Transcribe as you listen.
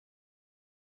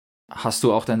Hast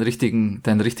du auch deinen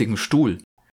richtigen Stuhl?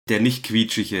 Der nicht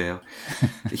quietschige, ja.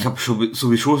 Ich habe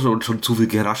sowieso schon zu viel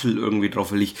Geraschel irgendwie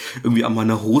drauf, weil ich irgendwie an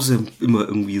meiner Hose immer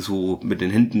irgendwie so mit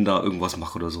den Händen da irgendwas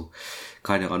mache oder so.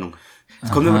 Keine Ahnung.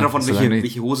 Es kommt immer davon,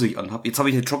 welche Hose ich anhab. Jetzt habe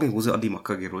ich eine Jogginghose an, die macht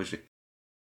keine Geräusche.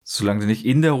 Solange du nicht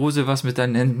in der Hose was mit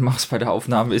deinen Händen machst bei der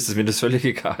Aufnahme, ist es mir das völlig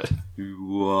egal.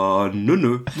 Ja,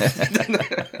 nö.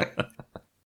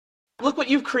 Look what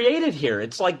you've created here.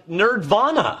 It's like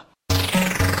Nerdvana.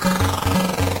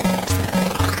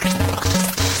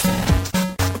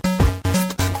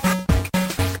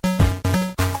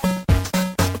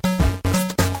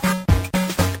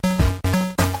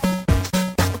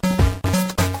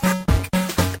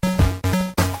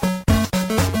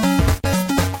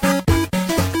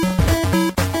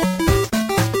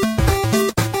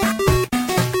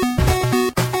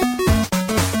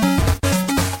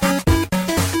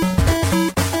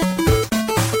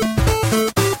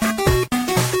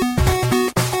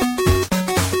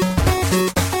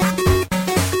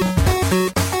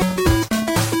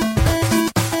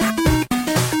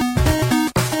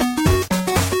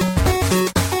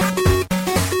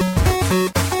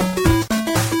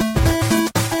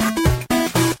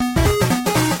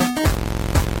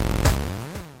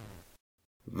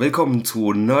 Willkommen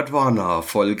zu Nerdvana,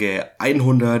 Folge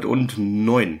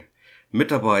 109.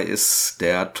 Mit dabei ist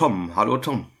der Tom. Hallo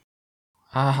Tom.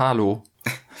 Ah, hallo.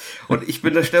 Und ich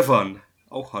bin der Stefan.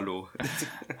 Auch hallo.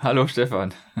 Hallo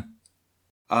Stefan.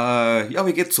 Ja,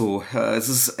 wie geht's so? Es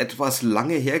ist etwas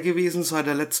lange her gewesen seit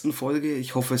der letzten Folge.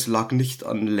 Ich hoffe, es lag nicht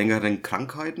an längeren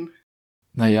Krankheiten.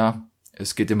 Naja,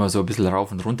 es geht immer so ein bisschen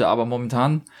rauf und runter, aber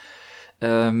momentan,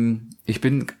 ich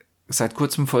bin seit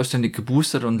kurzem vollständig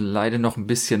geboostert und leide noch ein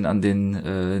bisschen an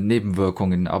den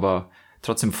Nebenwirkungen, aber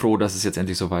trotzdem froh, dass es jetzt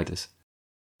endlich soweit ist.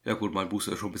 Ja gut, mein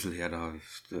Booster ist schon ein bisschen her, da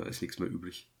ist nichts mehr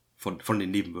übrig. Von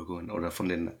den Nebenwirkungen oder von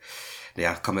den,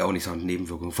 naja, kann man auch nicht sagen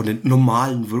Nebenwirkungen, von den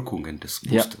normalen Wirkungen des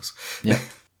Boosters. Ja.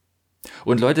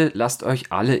 Und Leute, lasst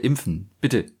euch alle impfen,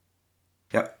 bitte.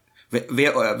 Ja,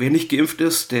 wer nicht geimpft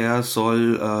ist, der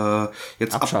soll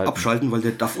jetzt abschalten, weil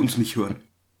der darf uns nicht hören.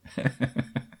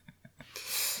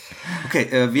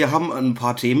 Okay, wir haben ein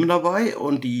paar Themen dabei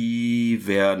und die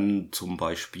wären zum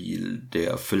Beispiel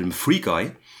der Film Free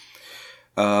Guy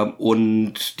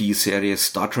und die Serie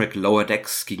Star Trek Lower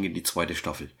Decks ging in die 2.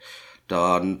 Staffel.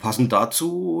 Dann passend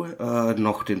dazu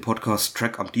noch den Podcast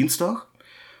Track am Dienstag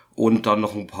und dann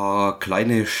noch ein paar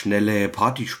kleine, schnelle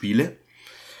Partyspiele,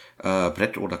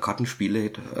 Brett- oder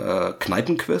Kartenspiele,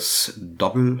 Kneipenquiz,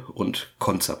 Double und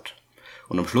Concept.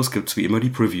 Und am Schluss gibt's wie immer die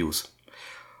Previews.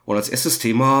 Und als erstes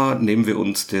Thema nehmen wir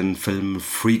uns den Film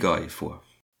Free Guy vor.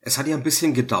 Es hat ja ein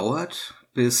bisschen gedauert,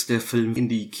 bis der Film in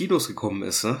die Kinos gekommen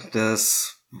ist. Ne?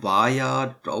 Das war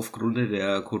ja aufgrund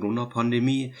der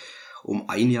Corona-Pandemie um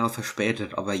ein Jahr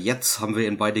verspätet. Aber jetzt haben wir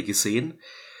ihn beide gesehen.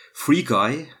 Free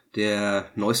Guy, der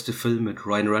neueste Film mit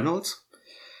Ryan Reynolds,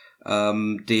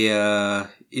 der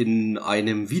in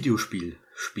einem Videospiel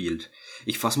spielt.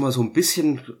 Ich fasse mal so ein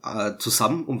bisschen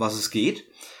zusammen, um was es geht.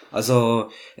 Also,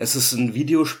 es ist ein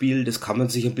Videospiel, das kann man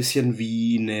sich ein bisschen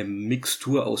wie eine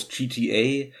Mixtur aus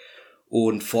GTA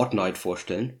und Fortnite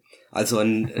vorstellen. Also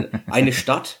eine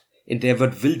Stadt, in der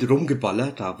wird wild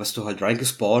rumgeballert, da wirst du halt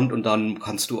reingespawnt und dann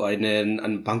kannst du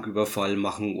einen Banküberfall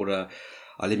machen oder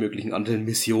alle möglichen anderen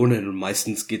Missionen und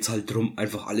meistens geht's halt drum,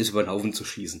 einfach alles über den Haufen zu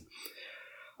schießen.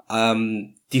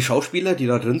 Die Schauspieler, die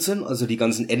da drin sind, also die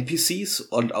ganzen NPCs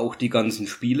und auch die ganzen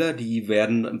Spieler, die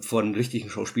werden von richtigen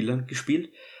Schauspielern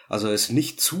gespielt. Also ist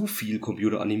nicht zu viel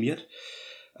computeranimiert,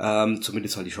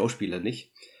 zumindest halt die Schauspieler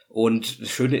nicht. Und das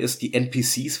Schöne ist, die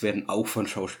NPCs werden auch von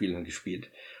Schauspielern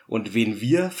gespielt. Und wen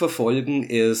wir verfolgen,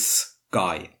 ist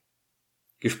Guy,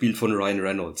 gespielt von Ryan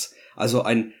Reynolds. Also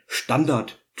ein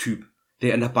Standardtyp,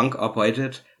 der in der Bank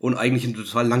arbeitet und eigentlich ein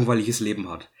total langweiliges Leben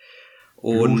hat.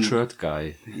 Und Blue Shirt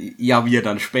Guy. Ja, wie er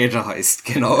dann später heißt,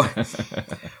 genau.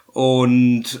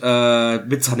 Und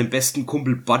mit seinem besten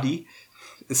Kumpel Buddy,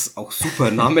 ist auch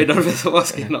super Name dann für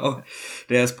sowas, genau.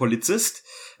 Der ist Polizist.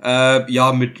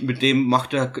 Ja, mit dem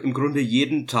macht er im Grunde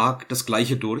jeden Tag das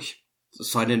Gleiche durch.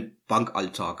 Seinen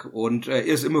Bankalltag. Und er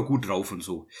ist immer gut drauf und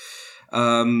so.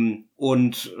 Was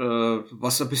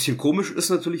ein bisschen komisch ist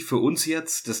natürlich für uns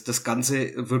jetzt, das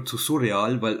Ganze wird so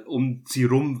surreal, weil um sie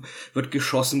rum wird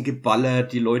geschossen,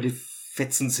 geballert, die Leute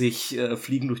fetzen sich,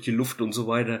 fliegen durch die Luft und so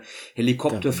weiter.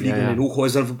 Helikopter fliegen in den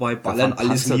Hochhäusern vorbei, ballern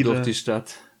alles nieder. Durch die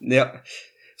Stadt. Ja,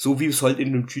 so wie es halt in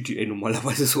einem GTA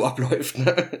normalerweise so abläuft.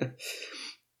 Ne?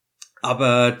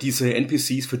 Aber diese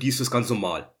NPCs, für die ist das ganz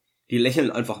normal. Die lächeln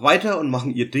einfach weiter und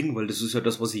machen ihr Ding, weil das ist ja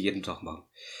das, was sie jeden Tag machen.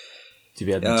 Die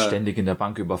werden ständig in der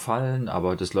Bank überfallen,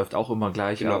 aber das läuft auch immer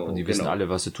gleich ab und die wissen alle,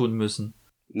 was sie tun müssen.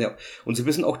 Ja. Und sie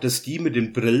wissen auch, dass die mit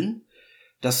den Brillen,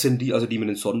 das sind die, also die mit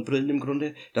den Sonnenbrillen im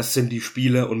Grunde, das sind die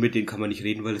Spieler und mit denen kann man nicht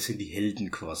reden, weil das sind die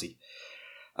Helden quasi.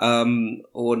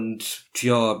 Und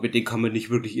tja, mit denen kann man nicht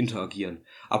wirklich interagieren.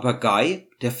 Aber Guy,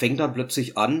 der fängt dann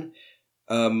plötzlich an,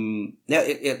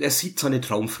 er sieht seine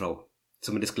Traumfrau.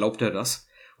 Zumindest glaubt er das.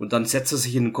 Und dann setzt er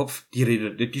sich in den Kopf,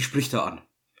 die spricht er an.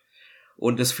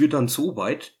 Und das führt dann so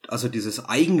weit, also dieses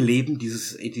Eigenleben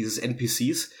dieses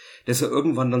NPCs, dass er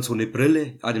irgendwann dann so eine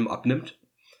Brille einem abnimmt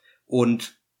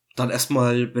und dann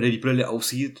erstmal, wenn er die Brille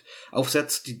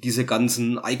aufsetzt, diese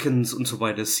ganzen Icons und so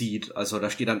weiter sieht. Also da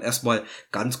steht dann erstmal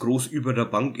ganz groß über der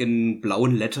Bank in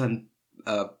blauen Lettern,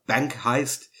 Bank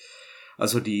heißt,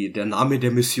 also der Name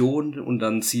der Mission, und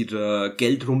dann sieht er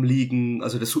Geld rumliegen,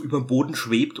 also das so über dem Boden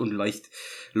schwebt und leicht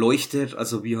leuchtet,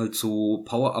 also wie halt so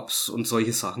Power-Ups und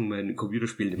solche Sachen man in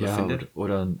Computerspielen immer findet.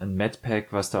 Oder ein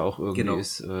Medpack, was da auch irgendwie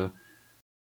ist.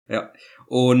 Ja,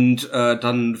 und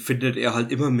dann findet er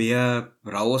halt immer mehr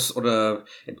raus, oder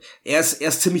er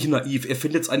ist ziemlich naiv, er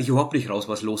findet jetzt eigentlich überhaupt nicht raus,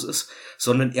 was los ist,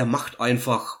 sondern er macht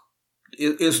einfach,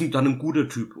 er ist dann ein guter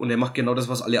Typ und er macht genau das,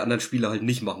 was alle anderen Spieler halt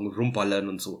nicht machen, rumballern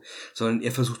und so, sondern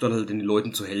er versucht dann halt den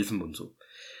Leuten zu helfen und so.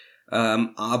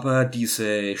 Aber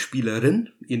diese Spielerin,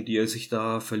 in die er sich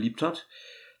da verliebt hat,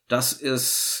 das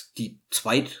ist die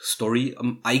Zweitstory,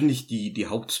 eigentlich die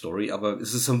Hauptstory, aber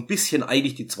es ist so ein bisschen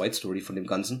eigentlich die Zweitstory von dem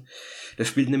Ganzen. Das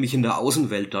spielt nämlich in der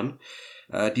Außenwelt dann.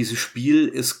 Dieses Spiel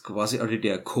ist quasi, also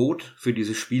der Code für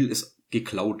dieses Spiel ist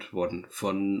geklaut worden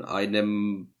von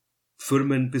einem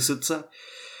Firmenbesitzer.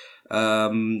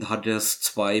 Hat es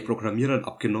 2 Programmierern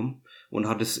abgenommen und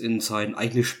hat es in sein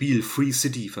eigenes Spiel Free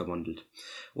City verwandelt.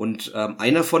 Und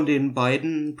einer von den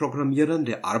beiden Programmierern,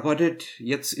 der arbeitet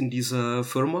jetzt in dieser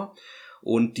Firma,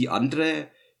 und die andere,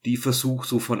 die versucht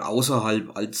so von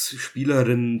außerhalb als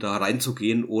Spielerin da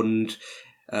reinzugehen und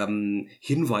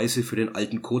Hinweise für den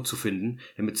alten Code zu finden,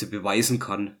 damit sie beweisen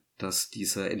kann, dass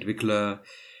dieser Entwickler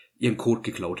ihren Code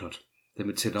geklaut hat.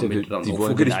 Damit sie damit dann auch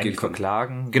vor Gericht gehen kann.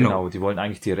 Verklagen. Genau, die wollen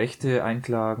eigentlich die Rechte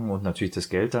einklagen und natürlich das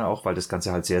Geld dann auch, weil das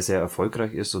Ganze halt sehr, sehr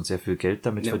erfolgreich ist und sehr viel Geld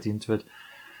damit verdient wird.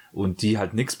 Und die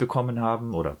halt nichts bekommen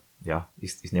haben, oder ja,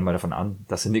 ich nehme mal davon an,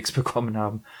 dass sie nichts bekommen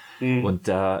haben. Mhm. Und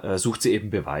da sucht sie eben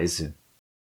Beweise.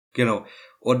 Genau.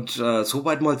 Und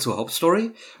soweit mal zur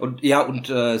Hauptstory. Und ja,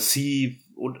 und sie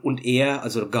und er,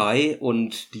 also Guy,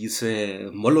 und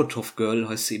diese Molotov Girl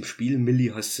heißt sie im Spiel,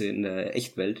 Millie heißt sie in der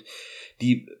Echtwelt,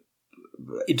 die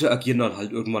interagieren dann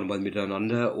halt irgendwann mal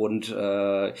miteinander, und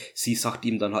sie sagt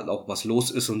ihm dann halt auch, was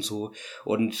los ist und so.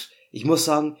 Und ich muss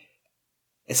sagen,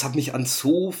 es hat mich an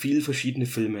so viel verschiedene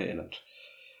Filme erinnert,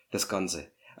 das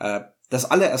Ganze. Das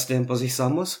allererste, was ich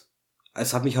sagen muss,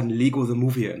 es hat mich an Lego the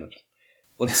Movie erinnert.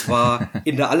 Und zwar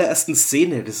in der allerersten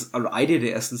Szene, das ist also eine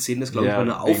der ersten Szenen, ist, glaube ich, wenn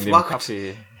er aufwacht.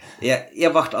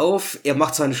 Er wacht auf, er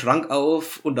macht seinen Schrank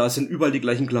auf und da sind überall die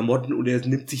gleichen Klamotten und er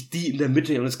nimmt sich die in der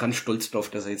Mitte und ist ganz stolz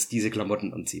drauf, dass er jetzt diese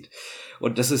Klamotten anzieht.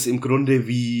 Und das ist im Grunde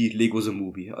wie Lego the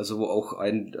Movie, also wo auch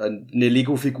eine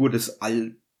Lego-Figur das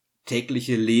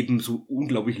alltägliche Leben so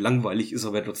unglaublich langweilig ist,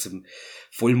 aber trotzdem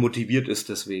voll motiviert ist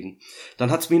deswegen.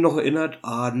 Dann hat's mich noch erinnert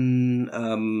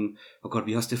an, oh Gott,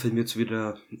 wie heißt der Film jetzt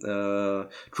wieder?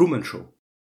 Truman Show.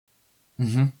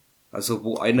 Mhm. Also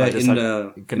wo einer in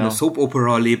der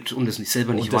Soap-Opera lebt und es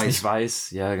selber nicht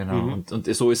weiß. Ja, genau. Mhm.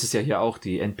 Und so ist es ja hier auch.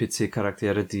 Die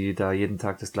NPC-Charaktere, die da jeden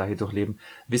Tag das Gleiche durchleben,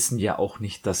 wissen ja auch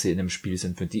nicht, dass sie in einem Spiel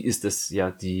sind. Für die ist das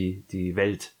ja die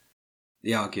Welt.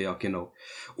 Ja, genau.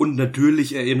 Und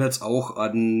natürlich erinnert es auch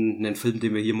an einen Film,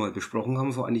 den wir hier mal besprochen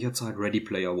haben vor einiger Zeit, Ready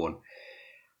Player One.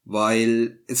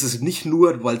 Weil es ist nicht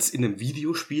nur, weil es in einem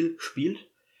Videospiel spielt,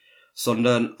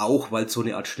 sondern auch, weil es so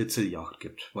eine Art Schnitzeljagd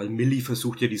gibt. Weil Millie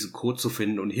versucht ja diesen Code zu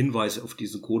finden und Hinweise auf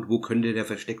diesen Code, wo könnte der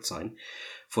versteckt sein.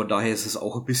 Von daher ist es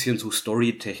auch ein bisschen so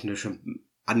storytechnisch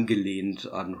angelehnt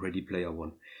an Ready Player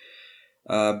One.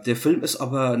 Der Film ist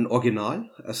aber ein Original.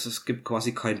 Es gibt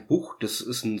quasi kein Buch. Das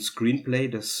ist ein Screenplay,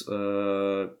 das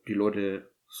die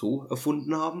Leute so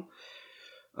erfunden haben.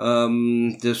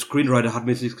 Der Screenwriter hat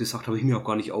mir jetzt nichts gesagt, habe ich mir auch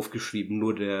gar nicht aufgeschrieben.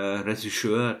 Nur der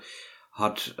Regisseur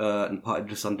hat ein paar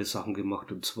interessante Sachen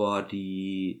gemacht, und zwar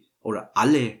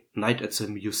alle Night at the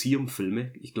Museum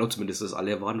Filme, ich glaube zumindest, dass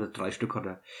alle waren, 3 Stück hat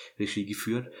er Regie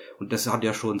geführt, und das hat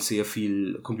ja schon sehr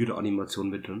viel Computeranimation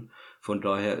mit drin, von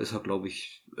daher ist er, glaube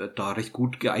ich, da recht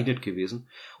gut geeignet gewesen,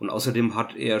 und außerdem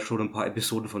hat er schon ein paar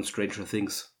Episoden von Stranger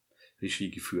Things Regie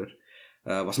geführt,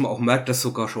 was man auch merkt, dass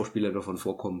sogar Schauspieler davon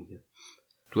vorkommen hier.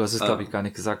 Du hast es, glaube ich, gar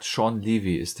nicht gesagt, Sean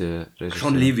Levy ist der Regisseur.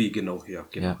 Sean Levy, genau, ja,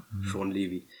 genau. Ja. Sean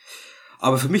Levy.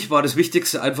 Aber für mich war das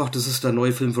Wichtigste einfach, das ist der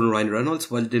neue Film von Ryan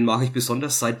Reynolds, weil den mag ich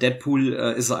besonders. Seit Deadpool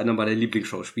ist er einer meiner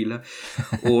Lieblingsschauspieler.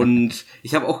 Und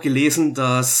ich habe auch gelesen,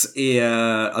 dass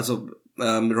Ryan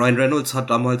Reynolds hat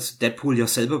damals Deadpool ja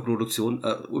selber Produktion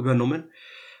übernommen,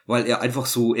 weil er einfach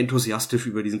so enthusiastisch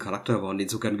über diesen Charakter war und den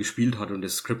so gern gespielt hat und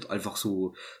das Skript einfach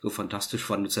so fantastisch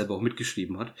fand und selber auch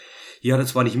mitgeschrieben hat. Hier hat er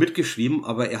zwar nicht mitgeschrieben,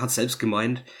 aber er hat selbst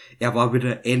gemeint, er war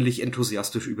wieder ähnlich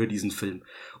enthusiastisch über diesen Film.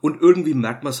 Und irgendwie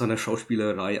merkt man seiner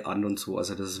Schauspielerei an und so,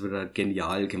 also das ist wieder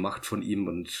genial gemacht von ihm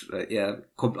und er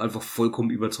kommt einfach vollkommen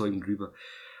überzeugend rüber.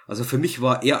 Also für mich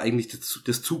war er eigentlich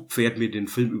das Zugpferd, mir den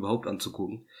Film überhaupt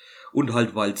anzugucken. Und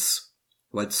halt, weil's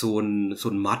so ein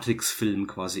Matrix-Film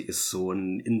quasi ist, so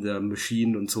ein In the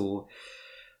Machine und so.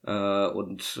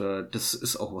 Das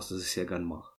ist auch was, das ich sehr gern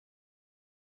mache.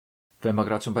 Wenn wir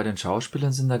gerade schon bei den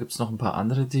Schauspielern sind, da gibt's noch ein paar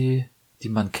andere, die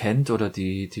man kennt oder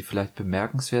die vielleicht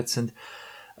bemerkenswert sind.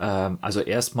 Also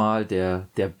erstmal der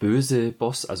böse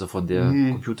Boss, also von der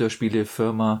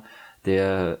Computerspielefirma,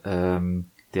 der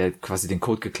quasi den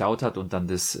Code geklaut hat und dann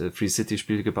das Free City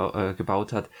Spiel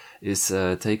gebaut hat, ist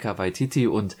Taika Waititi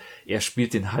und er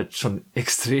spielt den halt schon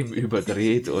extrem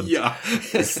überdreht und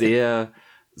ist sehr,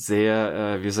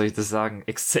 sehr, wie soll ich das sagen,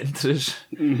 exzentrisch.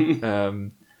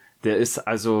 Der ist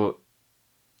also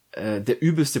der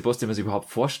übelste Boss, den man sich überhaupt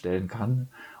vorstellen kann.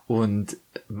 Und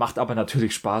macht aber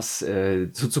natürlich Spaß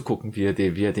zuzugucken, wie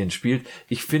er den spielt.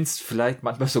 Ich find's vielleicht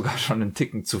manchmal sogar schon einen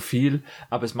Ticken zu viel,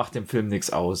 aber es macht dem Film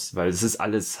nichts aus, weil es ist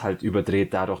alles halt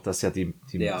überdreht dadurch, dass ja die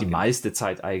meiste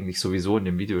Zeit eigentlich sowieso in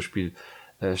dem Videospiel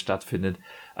stattfindet.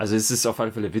 Also es ist auf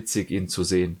alle Fälle witzig, ihn zu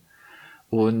sehen.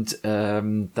 Und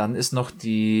dann ist noch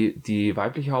die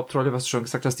weibliche Hauptrolle, was du schon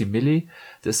gesagt hast, die Millie.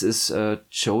 Das ist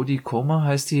Jodie Comer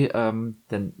heißt die.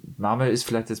 Der Name ist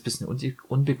vielleicht jetzt ein bisschen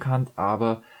unbekannt,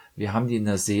 aber wir haben die in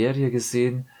einer Serie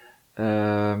gesehen,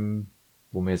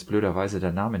 wo mir jetzt blöderweise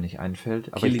der Name nicht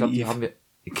einfällt. Aber ich glaube, die haben wir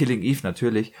Killing Eve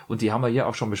natürlich. Und die haben wir hier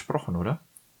auch schon besprochen, oder?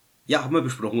 Ja, haben wir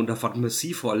besprochen und da fanden wir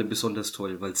sie vor allem besonders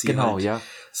toll, weil sie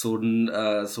so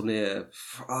eine,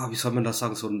 wie soll man das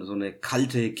sagen, so eine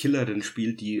kalte Killerin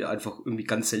spielt, die einfach irgendwie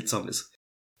ganz seltsam ist.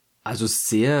 Also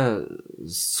sehr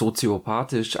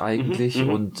soziopathisch eigentlich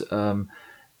und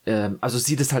also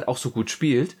sie das halt auch so gut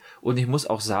spielt und ich muss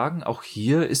auch sagen, auch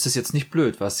hier ist es jetzt nicht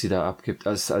blöd, was sie da abgibt.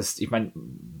 Ich meine,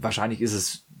 wahrscheinlich ist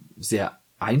es sehr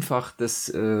einfach,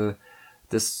 das hier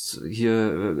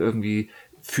irgendwie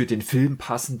für den Film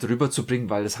passend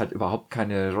rüberzubringen, weil es halt überhaupt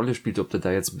keine Rolle spielt, ob du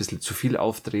da jetzt ein bisschen zu viel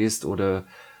aufdrehst oder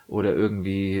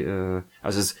irgendwie,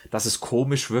 dass es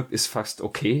komisch wirkt, ist fast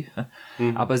okay,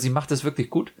 aber sie macht das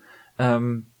wirklich gut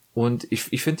und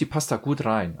ich finde, die passt da gut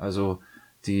rein. Also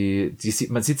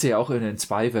man sieht sie ja auch in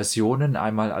 2 Versionen,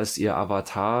 einmal als ihr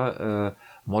Avatar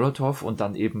Molotov und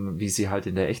dann eben, wie sie halt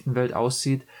in der echten Welt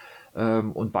aussieht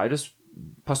und beides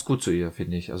passt gut zu ihr,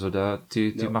 finde ich. Also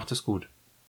die macht es gut.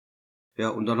 Ja,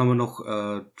 und dann haben wir noch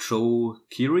Joe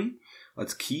Keery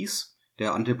als Keys,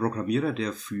 der andere Programmierer,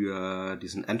 der für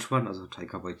diesen Ant-Man, also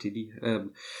Taika Waititi,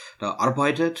 da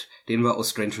arbeitet, den wir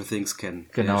aus Stranger Things kennen.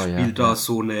 Genau, der spielt da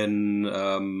so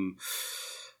einen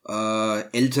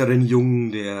älteren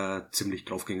Jungen, der ziemlich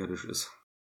draufgängerisch ist.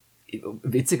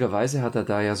 Witzigerweise hat er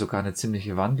da ja sogar eine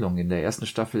ziemliche Wandlung. In der ersten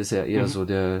Staffel ist er eher so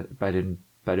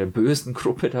bei der bösen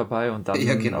Gruppe dabei und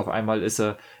dann auf einmal ist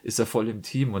er voll im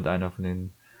Team und einer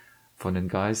von den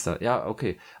Geister. Ja,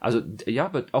 okay. Also, ja,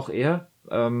 aber auch er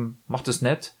macht es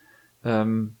nett,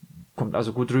 kommt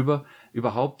also gut rüber.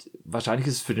 Überhaupt, wahrscheinlich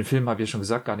ist es für den Film, habe ich ja schon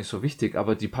gesagt, gar nicht so wichtig,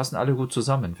 aber die passen alle gut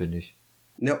zusammen, finde ich.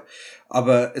 Ja,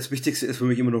 aber das Wichtigste ist für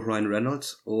mich immer noch Ryan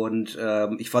Reynolds und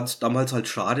ich fand es damals halt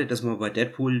schade, dass man bei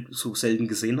Deadpool so selten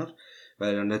gesehen hat,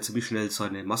 weil er dann ziemlich schnell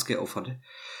seine Maske auf hatte.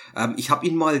 Ich habe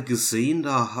ihn mal gesehen,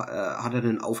 da hat er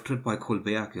einen Auftritt bei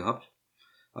Colbert gehabt,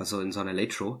 also in seiner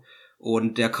Late Show.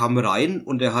 Und der kam rein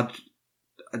und er hat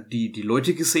die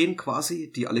Leute gesehen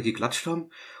quasi, die alle geklatscht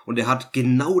haben. Und er hat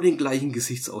genau den gleichen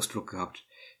Gesichtsausdruck gehabt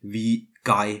wie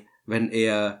Guy, wenn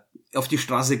er auf die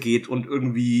Straße geht und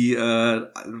irgendwie,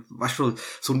 weißt du,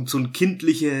 so ein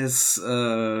kindliches,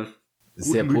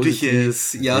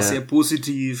 gutmütiges, sehr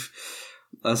positiv.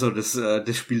 Also das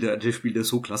spielt er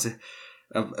so klasse.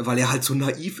 Weil er halt so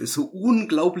naiv ist, so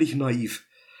unglaublich naiv.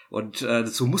 Und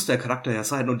so muss der Charakter ja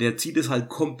sein. Und der zieht es halt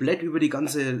komplett über die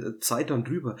ganze Zeit dann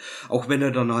drüber. Auch wenn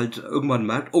er dann halt irgendwann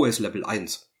merkt, oh, er ist Level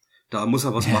 1. Da muss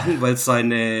er was machen, weil sein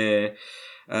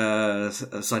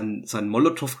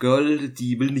Molotov-Girl,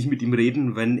 die will nicht mit ihm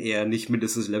reden, wenn er nicht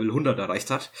mindestens Level 100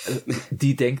 erreicht hat.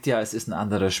 Die denkt ja, es ist ein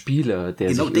anderer Spieler,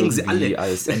 der sich irgendwie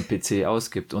als NPC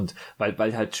ausgibt. Und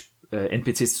weil halt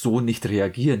NPCs so nicht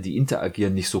reagieren, die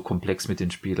interagieren nicht so komplex mit den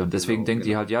Spielern. Und deswegen denkt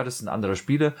die halt, ja, das ist ein anderer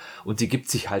Spieler und die gibt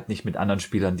sich halt nicht mit anderen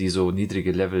Spielern, die so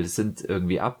niedrige Level sind,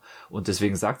 irgendwie ab. Und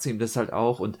deswegen sagt sie ihm das halt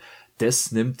auch und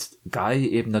das nimmt Guy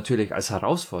eben natürlich als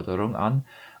Herausforderung an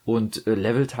und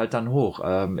levelt halt dann hoch.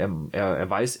 Er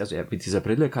weiß, also mit dieser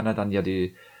Brille kann er dann ja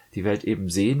die Welt eben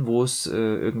sehen, wo es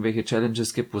irgendwelche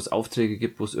Challenges gibt, wo es Aufträge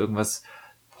gibt, wo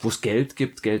es Geld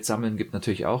gibt, Geld sammeln gibt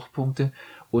natürlich auch Punkte.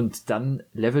 Und dann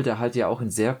levelt er halt ja auch in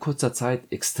sehr kurzer Zeit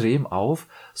extrem auf,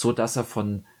 so dass er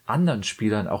von anderen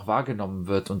Spielern auch wahrgenommen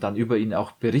wird und dann über ihn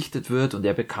auch berichtet wird und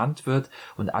er bekannt wird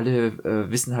und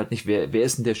alle wissen halt nicht, wer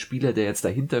ist denn der Spieler, der jetzt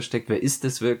dahinter steckt, wer ist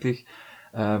das wirklich?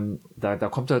 Da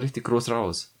kommt er richtig groß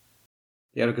raus.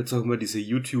 Ja, da gibt's auch immer diese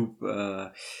YouTube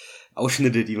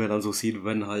Ausschnitte, die man dann so sieht,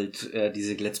 wenn halt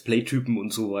diese Let's Play-Typen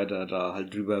und so weiter da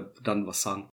halt drüber dann was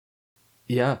sagen.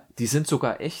 Ja, die sind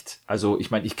sogar echt. Also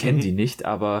ich meine, ich kenne die nicht,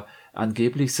 aber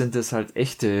angeblich sind es halt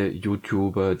echte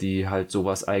YouTuber, die halt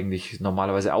sowas eigentlich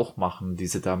normalerweise auch machen, die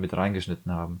sie da mit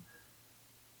reingeschnitten haben.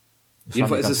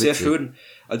 Jedenfalls ist es sehr schön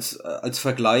als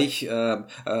Vergleich.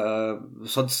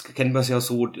 Sonst kennt man es ja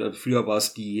so, früher war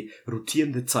es die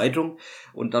rotierende Zeitung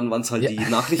und dann waren es halt die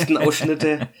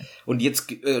Nachrichtenausschnitte und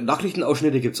jetzt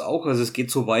Nachrichtenausschnitte gibt's auch. Also es geht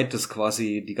so weit, dass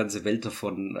quasi die ganze Welt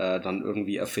davon dann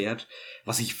irgendwie erfährt,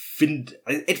 was ich finde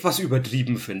etwas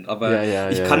übertrieben finde. Aber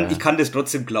ich kann das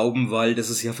trotzdem glauben, weil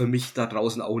das ist ja für mich da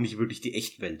draußen auch nicht wirklich die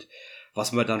Echtwelt.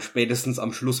 Was man dann spätestens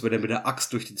am Schluss, wenn er mit der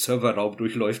Axt durch den Serverraum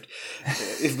durchläuft,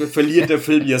 verliert der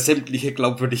Film ja sämtliche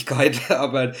Glaubwürdigkeit,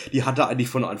 aber die hat er eigentlich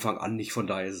von Anfang an nicht, von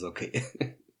daher ist es okay.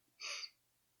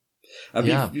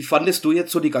 Aber wie fandest du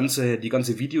jetzt so die ganze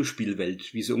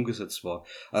Videospielwelt, wie sie umgesetzt war?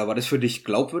 War das für dich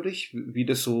glaubwürdig, wie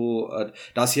das so,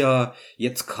 das ja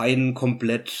jetzt kein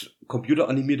komplett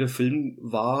computeranimierter Film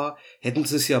war, hätten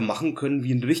sie es ja machen können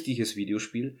wie ein richtiges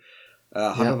Videospiel?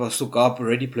 Hat aber sogar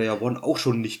Ready Player One auch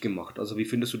schon nicht gemacht. Also wie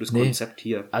findest du das Konzept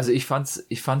hier? Also ich fand's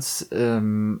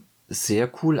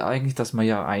sehr cool eigentlich, dass wir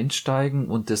ja einsteigen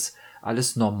und das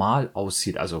alles normal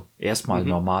aussieht. Also erstmal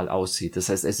normal aussieht. Das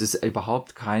heißt, es ist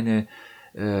überhaupt keine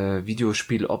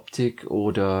Videospieloptik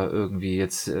oder irgendwie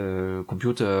jetzt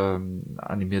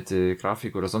computeranimierte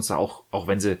Grafik oder sonst auch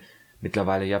wenn sie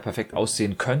mittlerweile ja perfekt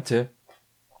aussehen könnte.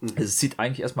 Es sieht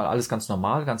eigentlich erstmal alles ganz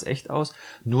normal, ganz echt aus,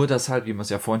 nur dass halt, wie wir es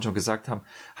ja vorhin schon gesagt haben,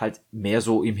 halt mehr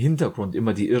so im Hintergrund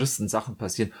immer die irrsten Sachen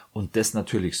passieren und das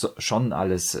natürlich schon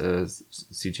alles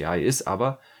CGI ist,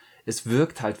 aber es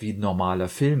wirkt halt wie ein normaler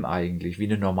Film eigentlich, wie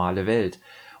eine normale Welt.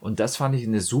 Und das fand ich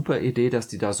eine super Idee, dass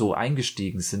die da so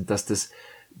eingestiegen sind, dass das,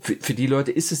 für die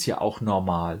Leute ist es ja auch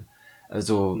normal.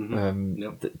 Also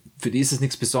für die ist es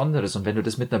nichts Besonderes und wenn du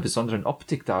das mit einer besonderen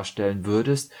Optik darstellen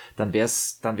würdest, dann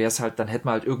wär's halt, dann hätte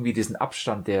man halt irgendwie diesen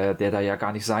Abstand, der da ja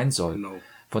gar nicht sein soll. Genau.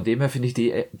 Von dem her finde ich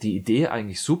die Idee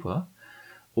eigentlich super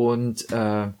und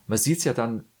man sieht's ja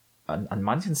dann an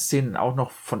manchen Szenen auch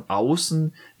noch von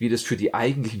außen, wie das für die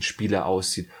eigentlichen Spieler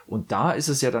aussieht. Und da ist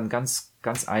es ja dann ganz,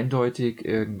 ganz eindeutig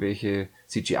irgendwelche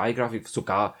CGI-Grafik,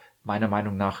 sogar meiner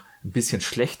Meinung nach ein bisschen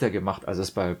schlechter gemacht, als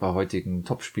es bei heutigen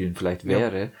Top-Spielen vielleicht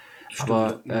wäre. Ja,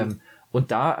 aber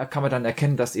und da kann man dann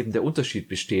erkennen, dass eben der Unterschied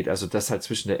besteht, also dass halt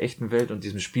zwischen der echten Welt und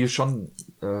diesem Spiel schon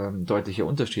deutlicher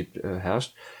Unterschied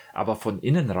herrscht. Aber von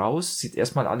innen raus sieht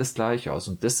erstmal alles gleich aus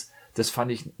und das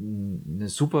fand ich eine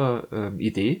super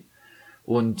Idee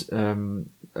und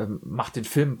macht den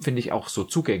Film, finde ich, auch so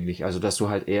zugänglich. Also, dass du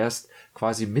halt erst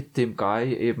quasi mit dem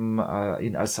Guy eben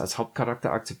ihn als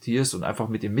Hauptcharakter akzeptierst und einfach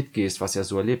mit ihm mitgehst, was er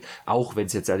so erlebt. Auch wenn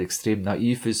es jetzt halt extrem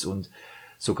naiv ist und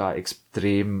sogar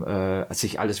extrem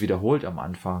sich alles wiederholt am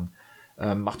Anfang.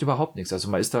 Macht überhaupt nichts. Also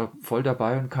man ist da voll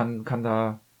dabei und kann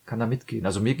da mitgehen.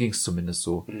 Also mir ging es zumindest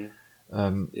so.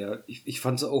 Ja, ich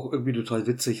fand es auch irgendwie total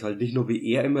witzig, halt nicht nur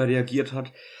wie er immer reagiert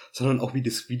hat, sondern auch wie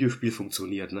das Videospiel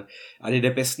funktioniert. Ne? Eine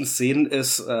der besten Szenen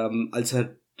ist, als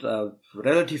er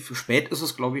relativ spät ist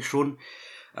es, glaube ich schon,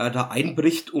 da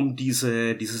einbricht, um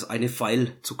dieses eine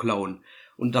Pfeil zu klauen.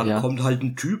 Und dann kommt halt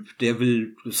ein Typ, der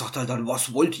sagt halt dann,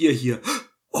 was wollt ihr hier?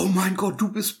 Oh mein Gott,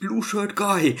 du bist Blue Shirt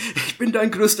Guy, ich bin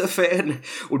dein größter Fan.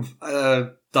 Und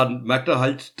dann merkt er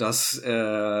halt, dass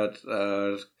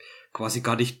quasi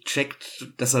gar nicht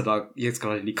checkt, dass er da jetzt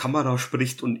gerade in die Kamera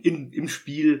spricht und im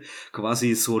Spiel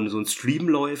quasi so ein Stream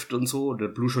läuft und so. Und der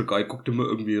Blue Shirt Guy guckt immer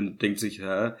irgendwie und denkt sich,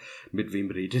 mit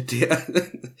wem redet der?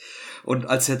 Und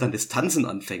als er dann das Tanzen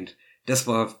anfängt, das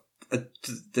war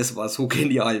so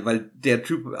genial, weil der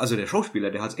Typ, also der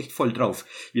Schauspieler, der hat's echt voll drauf,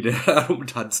 wie der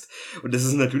rumtanzt. Und das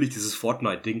ist natürlich dieses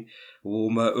Fortnite-Ding, wo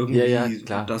man irgendwie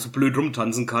da so blöd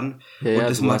rumtanzen kann. Und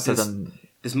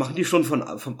das machen die schon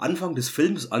vom Anfang des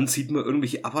Films an, sieht man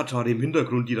irgendwelche Avatare im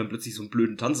Hintergrund, die dann plötzlich so einen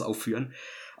blöden Tanz aufführen.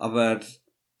 Aber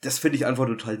das finde ich einfach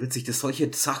total witzig, dass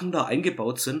solche Sachen da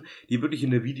eingebaut sind, die wirklich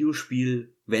in der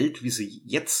Videospielwelt, wie sie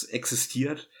jetzt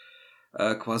existiert,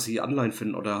 quasi Anleihen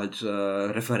finden oder halt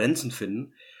Referenzen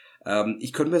finden.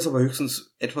 Ich könnte mir es aber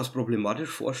höchstens etwas problematisch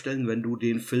vorstellen, wenn du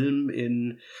den Film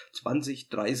in 20,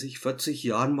 30, 40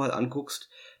 Jahren mal anguckst,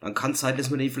 dann kann es sein, dass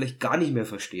man den vielleicht gar nicht mehr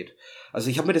versteht. Also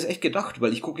ich habe mir das echt gedacht,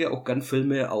 weil ich gucke ja auch gern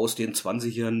Filme aus den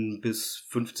 20ern bis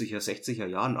 50er, 60er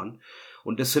Jahren an.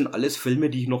 Und das sind alles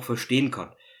Filme, die ich noch verstehen kann.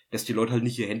 Dass die Leute halt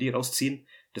nicht ihr Handy rausziehen,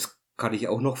 das kann ich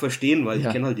auch noch verstehen, weil ich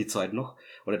kenne halt die Zeit noch.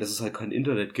 Oder dass es halt kein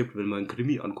Internet gibt, wenn man einen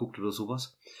Krimi anguckt oder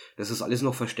sowas. Das ist alles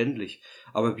noch verständlich.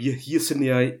 Aber wir hier sind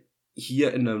ja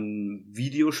hier in einem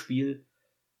Videospiel,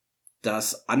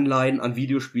 das Anleihen an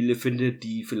Videospiele findet,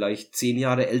 die vielleicht 10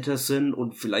 Jahre älter sind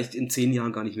und vielleicht in 10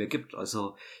 Jahren gar nicht mehr gibt.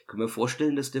 Also ich kann mir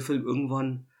vorstellen, dass der Film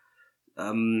irgendwann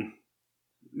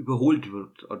überholt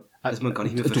wird, dass man gar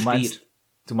nicht mehr versteht.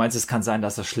 Du meinst, es kann sein,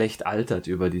 dass er schlecht altert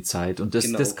über die Zeit. Und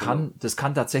das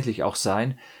kann tatsächlich auch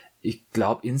sein. Ich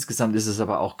glaube, insgesamt ist es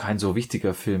aber auch kein so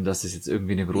wichtiger Film, dass es jetzt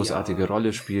irgendwie eine großartige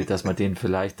Rolle spielt, dass man den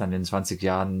vielleicht dann in 20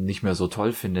 Jahren nicht mehr so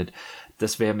toll findet.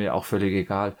 Das wäre mir auch völlig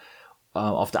egal.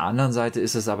 Auf der anderen Seite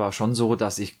ist es aber schon so,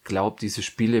 dass ich glaube, diese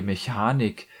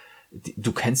Spielemechanik,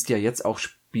 du kennst ja jetzt auch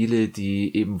Spiele,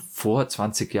 die eben vor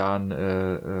 20 Jahren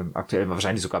aktuell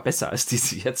wahrscheinlich sogar besser als die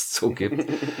es jetzt so gibt.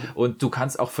 Und du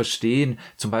kannst auch verstehen,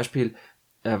 zum Beispiel,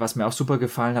 was mir auch super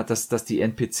gefallen hat, dass die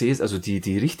NPCs, also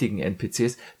die richtigen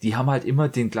NPCs, die haben halt immer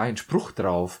den gleichen Spruch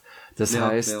drauf. Das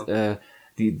heißt,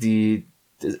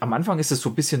 am Anfang ist es so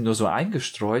ein bisschen nur so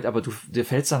eingestreut, aber dir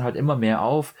fällt es dann halt immer mehr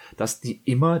auf, dass die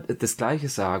immer das Gleiche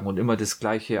sagen und immer das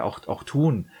Gleiche auch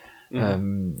tun.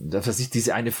 Das ist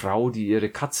diese eine Frau, die ihre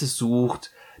Katze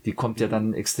sucht, die kommt ja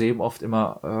dann extrem oft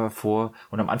immer vor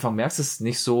und am Anfang merkst du es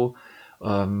nicht so,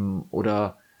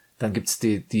 oder dann gibt's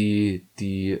die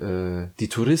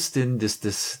Touristin,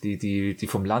 die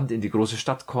vom Land in die große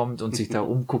Stadt kommt und sich da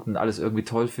umguckt und alles irgendwie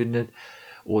toll findet,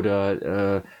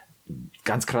 oder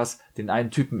ganz krass, den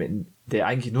einen Typen, der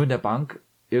eigentlich nur in der Bank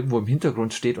irgendwo im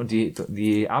Hintergrund steht und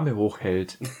die Arme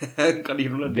hochhält. Kann ich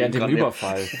nur während dem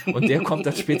Überfall. Und der kommt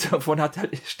dann später von, hat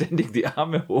halt ständig die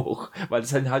Arme hoch, weil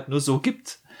es halt nur so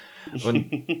gibt.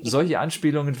 Und solche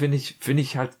Anspielungen finde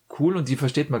ich halt cool und die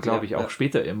versteht man, glaube ich, auch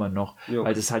später immer noch,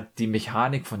 weil das halt die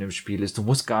Mechanik von dem Spiel ist. Du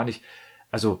musst gar nicht,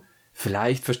 also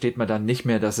vielleicht versteht man dann nicht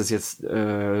mehr, dass es jetzt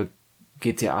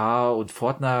GTA und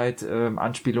Fortnite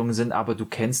Anspielungen sind, aber du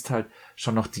kennst halt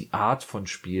schon noch die Art von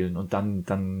Spielen und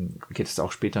dann geht es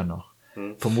auch später noch.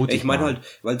 Vermutlich. Ich meine halt,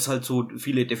 weil es halt so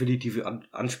viele definitive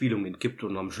Anspielungen gibt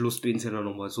und am Schluss drehen sie dann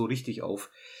nochmal so richtig auf,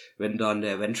 wenn dann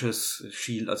der Avengers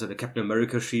Shield, also der Captain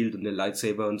America Shield und der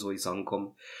Lightsaber und solche Sachen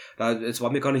kommen. Es war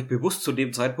mir gar nicht bewusst zu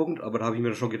dem Zeitpunkt, aber da habe ich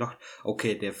mir schon gedacht,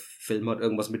 okay, der Film hat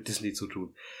irgendwas mit Disney zu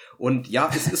tun. Und ja,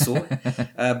 es ist so.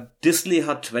 Disney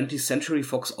hat 20th Century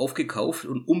Fox aufgekauft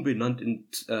und umbenannt in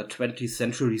 20th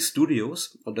Century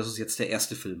Studios und das ist jetzt der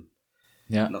erste Film.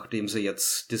 Ja. Nachdem sie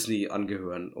jetzt Disney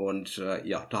angehören. Und da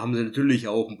haben sie natürlich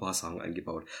auch ein paar Sachen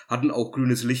eingebaut. Hatten auch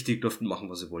grünes Licht, die durften machen,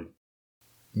 was sie wollen.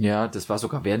 Ja, das war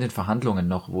sogar während den Verhandlungen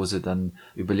noch, wo sie dann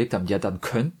überlegt haben, ja, dann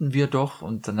könnten wir doch.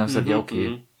 Und dann haben sie gesagt, ja,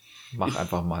 okay, mach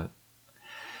einfach mal.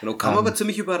 Genau, kam aber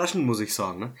ziemlich überraschend, muss ich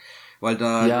sagen, ne? Weil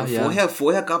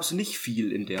vorher gab's nicht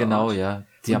viel in der Art. Genau, ja.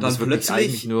 Die haben das wirklich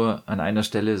eigentlich nur an einer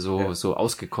Stelle so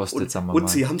ausgekostet, sagen wir mal. Und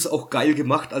sie haben es auch geil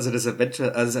gemacht, also das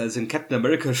Adventure, also als ein Captain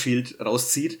America Shield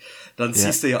rauszieht, dann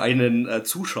siehst du ja einen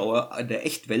Zuschauer in der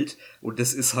Echtwelt und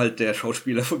das ist halt der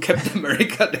Schauspieler von Captain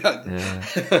America,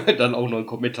 der dann auch noch einen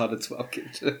Kommentar dazu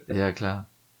abgibt. Ja, klar.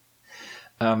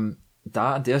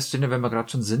 Da an der Stelle, wenn wir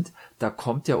gerade schon sind, da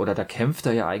kämpft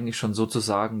er ja eigentlich schon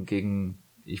sozusagen gegen,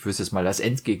 ich würde es jetzt mal als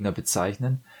Endgegner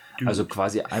bezeichnen, also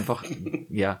quasi einfach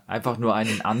nur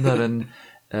einen anderen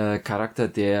Charakter,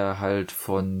 der halt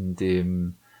von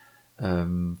dem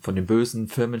bösen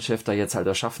Firmenchef da jetzt halt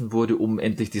erschaffen wurde, um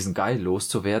endlich diesen Guy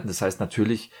loszuwerden. Das heißt,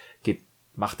 natürlich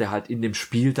macht er halt in dem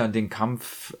Spiel dann den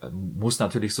Kampf, muss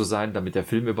natürlich so sein, damit der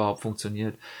Film überhaupt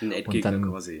funktioniert. Ein Endgegner und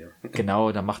dann, quasi, ja.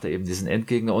 Genau, dann macht er eben diesen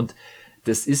Endgegner und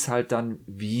das ist halt dann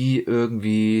wie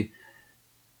irgendwie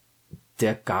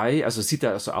der Guy, also sieht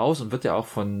er so aus und wird ja auch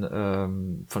von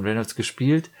Reynolds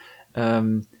gespielt,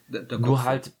 nur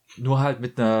halt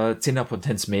mit einer 10er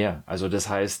Potenz mehr. Also das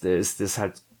heißt, er ist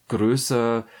halt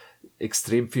größer,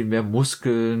 extrem viel mehr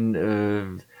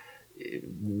Muskeln,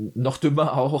 noch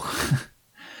dümmer auch.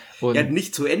 Und er hat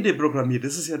nicht zu Ende programmiert,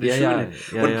 das ist ja das Schöne.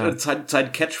 Und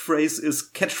sein Catchphrase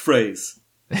ist Catchphrase.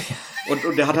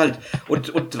 Und er hat halt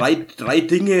und drei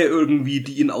Dinge irgendwie,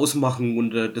 die ihn ausmachen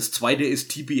und das zweite ist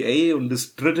TBA und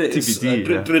das dritte ist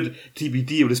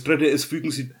TBD und das dritte ist, fügen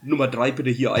Sie Nummer 3 bitte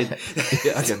hier ein.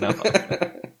 Ja, genau.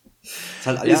 Ist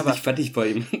halt alles nicht fertig bei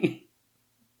ihm.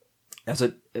 Also,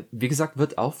 wie gesagt,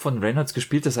 wird auch von Reynolds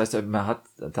gespielt, das heißt, man hat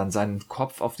dann seinen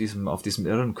Kopf auf diesem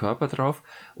irren Körper drauf,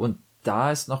 und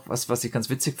da ist noch was ich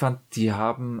ganz witzig fand, die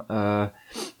haben,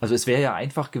 also es wäre ja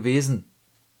einfach gewesen,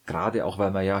 gerade auch,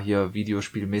 weil wir ja hier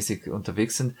videospielmäßig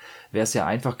unterwegs sind, wäre es ja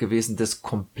einfach gewesen, das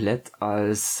komplett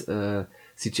als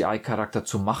CGI-Charakter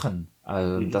zu machen,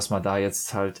 also, dass man da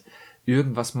jetzt halt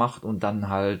irgendwas macht und dann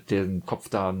halt den Kopf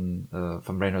dann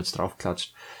vom Reynolds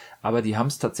draufklatscht. Aber die haben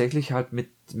es tatsächlich halt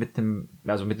mit dem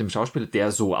Schauspieler,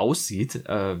 der so aussieht.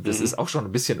 Das ist auch schon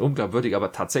ein bisschen unglaubwürdig,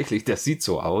 aber tatsächlich, der sieht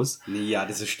so aus. Ja,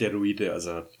 das ist Steroide,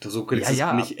 also so kriegst du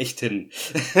es nicht echt hin.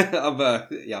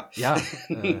 Aber ja. Ja.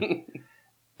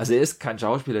 Also er ist kein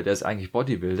Schauspieler, der ist eigentlich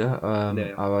Bodybuilder,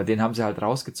 aber den haben sie halt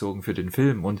rausgezogen für den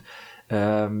Film. Und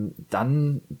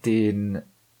dann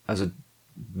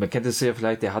man kennt es ja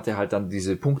vielleicht, der hatte halt dann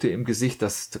diese Punkte im Gesicht,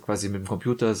 dass quasi mit dem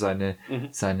Computer seine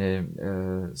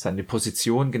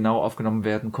Position genau aufgenommen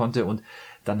werden konnte, und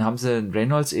dann haben sie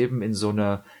Reynolds eben in so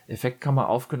einer Effektkammer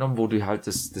aufgenommen, wo die halt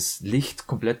das Licht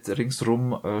komplett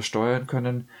ringsrum steuern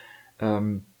können,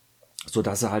 so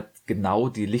dass er halt genau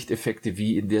die Lichteffekte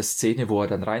wie in der Szene, wo er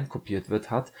dann reinkopiert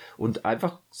wird, hat, und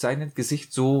einfach sein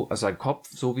Gesicht so, also sein Kopf,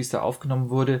 so wie es da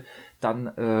aufgenommen wurde, dann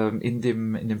in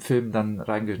dem Film dann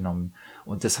reingenommen.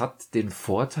 Und das hat den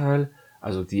Vorteil,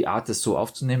 also die Art, das so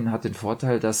aufzunehmen, hat den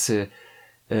Vorteil, dass er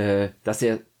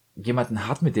jemanden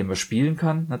hat, mit dem er spielen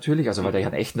kann, natürlich, also weil der ja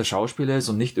ein echter Schauspieler ist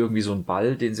und nicht irgendwie so ein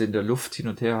Ball, den sie in der Luft hin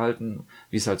und her halten,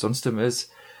 wie es halt sonst immer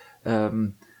ist.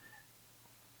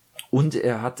 Und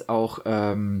er hat auch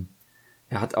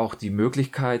die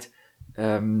Möglichkeit,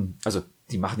 also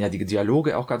die machen ja die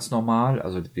Dialoge auch ganz normal,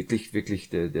 also wirklich,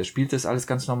 der spielt das alles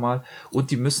ganz normal,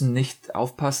 und die müssen nicht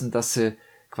aufpassen, dass sie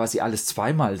quasi alles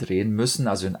zweimal drehen müssen,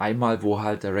 also in einmal, wo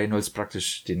halt der Reynolds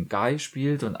praktisch den Guy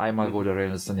spielt und einmal, wo der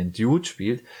Reynolds dann den Dude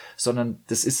spielt, sondern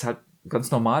das ist halt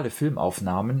ganz normale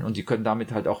Filmaufnahmen, und die können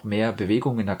damit halt auch mehr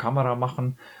Bewegung in der Kamera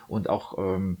machen und auch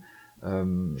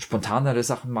spontanere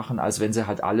Sachen machen, als wenn sie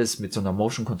halt alles mit so einer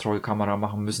Motion-Control-Kamera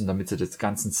machen müssen, damit sie die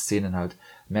ganzen Szenen halt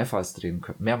mehrfach drehen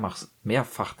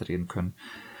können.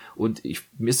 Und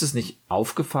mir ist es nicht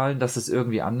aufgefallen, dass es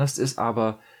irgendwie anders ist,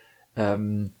 aber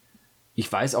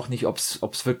ich weiß auch nicht, ob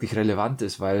es wirklich relevant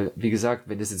ist, weil, wie gesagt,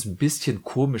 wenn es jetzt ein bisschen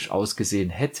komisch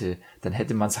ausgesehen hätte, dann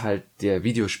hätte man es halt der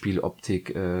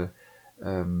Videospieloptik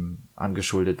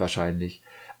angeschuldet wahrscheinlich.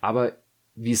 Aber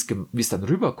wie es dann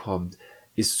rüberkommt,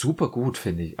 ist super gut,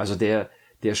 finde ich. Also der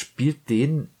spielt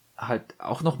den halt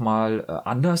auch nochmal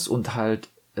anders und halt,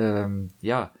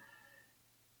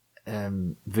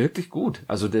 wirklich gut.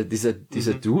 Also dieser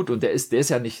Dude, und der ist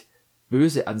ja nicht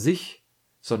böse an sich,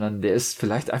 sondern der ist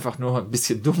vielleicht einfach nur ein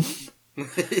bisschen dumm.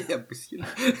 Ja, ein bisschen.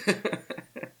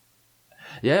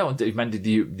 Ja, und ich meine,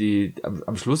 die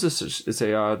am Schluss ist er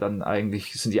ja dann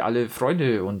eigentlich, sind die alle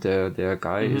Freunde, und der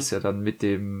Guy ist ja dann mit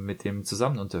dem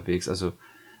zusammen unterwegs. Also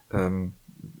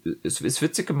ist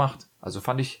witzig gemacht. Also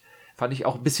fand ich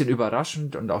auch ein bisschen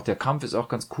überraschend, und auch der Kampf ist auch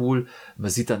ganz cool.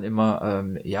 Man sieht dann immer,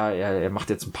 er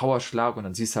macht jetzt einen Powerschlag, und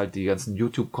dann siehst halt die ganzen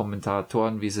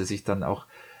YouTube-Kommentatoren, wie sie sich dann auch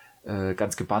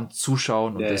ganz gebannt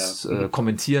zuschauen und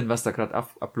kommentieren, was da gerade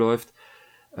abläuft.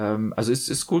 Also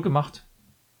ist cool gemacht.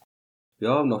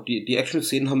 Ja, und auch die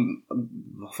Action-Szenen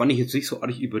fand ich jetzt nicht so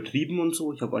arg übertrieben und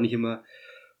so. Ich habe eigentlich immer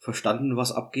verstanden,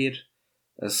 was abgeht.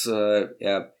 Er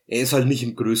ist halt nicht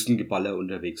im größten Geballer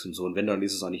unterwegs und so. Und wenn, dann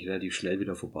ist es eigentlich relativ schnell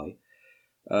wieder vorbei.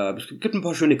 Es gibt ein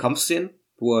paar schöne Kampfszenen,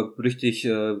 wo er richtig,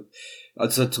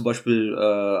 als er zum Beispiel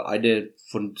eine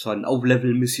von seinen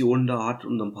Auflevel-Missionen da hat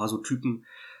und ein paar so Typen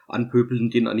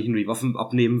anpöbeln, denen eigentlich nur die Waffen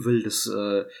abnehmen will, das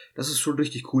ist schon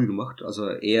richtig cool gemacht. Also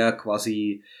er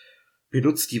quasi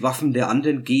benutzt die Waffen der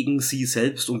anderen gegen sie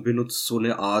selbst und benutzt so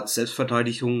eine Art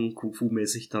Selbstverteidigung,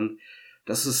 Kung-Fu-mäßig dann.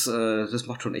 Das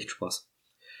macht schon echt Spaß.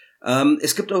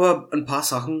 Es gibt aber ein paar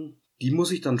Sachen, die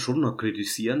muss ich dann schon noch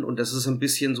kritisieren, und das ist ein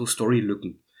bisschen so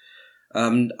Storylücken.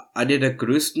 Eine der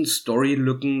größten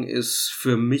Storylücken ist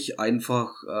für mich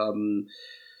einfach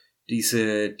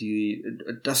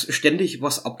dass ständig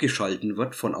was abgeschalten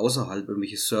wird von außerhalb,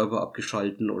 irgendwelche Server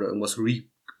abgeschalten oder irgendwas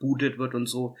rebootet wird und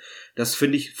so. Das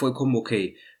finde ich vollkommen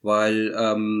okay, weil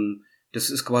das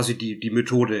ist quasi die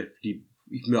Methode, die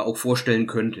ich mir auch vorstellen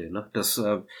könnte. Ne? Dass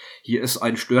hier ist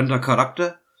ein störender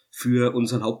Charakter für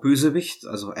unseren Hauptbösewicht,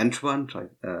 also Antoine,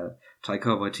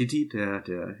 Taika Waititi,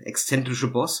 der exzentrische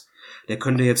Boss. Der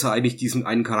könnte jetzt ja eigentlich diesen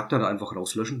einen Charakter da einfach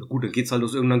rauslöschen. Gut, dann geht's halt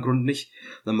aus irgendeinem Grund nicht.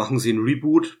 Dann machen sie einen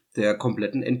Reboot der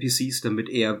kompletten NPCs, damit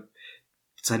er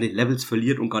seine Levels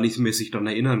verliert und gar nicht mehr sich daran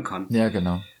erinnern kann. Ja,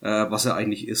 genau. Was er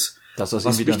eigentlich ist. Das aus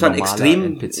was ihm wieder mich dann ein extrem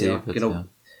NPC wird, genau. ja.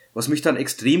 Was mich dann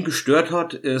extrem gestört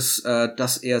hat, ist,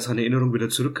 dass er seine Erinnerung wieder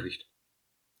zurückkriegt.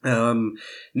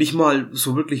 Nicht mal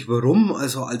so wirklich warum,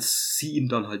 also als sie ihn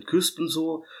dann halt küsst und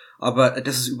so, aber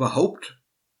dass es überhaupt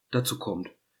dazu kommt.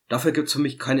 Dafür gibt's für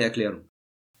mich keine Erklärung.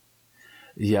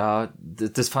 Ja,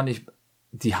 das fand ich,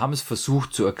 die haben es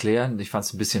versucht zu erklären, ich fand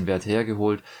es ein bisschen weit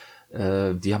hergeholt.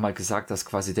 Die haben halt gesagt, dass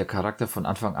quasi der Charakter von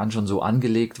Anfang an schon so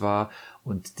angelegt war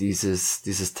und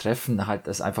dieses Treffen halt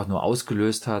das einfach nur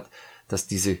ausgelöst hat, dass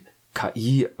diese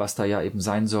KI, was da ja eben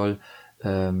sein soll,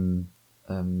 eben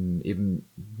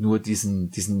nur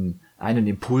diesen einen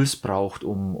Impuls braucht,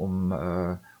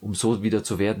 um so wieder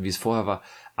zu werden, wie es vorher war.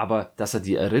 Aber dass er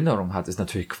die Erinnerung hat, ist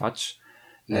natürlich Quatsch.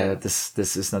 Ja. Das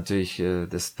ist natürlich,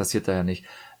 das passiert da ja nicht.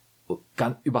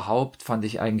 Überhaupt fand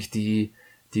ich eigentlich die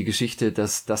Geschichte,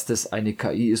 dass das eine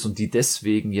KI ist und die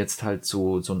deswegen jetzt halt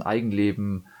so ein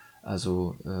Eigenleben,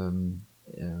 also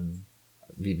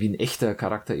wie ein echter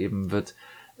Charakter eben wird,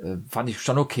 fand ich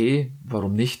schon okay.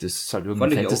 Warum nicht? Das ist halt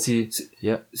irgendwie Fantasy.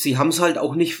 Sie haben es halt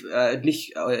auch nicht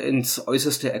ins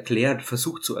Äußerste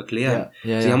versucht zu erklären.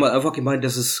 Sie haben halt einfach gemeint,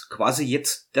 das ist quasi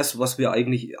jetzt das, was wir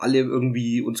eigentlich alle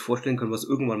irgendwie uns vorstellen können, was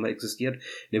irgendwann mal existiert,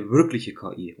 eine wirkliche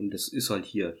KI. Und das ist halt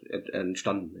hier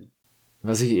entstanden.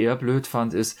 Was ich eher blöd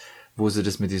fand, ist, wo sie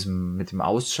das mit dem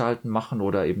Ausschalten machen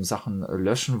oder eben Sachen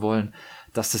löschen wollen,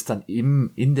 dass das dann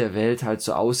in der Welt halt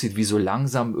so aussieht, wie so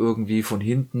langsam irgendwie von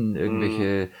hinten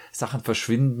irgendwelche Sachen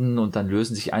verschwinden und dann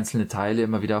lösen sich einzelne Teile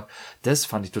immer wieder auf. Das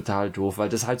fand ich total doof, weil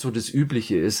das halt so das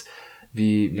Übliche ist,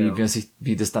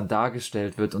 wie das dann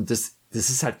dargestellt wird, und das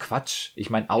ist halt Quatsch. Ich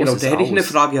meine, genau, da hätte ich eine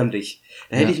Frage an dich.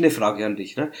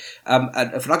 Ne?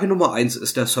 Frage Nummer 1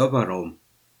 ist der Serverraum.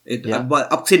 Mal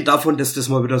abgesehen davon, dass das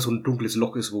mal wieder so ein dunkles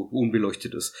Loch ist, wo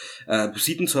unbeleuchtet ist.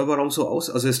 Sieht ein Serverraum so aus?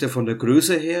 Also ist der von der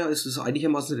Größe her, ist es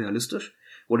einigermaßen realistisch?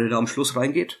 Wo der da am Schluss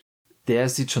reingeht? Der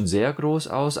sieht schon sehr groß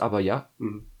aus, aber ja.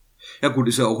 Ja gut,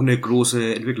 ist ja auch eine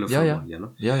große Entwicklerfirma hier,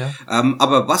 ne? Ja.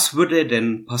 Aber was würde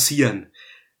denn passieren,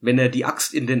 wenn er die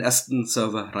Axt in den ersten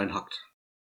Server reinhackt?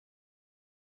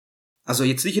 Also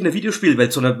jetzt nicht in der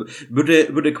Videospielwelt, sondern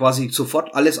würde quasi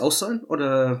sofort alles aus sein?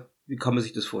 Oder wie kann man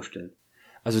sich das vorstellen?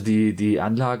 Also die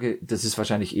Anlage, das ist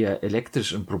wahrscheinlich eher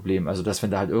elektrisch ein Problem. Also dass,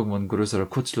 wenn da halt irgendwo ein größerer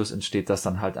Kurzschluss entsteht, dass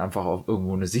dann halt einfach auf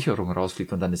irgendwo eine Sicherung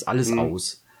rausfliegt und dann ist alles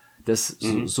aus. Das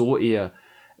so eher.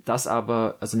 Das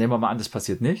aber, also nehmen wir mal an, das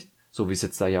passiert nicht, so wie es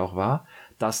jetzt da ja auch war,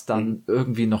 dass dann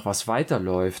irgendwie noch was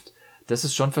weiterläuft. Das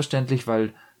ist schon verständlich,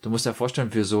 weil du musst dir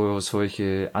vorstellen, für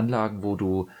solche Anlagen, wo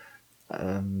du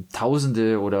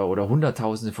Tausende oder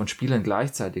Hunderttausende von Spielern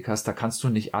gleichzeitig hast, da kannst du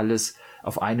nicht alles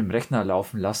auf einem Rechner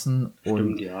laufen lassen.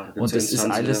 Und das ist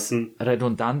alles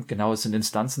redundant, genau, es sind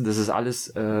Instanzen, das ist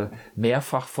alles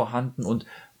mehrfach vorhanden und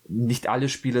nicht alle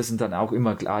Spieler sind dann auch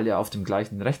immer alle auf dem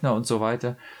gleichen Rechner und so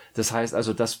weiter. Das heißt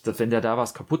also, dass wenn der da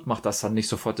was kaputt macht, dass dann nicht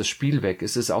sofort das Spiel weg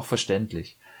ist, ist auch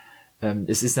verständlich.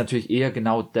 Es ist natürlich eher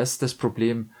genau das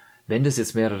Problem, wenn das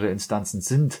jetzt mehrere Instanzen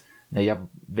sind. Naja,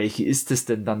 welche ist es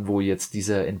denn dann, wo jetzt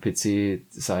dieser NPC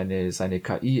seine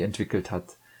KI entwickelt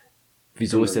hat?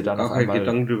 Wieso ist der dann auf einmal...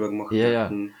 Gedanken drüber gemacht.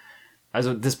 Ja.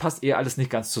 Also das passt eher alles nicht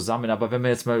ganz zusammen, aber wenn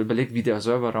man jetzt mal überlegt, wie der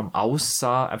Serverraum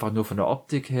aussah, einfach nur von der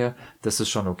Optik her, das ist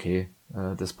schon okay.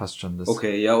 Das passt schon.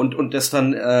 Okay, ja, und das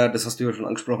dann, das hast du ja schon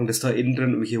angesprochen, dass da innen drin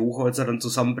irgendwelche Hochhäuser dann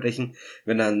zusammenbrechen,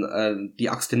 wenn dann die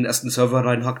Axt in den ersten Server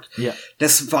reinhackt. Ja.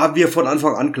 Das war mir von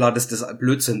Anfang an klar, dass das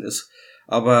Blödsinn ist.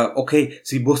 Aber okay,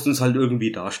 sie mussten es halt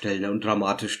irgendwie darstellen und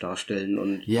dramatisch darstellen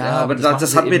und aber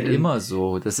das hat mir immer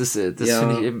so. Das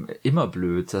finde ich eben immer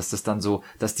blöd, dass das dann so,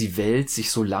 dass die Welt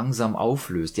sich so langsam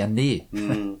auflöst. Ja, nee.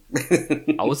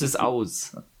 Aus ist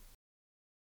aus.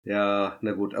 Ja,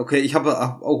 na gut. Okay, ich habe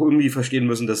auch irgendwie verstehen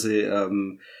müssen, dass sie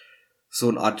so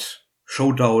eine Art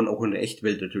Showdown auch in der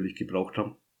Echtwelt natürlich gebraucht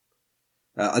haben.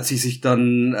 Als sie sich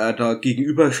dann da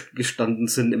gegenübergestanden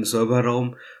sind im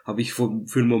Serverraum, habe ich für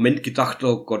einen Moment gedacht,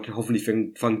 oh Gott, hoffentlich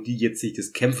fangen die jetzt nicht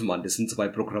das Kämpfen an. Das sind 2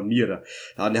 Programmierer.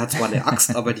 Ja, der hat zwar eine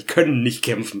Axt, aber die können nicht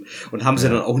kämpfen. Und haben sie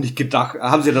dann auch nicht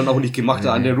gemacht.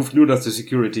 Der andere ruft nur das zur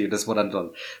Security. Und das war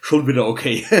dann schon wieder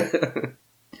okay.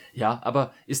 Ja,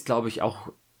 aber ist, glaube ich,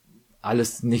 auch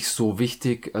alles nicht so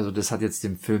wichtig. Also das hat jetzt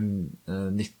dem Film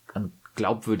nicht an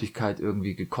Glaubwürdigkeit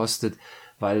irgendwie gekostet,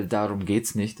 weil darum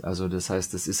geht's nicht. Also das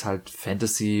heißt, das ist halt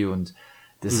Fantasy und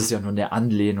das ist ja nur eine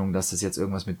Anlehnung, dass das jetzt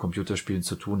irgendwas mit Computerspielen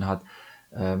zu tun hat.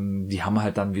 Die haben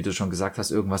halt dann, wie du schon gesagt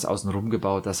hast, irgendwas außenrum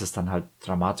gebaut, dass es dann halt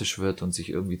dramatisch wird und sich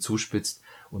irgendwie zuspitzt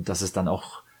und dass es dann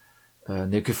auch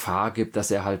eine Gefahr gibt, dass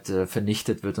er halt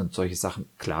vernichtet wird und solche Sachen.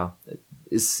 Klar,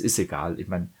 ist egal. Ich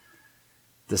meine,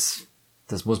 das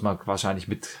muss man wahrscheinlich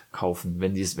mitkaufen.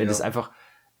 Wenn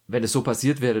wenn es so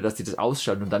passiert wäre, dass die das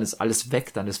ausschalten und dann ist alles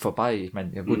weg, dann ist vorbei. Ich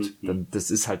meine, ja gut, dann das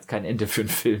ist halt kein Ende für einen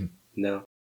Film. Ja.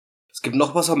 Es gibt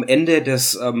noch was am Ende,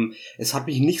 das es hat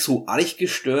mich nicht so arg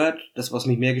gestört. Das, was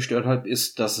mich mehr gestört hat,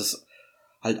 ist, dass es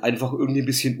halt einfach irgendwie ein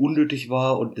bisschen unnötig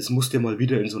war und das musste mal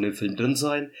wieder in so einem Film drin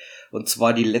sein. Und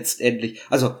zwar die letztendlich,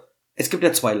 also es gibt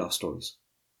ja 2 Love Stories.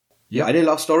 Die eine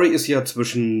Love Story ist ja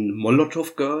zwischen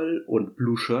Molotov Girl und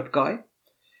Blue Shirt Guy.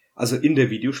 Also in der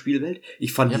Videospielwelt.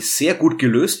 Ich fand die sehr gut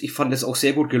gelöst. Ich fand es auch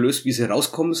sehr gut gelöst, wie sie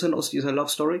rauskommen sind aus dieser Love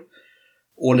Story.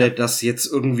 Ohne dass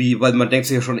jetzt irgendwie, weil man denkt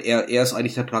sich ja schon, er ist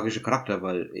eigentlich der tragische Charakter,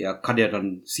 weil er kann ja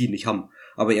dann sie nicht haben.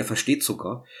 Aber er versteht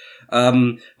sogar.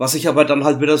 Was ich aber dann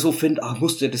halt wieder so finde,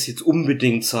 musste das jetzt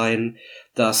unbedingt sein,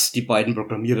 dass die beiden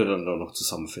Programmierer dann da noch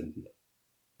zusammenfinden.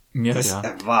 Ja, das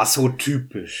war so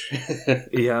typisch.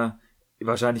 Ja,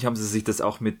 wahrscheinlich haben sie sich das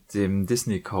auch mit dem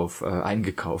Disney-Kauf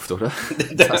eingekauft, oder?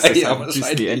 Dass es ein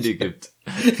Disney-Ende gibt.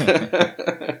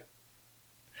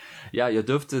 Ja, ihr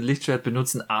dürft Lichtschwert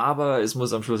benutzen, aber es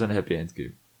muss am Schluss ein Happy End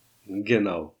geben.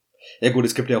 Genau. Ja gut,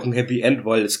 es gibt ja auch ein Happy End,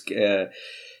 weil es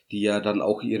die ja dann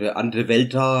auch ihre andere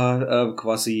Welt da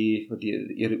quasi,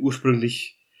 ihre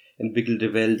ursprünglich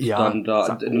entwickelte Welt dann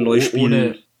da neu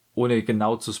spielen. Ohne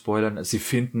genau zu spoilern, sie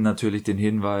finden natürlich den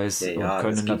Hinweis und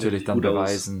können natürlich dann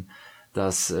beweisen,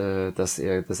 dass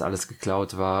das alles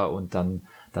geklaut war und dann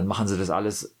machen sie das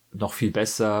alles noch viel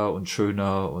besser und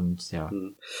schöner und ja.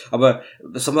 Aber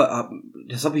das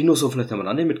habe ich nur so vielleicht am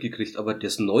Rande mitgekriegt, aber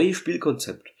das neue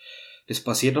Spielkonzept, das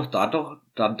basiert doch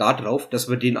darauf, dass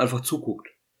man denen einfach zuguckt.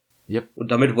 Yep.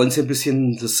 Und damit wollen sie ein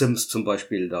bisschen The Sims zum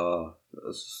Beispiel da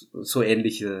so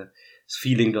ähnliches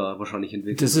Feeling da wahrscheinlich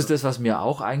entwickeln. Das ist das, was mir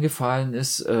auch eingefallen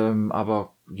ist,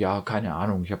 aber ja, keine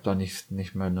Ahnung, ich habe da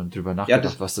nicht mehr drüber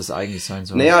nachgedacht, was das eigentlich sein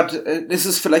soll. Naja, das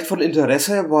ist vielleicht von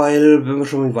Interesse, weil, wenn man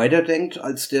schon mal weiterdenkt,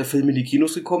 als der Film in die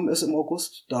Kinos gekommen ist im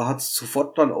August, da hat es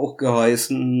sofort dann auch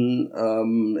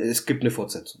geheißen, es gibt eine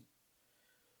Fortsetzung.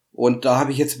 Und da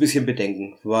habe ich jetzt ein bisschen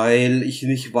Bedenken, weil ich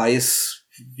nicht weiß,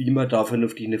 wie man da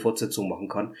vernünftig eine Fortsetzung machen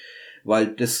kann,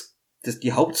 weil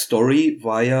die Hauptstory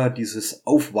war ja dieses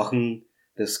Aufwachen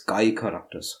des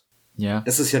Guy-Charakters. Ja.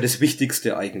 Das ist ja das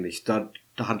Wichtigste eigentlich.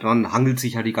 Daran hangelt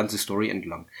sich ja die ganze Story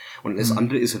entlang. Und das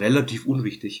andere ist relativ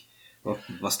unwichtig,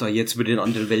 was da jetzt mit den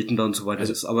anderen Welten da und so weiter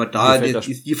ist. Aber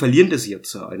die verlieren das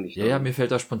jetzt ja eigentlich. Ja, mir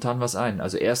fällt da spontan was ein.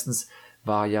 Also erstens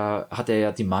hat er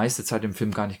ja die meiste Zeit im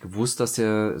Film gar nicht gewusst, dass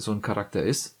er so ein Charakter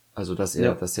ist. Also dass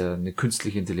er eine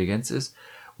künstliche Intelligenz ist.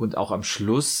 Und auch am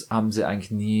Schluss haben sie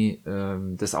eigentlich nie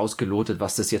das ausgelotet,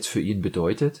 was das jetzt für ihn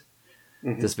bedeutet.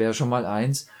 Das wäre schon mal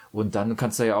eins. Und dann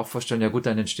kannst du ja auch vorstellen, ja gut,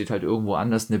 dann entsteht halt irgendwo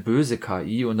anders eine böse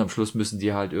KI und am Schluss müssen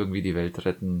die halt irgendwie die Welt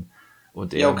retten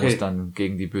und er muss dann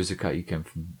gegen die böse KI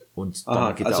kämpfen. Und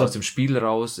dann geht er aus dem Spiel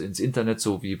raus ins Internet,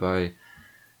 so wie bei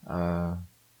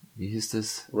wie hieß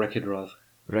das? Wreck-It Ralph.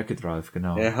 Wreck-It Ralph,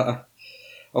 genau. Ja.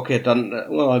 Okay, dann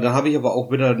habe ich aber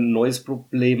auch wieder ein neues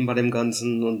Problem bei dem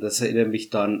Ganzen und das erinnert mich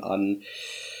dann an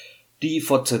die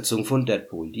Fortsetzung von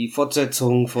Deadpool, die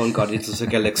Fortsetzung von Guardians of the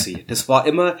Galaxy. Das war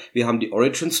immer, wir haben die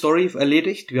Origin Story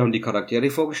erledigt, wir haben die Charaktere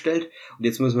vorgestellt und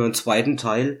jetzt müssen wir im zweiten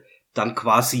Teil dann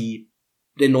quasi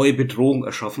eine neue Bedrohung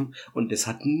erschaffen und das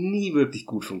hat nie wirklich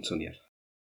gut funktioniert.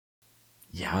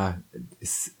 Ja,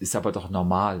 ist aber doch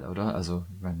normal, oder? Also,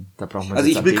 ich meine, da braucht man. Also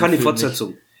ich will keine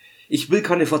Fortsetzung. Ich will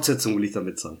keine Fortsetzung, will ich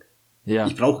damit sagen. Ja.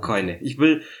 Ich brauche keine.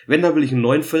 Wenn, dann will ich einen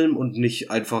neuen Film und nicht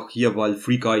einfach hier, weil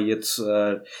Free Guy jetzt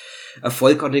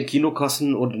Erfolg an den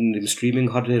Kinokassen und in dem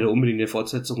Streaming hatte, der unbedingt eine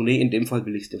Fortsetzung. Nee, in dem Fall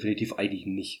will ich es definitiv eigentlich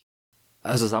nicht.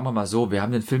 Also sagen wir mal so, wir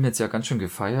haben den Film jetzt ja ganz schön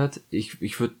gefeiert.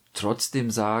 Ich würde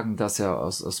trotzdem sagen, dass er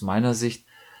aus meiner Sicht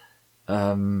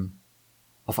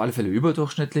auf alle Fälle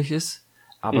überdurchschnittlich ist,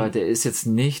 aber der ist jetzt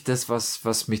nicht das,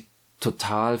 was mich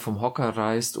total vom Hocker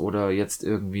reißt oder jetzt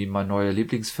irgendwie mein neuer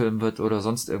Lieblingsfilm wird oder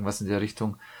sonst irgendwas in der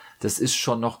Richtung. Das ist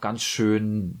schon noch ganz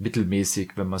schön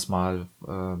mittelmäßig, wenn man es mal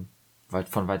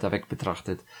von weiter weg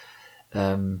betrachtet.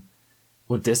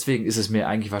 Und deswegen ist es mir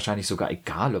eigentlich wahrscheinlich sogar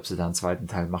egal, ob sie da einen zweiten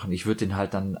Teil machen. Ich würde den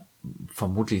halt dann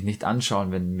vermutlich nicht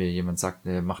anschauen, wenn mir jemand sagt,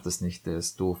 nee, mach das nicht, der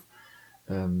ist doof.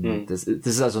 Das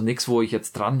ist also nichts, wo ich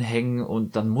jetzt dranhänge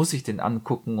und dann muss ich den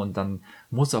angucken und dann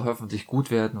muss er hoffentlich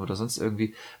gut werden oder sonst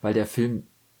irgendwie, weil der Film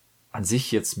an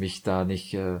sich jetzt mich da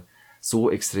nicht so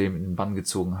extrem in den Bann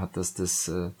gezogen hat, dass das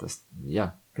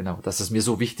mir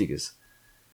so wichtig ist.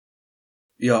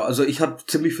 Ja, also ich hatte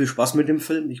ziemlich viel Spaß mit dem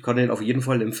Film. Ich kann den auf jeden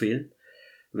Fall empfehlen.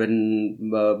 Wenn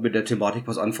man mit der Thematik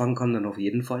was anfangen kann, dann auf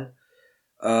jeden Fall.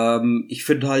 Ich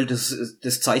finde halt,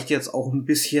 das zeigt jetzt auch ein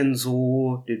bisschen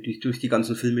so durch die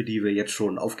ganzen Filme, die wir jetzt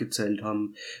schon aufgezählt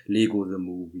haben, Lego the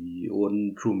Movie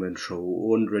und Truman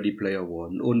Show und Ready Player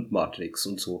One und Matrix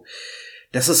und so.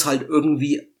 Das ist halt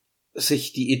irgendwie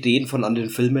sich die Ideen von anderen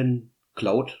Filmen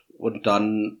klaut und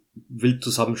dann wild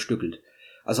zusammenstückelt.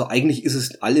 Also eigentlich ist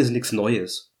es alles nichts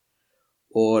Neues.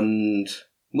 Und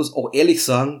muss auch ehrlich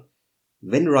sagen,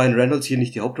 wenn Ryan Reynolds hier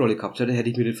nicht die Hauptrolle gehabt hätte, hätte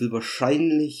ich mir den Film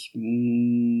wahrscheinlich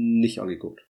nicht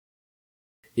angeguckt.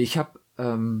 Ich habe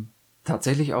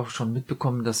tatsächlich auch schon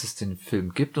mitbekommen, dass es den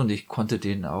Film gibt und ich konnte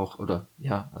den auch,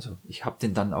 ich habe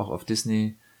den dann auch auf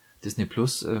Disney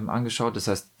Plus angeschaut. Das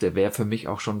heißt, der wäre für mich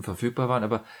auch schon verfügbar war,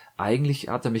 aber eigentlich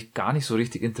hat er mich gar nicht so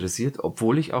richtig interessiert,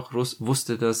 obwohl ich auch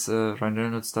wusste, dass Ryan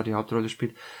Reynolds da die Hauptrolle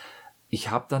spielt. Ich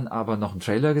habe dann aber noch einen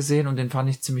Trailer gesehen und den fand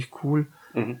ich ziemlich cool.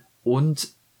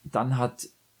 Und dann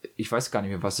ich weiß gar nicht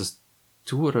mehr, was das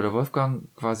Tu oder der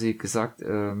Wolfgang quasi gesagt,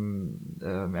 er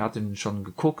hat ihn schon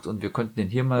geguckt und wir könnten den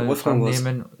hier mal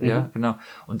nehmen. Ja, genau.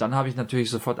 Und dann habe ich natürlich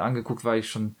sofort angeguckt, weil ich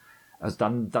schon, also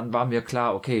dann war mir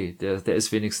klar, okay, der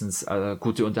ist wenigstens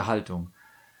gute Unterhaltung.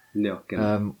 Ja,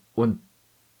 genau. Und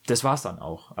das war's dann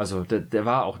auch. Also der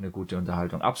war auch eine gute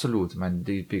Unterhaltung, absolut. Ich meine,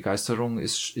 die Begeisterung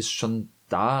ist schon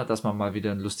da, dass man mal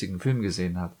wieder einen lustigen Film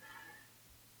gesehen hat.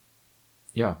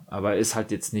 Ja, aber ist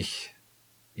halt jetzt nicht.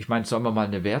 Ich meine, sollen wir mal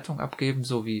eine Wertung abgeben,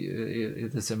 so wie ihr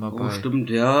das immer bei... Oh, stimmt,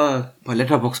 ja. Bei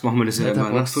Letterboxd machen wir das ja immer.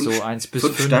 Ne? So 1 bis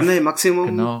 5 Sterne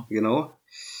Maximum. Genau.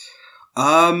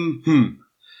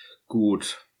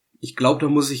 Gut. Ich glaube, da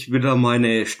muss ich wieder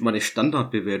meine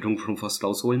Standardbewertung schon fast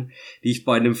rausholen, die ich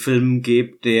bei einem Film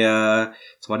gebe, der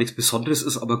zwar nichts Besonderes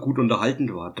ist, aber gut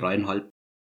unterhaltend war. 3,5.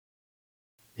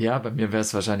 Ja, bei mir wäre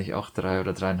es wahrscheinlich auch 3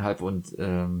 oder 3,5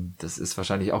 und das ist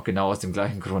wahrscheinlich auch genau aus dem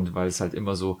gleichen Grund, weil es halt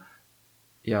immer so,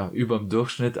 ja, über dem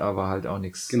Durchschnitt, aber halt auch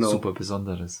nichts super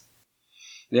Besonderes.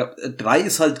 Ja, 3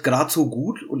 ist halt gerade so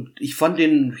gut und ich fand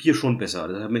den hier schon besser.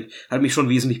 Das hat mich schon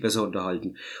wesentlich besser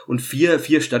unterhalten. Und 4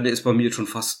 Sterne ist bei mir jetzt schon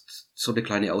fast so eine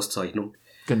kleine Auszeichnung.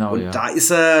 Genau, und da ist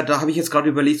er, da habe ich jetzt gerade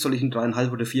überlegt, soll ich einen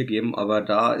 3,5 oder 4 geben, aber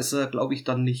da ist er, glaube ich,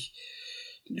 dann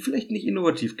vielleicht nicht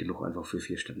innovativ genug einfach für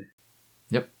 4 Sterne.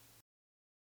 Ja.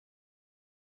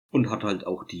 Und hat halt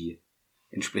auch die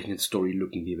entsprechenden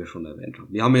Storylücken, die wir schon erwähnt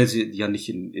haben. Wir haben ja nicht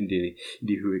in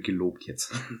die Höhe gelobt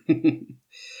jetzt.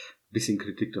 Bisschen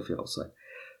Kritik dafür auch sein.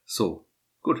 So,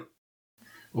 gut.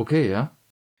 Okay, ja.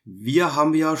 Wir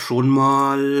haben ja schon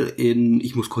mal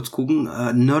ich muss kurz gucken,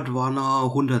 Nerdwana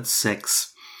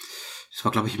 106. Das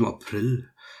war, glaube ich, im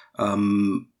April.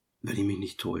 Wenn ich mich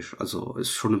nicht täusche. Also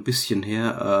ist schon ein bisschen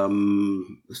her.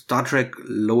 Star Trek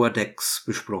Lower Decks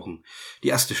besprochen. Die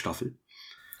erste Staffel.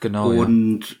 Genau.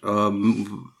 Und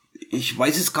ich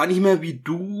weiß jetzt gar nicht mehr, wie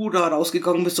du da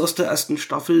rausgegangen bist aus der ersten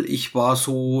Staffel. Ich war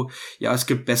so, ja, es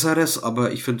gibt Besseres,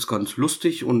 aber ich find's ganz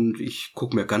lustig und ich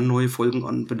gucke mir gern neue Folgen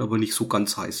an, bin aber nicht so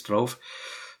ganz heiß drauf.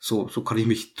 So kann ich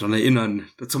mich dran erinnern.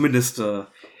 Zumindest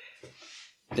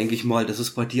denke ich mal, dass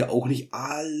es bei dir auch nicht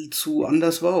allzu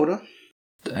anders war, oder?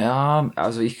 Ja,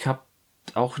 also ich habe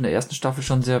auch in der ersten Staffel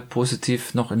schon sehr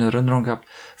positiv noch in Erinnerung gehabt,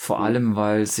 vor allem,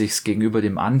 weil sich's gegenüber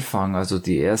dem Anfang, also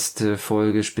die erste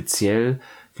Folge speziell,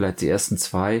 vielleicht die ersten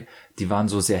 2, die waren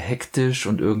so sehr hektisch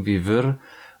und irgendwie wirr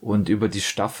und über die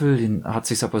Staffel hin hat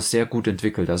sich's aber sehr gut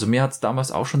entwickelt. Also mir hat's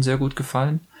damals auch schon sehr gut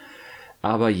gefallen,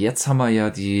 aber jetzt haben wir ja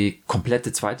die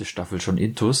komplette zweite Staffel schon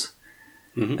intus.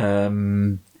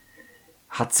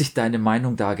 Hat sich deine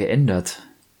Meinung da geändert?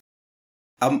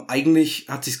 Eigentlich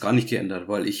hat sich's gar nicht geändert,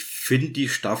 weil ich finde die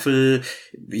Staffel,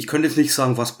 ich könnte jetzt nicht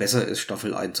sagen, was besser ist,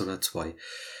 Staffel 1 oder 2.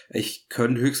 Ich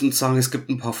könnte höchstens sagen, es gibt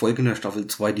ein paar Folgen in der Staffel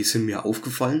 2, die sind mir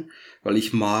aufgefallen, weil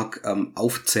ich mag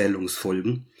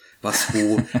Aufzählungsfolgen,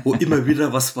 wo immer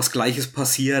wieder was Gleiches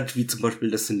passiert, wie zum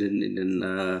Beispiel das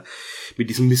mit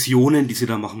diesen Missionen, die sie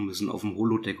da machen müssen auf dem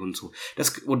Holodeck und so.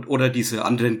 Oder diese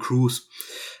anderen Crews,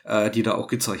 die da auch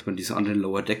gezeigt werden, diese anderen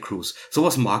Lower Deck Crews.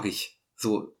 Sowas mag ich.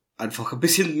 So einfach ein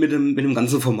bisschen mit dem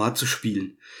ganzen Format zu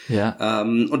spielen. Ja.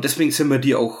 Und deswegen sind mir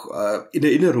die auch in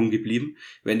Erinnerung geblieben.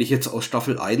 Wenn ich jetzt aus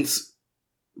Staffel 1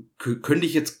 könnte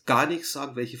ich jetzt gar nicht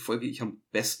sagen, welche Folge ich am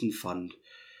besten fand.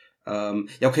 Ja,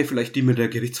 okay, vielleicht die mit der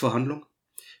Gerichtsverhandlung.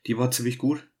 Die war ziemlich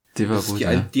gut. Die war das gut,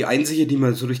 ist die einzige, die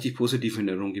mir so richtig positiv in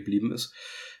Erinnerung geblieben ist.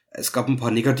 Es gab ein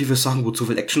paar negative Sachen, wo zu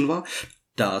viel Action war.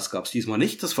 Das gab's diesmal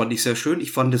nicht. Das fand ich sehr schön.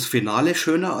 Ich fand das Finale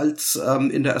schöner als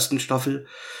in der ersten Staffel.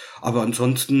 Aber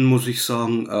ansonsten muss ich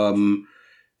sagen,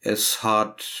 es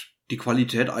hat die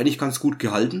Qualität eigentlich ganz gut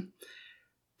gehalten.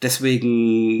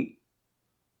 Deswegen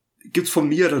gibt's von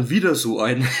mir dann wieder so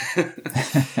ein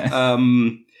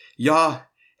ja,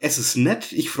 es ist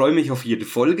nett. Ich freue mich auf jede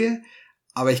Folge.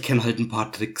 Aber ich kenne halt ein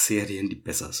paar Trickserien, die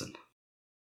besser sind.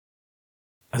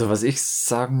 Also was ich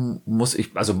sagen muss,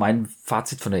 also mein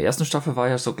Fazit von der ersten Staffel war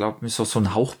ja so, glaube ich, so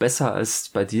ein Hauch besser als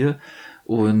bei dir.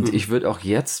 Und ich würde auch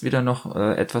jetzt wieder noch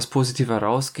etwas positiver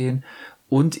rausgehen.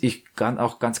 Und ich kann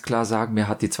auch ganz klar sagen, mir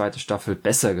hat die zweite Staffel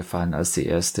besser gefallen als die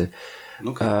erste.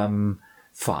 Okay.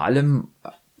 Vor allem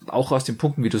auch aus den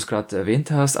Punkten, wie du es gerade erwähnt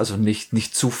hast, also nicht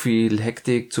zu viel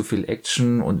Hektik, zu viel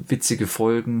Action und witzige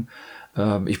Folgen.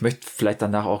 Ich möchte vielleicht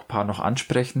danach auch ein paar noch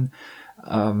ansprechen.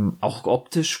 Auch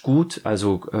optisch gut,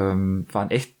 also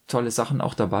waren echt tolle Sachen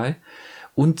auch dabei.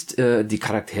 Und die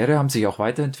Charaktere haben sich auch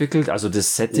weiterentwickelt. Also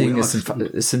das Setting, es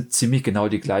sind ziemlich genau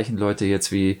die gleichen Leute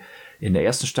jetzt wie in der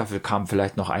ersten Staffel, kam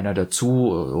vielleicht noch einer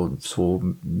dazu. Und so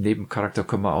Nebencharakter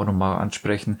können wir auch nochmal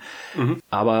ansprechen.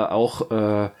 Aber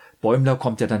auch Bäumler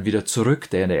kommt ja dann wieder zurück,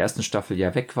 der in der ersten Staffel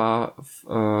ja weg war.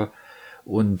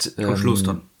 Und am Schluss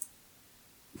dann.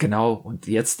 Genau, und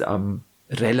jetzt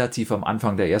relativ am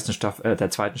Anfang der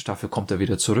zweiten Staffel kommt er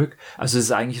wieder zurück. Also es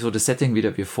ist eigentlich so das Setting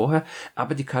wieder wie vorher,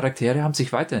 aber die Charaktere haben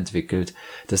sich weiterentwickelt.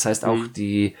 Das heißt auch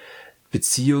die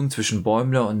Beziehung zwischen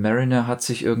Bäumler und Mariner hat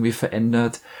sich irgendwie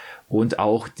verändert und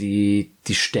auch die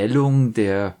Stellung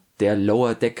der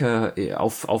Lower Decker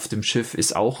auf dem Schiff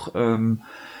ist auch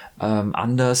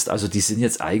anders. Also die sind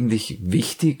jetzt eigentlich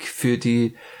wichtig für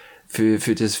die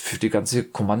ganze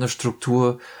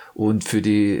Kommandostruktur und für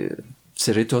die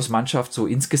Cerritos-Mannschaft so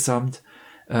insgesamt.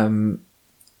 Das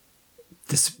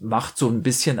macht so ein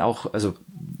bisschen auch, also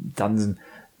dann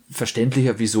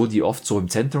verständlicher, wieso die oft so im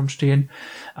Zentrum stehen.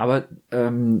 Aber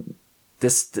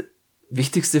das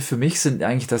Wichtigste für mich sind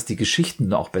eigentlich, dass die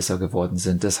Geschichten auch besser geworden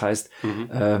sind. Das heißt,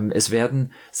 es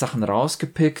werden Sachen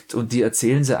rausgepickt und die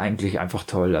erzählen sie eigentlich einfach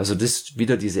toll. Also das ist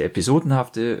wieder diese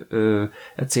episodenhafte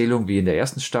Erzählung wie in der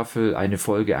ersten Staffel, eine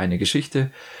Folge, eine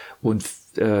Geschichte. Und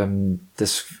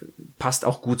das passt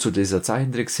auch gut zu dieser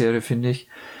Zeichentrickserie, finde ich.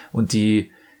 Und die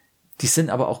sind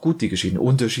aber auch gut, die Geschichten.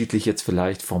 Unterschiedlich jetzt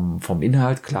vielleicht vom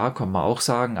Inhalt, klar, kann man auch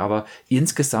sagen. Aber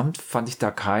insgesamt fand ich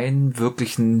da keinen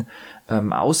wirklichen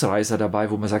Ausreißer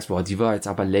dabei, wo man sagt, boah, die war jetzt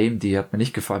aber lame, die hat mir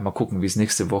nicht gefallen. Mal gucken, wie es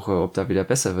nächste Woche, ob da wieder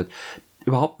besser wird.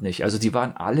 Überhaupt nicht. Also die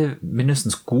waren alle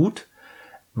mindestens gut,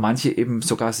 manche eben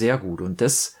sogar sehr gut. Und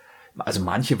also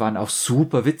manche waren auch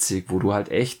super witzig, wo du halt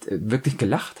echt wirklich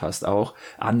gelacht hast auch.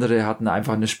 Andere hatten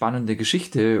einfach eine spannende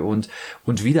Geschichte und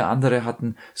wieder andere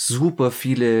hatten super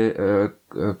viele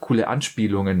coole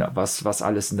Anspielungen, was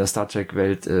alles in der Star Trek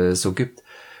Welt so gibt.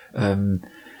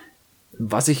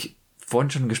 Was ich vorhin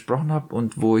schon gesprochen habe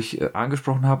und wo ich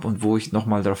angesprochen habe und wo ich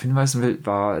nochmal darauf hinweisen will,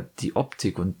 war die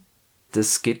Optik. Und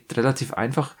das geht relativ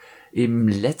einfach in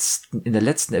der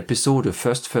letzten Episode,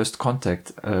 First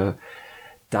Contact,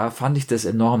 da fand ich das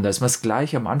enorm. Da ist mir es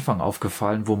gleich am Anfang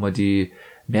aufgefallen, wo man die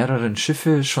mehreren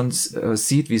Schiffe schon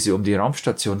sieht, wie sie um die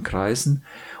Raumstation kreisen.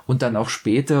 Und dann auch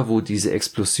später, wo diese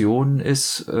Explosion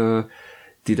ist,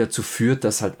 die dazu führt,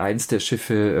 dass halt eins der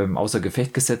Schiffe außer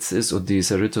Gefecht gesetzt ist und die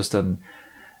Cerritos dann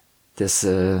das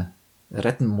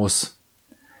retten muss.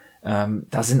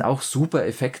 Da sind auch super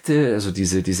Effekte, also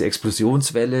diese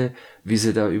Explosionswelle, wie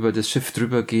sie da über das Schiff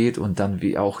drüber geht und dann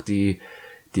wie auch der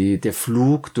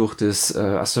Flug durch das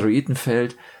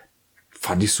Asteroidenfeld,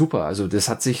 fand ich super. Also das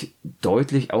hat sich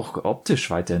deutlich auch optisch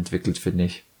weiterentwickelt, finde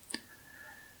ich.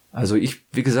 Also ich,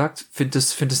 wie gesagt, finde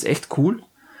es echt cool.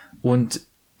 Und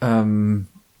wenn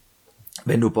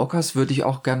du Bock hast, würde ich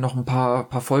auch gern noch ein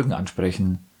paar Folgen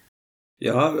ansprechen.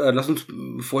 Ja, lass uns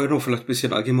vorher noch vielleicht ein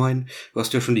bisschen allgemein, du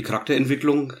hast ja schon die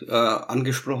Charakterentwicklung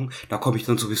angesprochen, da komme ich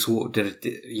dann sowieso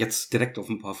jetzt direkt auf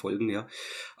ein paar Folgen, ja.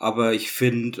 Aber ich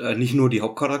finde, nicht nur die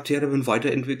Hauptcharaktere werden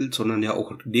weiterentwickelt, sondern ja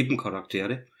auch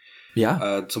Nebencharaktere.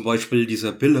 Ja. Zum Beispiel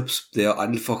dieser Billups, der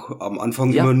einfach am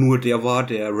Anfang immer nur der war,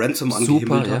 der Ransom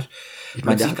angehimmelt hat. Ich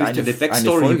meine, der hat eine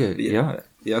Folge, ja.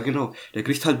 Ja, genau. Der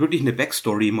kriegt halt wirklich eine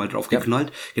Backstory mal drauf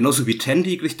geknallt. Genauso wie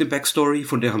Tandy kriegt eine Backstory,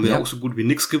 von der haben wir auch so gut wie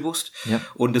nix gewusst. Ja.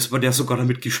 Und es wird ja sogar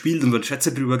damit gespielt und wird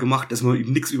Schätze drüber gemacht, dass man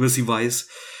eben nix über sie weiß.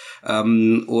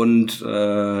 Mariner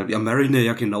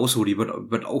ja genauso, die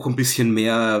wird auch ein bisschen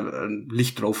mehr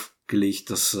Licht drauf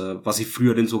gelegt, das, was sie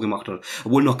früher denn so gemacht hat.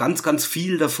 Obwohl noch ganz, ganz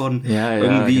viel davon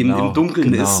irgendwie im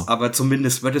Dunkeln ist, aber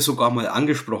zumindest wird es sogar mal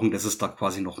angesprochen, dass es da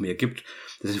quasi noch mehr gibt,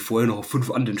 dass sie vorher noch auf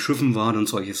 5 anderen Schiffen waren und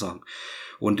solche Sachen.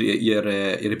 Und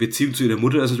ihre Beziehung zu ihrer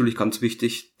Mutter ist natürlich ganz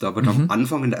wichtig. Da wird am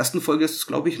Anfang, in der ersten Folge ist es,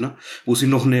 glaube ich, ne, wo sie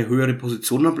noch eine höhere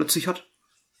Position dann plötzlich hat.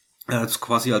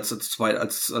 Quasi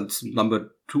als Number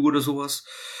 2 oder sowas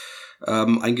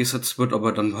eingesetzt wird,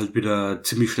 aber dann halt wieder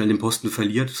ziemlich schnell den Posten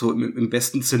verliert. So im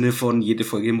besten Sinne von, jede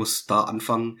Folge muss da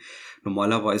anfangen.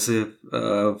 Normalerweise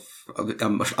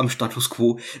am Status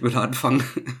Quo wird er anfangen.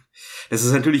 Das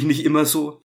ist natürlich nicht immer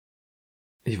so.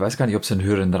 Ich weiß gar nicht, ob sie einen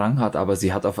höheren Rang hat, aber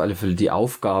sie hat auf alle Fälle die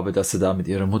Aufgabe, dass sie da mit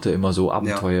ihrer Mutter immer so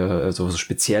Abenteuer, so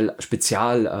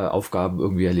Spezialaufgaben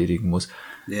irgendwie erledigen muss.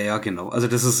 Ja, genau. Also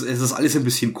es ist alles ein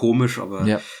bisschen komisch,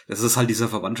 aber das ist halt dieser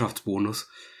Verwandtschaftsbonus.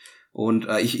 Und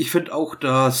ich finde auch,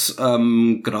 dass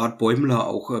gerade Bäumler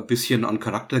auch ein bisschen an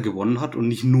Charakter gewonnen hat und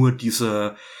nicht nur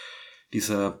dieser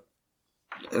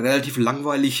relativ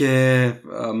langweilige,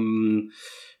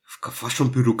 fast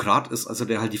schon Bürokrat ist, also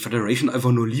der halt die Federation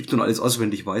einfach nur liebt und alles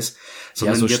auswendig weiß.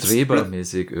 Sondern ja, so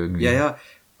strebermäßig irgendwie. Ja.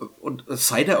 Und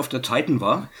seit er auf der Titan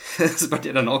war, das wird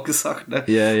ja dann auch gesagt, ne,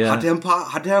 ja. hat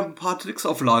er ein paar Tricks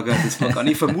auf Lager, das man gar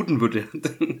nicht vermuten würde.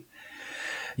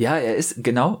 Ja, er ist,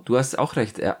 genau, du hast auch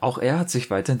recht, auch er hat sich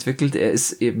weiterentwickelt, er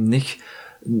ist eben nicht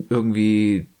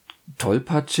irgendwie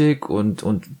tollpatschig und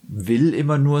will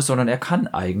immer nur, sondern er kann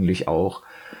eigentlich auch.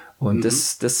 Und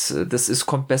das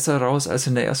kommt besser raus als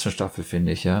in der ersten Staffel,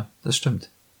 finde ich, ja, das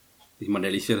stimmt. Ich meine,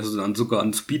 ehrlich, der ist dann sogar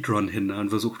an Speedrun hin und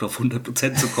versucht auf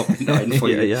 100% zu kommen in der einen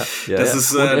Folge. ja, das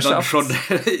ist dann schon...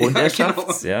 Und er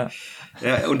schafft's, ja.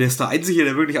 Ja, und er ist der Einzige,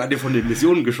 der wirklich eine von den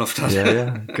Missionen geschafft hat.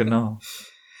 Ja, genau.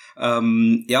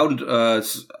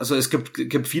 Also es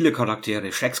gibt viele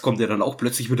Charaktere. Shax kommt ja dann auch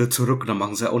plötzlich wieder zurück, da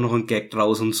machen sie auch noch einen Gag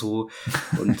draus und so.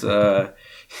 Und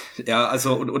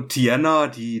und Tiana,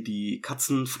 die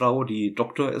Katzenfrau, die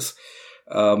Doktor ist,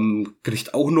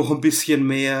 kriegt auch noch ein bisschen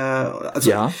mehr.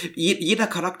 Also ja. Jeder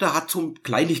Charakter hat so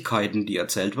Kleinigkeiten, die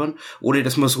erzählt werden, ohne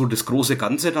dass man so das große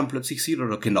Ganze dann plötzlich sieht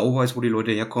oder genau weiß, wo die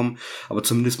Leute herkommen, aber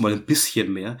zumindest mal ein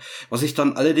bisschen mehr. Was ich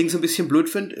dann allerdings ein bisschen blöd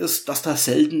finde, ist, dass da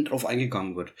selten drauf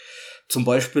eingegangen wird. Zum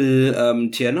Beispiel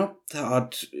Tiana,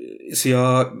 ist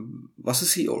ja, was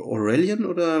ist sie, Aurelian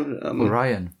oder?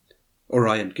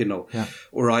 Orion, genau. Ja.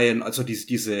 Orion, also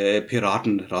diese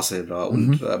Piratenrasse da.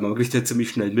 Und man kriegt ja ziemlich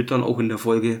schnell mit dann auch in der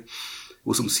Folge,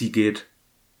 wo es um sie geht,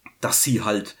 dass sie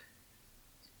halt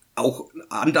auch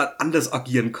anders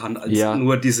agieren kann, als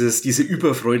nur diese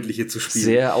überfreundliche zu spielen.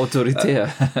 Sehr autoritär.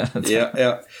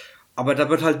 Ja. Aber da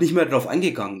wird halt nicht mehr drauf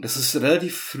eingegangen. Das ist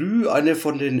relativ früh eine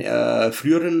von den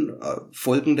früheren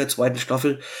Folgen der zweiten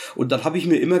Staffel. Und dann habe ich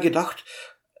mir immer gedacht,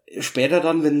 später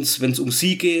dann, wenn es um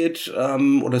sie geht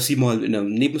oder sie mal in einer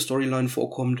Nebenstoryline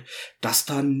vorkommt, dass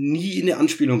da nie eine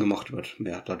Anspielung gemacht wird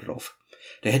mehr da drauf.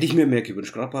 Da hätte ich mir mehr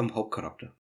gewünscht, gerade beim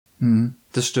Hauptcharakter.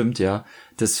 Das stimmt, ja.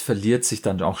 Das verliert sich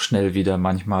dann auch schnell wieder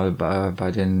manchmal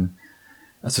bei den,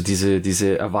 also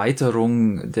diese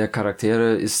Erweiterung der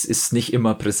Charaktere ist nicht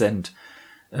immer präsent.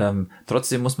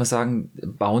 Trotzdem muss man sagen,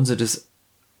 bauen sie das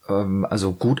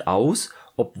also gut aus,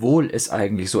 obwohl es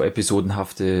eigentlich so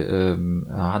episodenhafte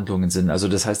Handlungen sind. Also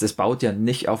das heißt, es baut ja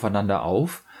nicht aufeinander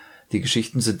auf. Die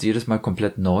Geschichten sind jedes Mal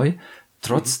komplett neu.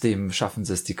 Trotzdem schaffen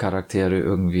sie es, die Charaktere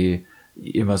irgendwie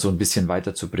immer so ein bisschen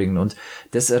weiterzubringen. Und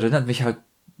das erinnert mich halt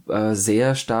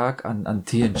sehr stark an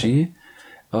TNG.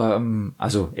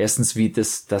 Also erstens,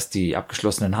 dass die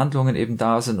abgeschlossenen Handlungen eben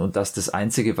da sind und dass das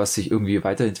Einzige, was sich irgendwie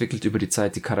weiterentwickelt über die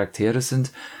Zeit, die Charaktere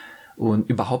sind. Und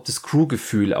überhaupt das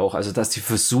Crew-Gefühl auch, also dass die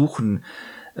versuchen,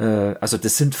 also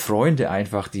das sind Freunde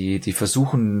einfach, die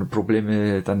versuchen,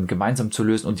 Probleme dann gemeinsam zu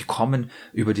lösen und die kommen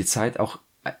über die Zeit auch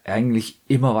eigentlich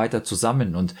immer weiter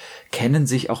zusammen und kennen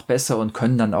sich auch besser und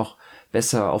können dann auch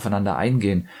besser aufeinander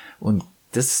eingehen. Und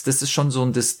das ist schon so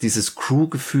dieses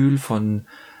Crew-Gefühl von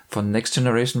Next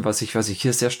Generation, was ich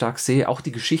hier sehr stark sehe. Auch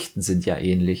die Geschichten sind ja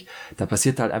ähnlich. Da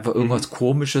passiert halt einfach irgendwas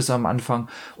Komisches am Anfang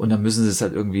und dann müssen sie es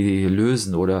halt irgendwie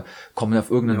lösen oder kommen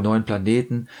auf irgendeinen neuen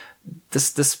Planeten.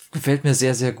 Das gefällt mir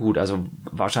sehr, sehr gut. Also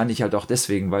wahrscheinlich halt auch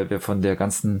deswegen, weil wir von der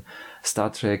ganzen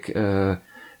Star Trek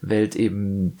Welt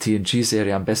eben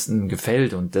TNG-Serie am besten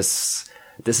gefällt und das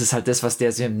ist halt das, was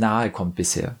der sehr nahe kommt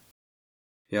bisher.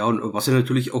 Ja, und was sie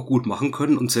natürlich auch gut machen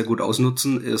können und sehr gut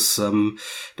ausnutzen, ist,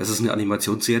 dass es eine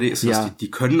Animationsserie ist. Ja. Die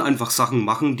können einfach Sachen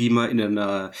machen, die man in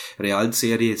einer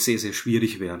Realserie sehr, sehr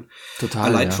schwierig wären. Total.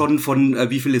 Allein schon von,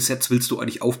 wie viele Sets willst du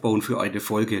eigentlich aufbauen für eine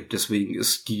Folge? Deswegen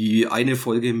ist die eine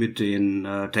Folge mit den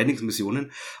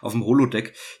Trainingsmissionen auf dem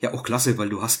Holodeck ja auch klasse, weil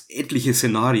du hast etliche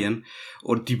Szenarien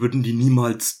und die würden die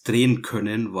niemals drehen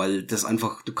können, weil das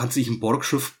einfach, du kannst nicht ein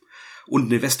Borgschiff und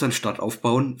eine Westernstadt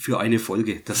aufbauen für eine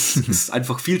Folge. Das ist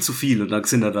einfach viel zu viel. Und da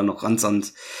sind da dann noch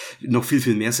noch viel,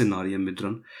 viel mehr Szenarien mit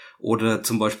drin. Oder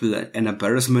zum Beispiel An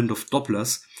Embarrassment of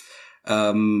Dopplers,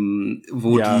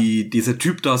 wo dieser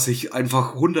Typ da sich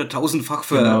einfach 100.000-fach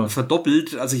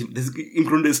verdoppelt. Also im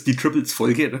Grunde ist die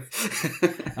Triples-Folge.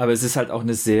 Aber es ist halt auch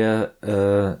eine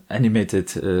sehr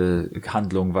animated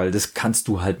Handlung, weil das kannst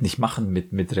du halt nicht machen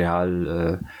mit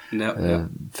Real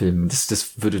Filmen.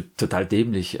 Das würde total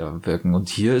dämlich wirken. Und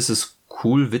hier ist es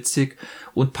cool, witzig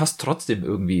und passt trotzdem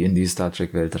irgendwie in die Star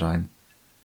Trek-Welt rein.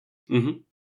 Mhm.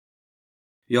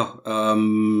 Ja,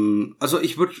 also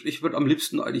ich würd am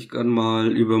liebsten eigentlich gern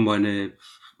mal über meine,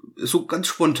 so ganz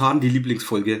spontan die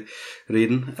Lieblingsfolge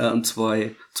reden, und zwar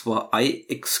I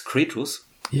Ex Kratos.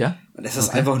 Ja? Das ist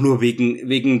einfach nur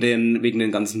wegen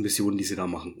den ganzen Missionen, die sie da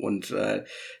machen. Und dass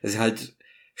sie halt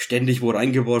ständig wo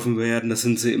reingeworfen werden. Da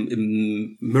sind sie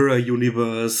im Mirror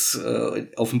Universe,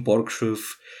 auf dem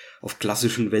Borg-Schiff, auf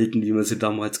klassischen Welten, wie man sie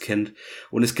damals kennt.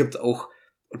 Und es gibt auch,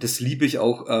 und das liebe ich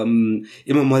auch,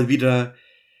 immer mal wieder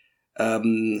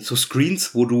so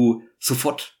Screens, wo du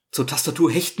sofort zur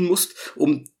Tastatur hechten musst,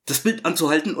 um das Bild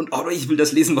anzuhalten und ich will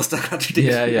das lesen, was da gerade steht.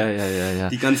 Ja.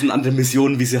 Die ganzen anderen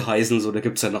Missionen, wie sie heißen, so, da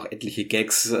gibt's ja noch etliche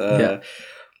Gags.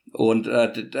 Und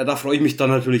da freue ich mich dann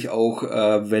natürlich auch,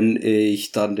 wenn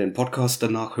ich dann den Podcast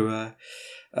danach höre,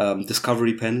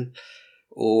 Discovery Panel,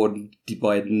 und die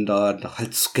beiden da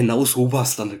halt genau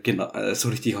sowas dann so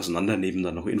richtig auseinandernehmen,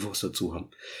 dann noch Infos dazu haben.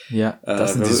 Ja,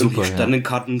 das sind die super,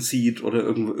 Sternenkarten sieht oder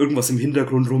irgendwas im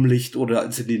Hintergrund rumliegt oder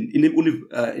als sie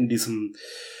in diesem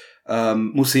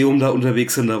Museum da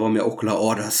unterwegs sind, da war mir auch klar,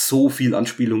 da ist so viel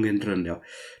Anspielungen drin, ja.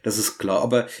 Das ist klar.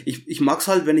 Aber ich mag's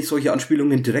halt, wenn ich solche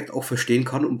Anspielungen direkt auch verstehen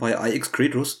kann, und bei IX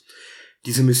Kratos,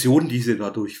 diese Mission, die sie da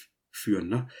durchführen,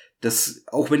 ne? Das,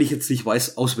 auch wenn ich jetzt nicht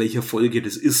weiß, aus welcher Folge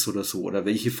das ist oder so, oder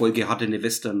welche Folge hatte eine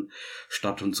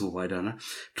Western-Stadt und so weiter, ne?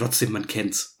 Trotzdem, man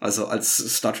kennt's. Also als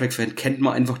Star Trek-Fan kennt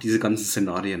man einfach diese ganzen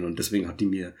Szenarien, und deswegen hat die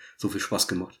mir so viel Spaß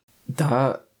gemacht.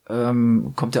 Da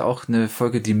kommt ja auch eine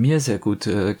Folge, die mir sehr gut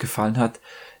gefallen hat,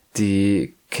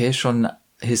 die Keishon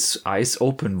His Eyes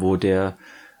Open, wo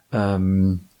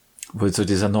wo so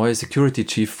dieser neue Security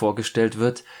Chief vorgestellt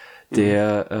wird,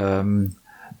 der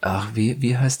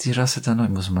wie heißt die Rasse da noch? Ich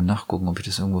muss mal nachgucken, ob ich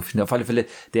das irgendwo finde. Auf alle Fälle,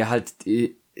 der halt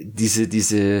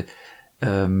diese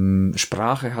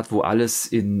Sprache hat, wo alles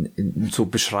in so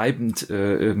beschreibend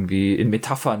irgendwie in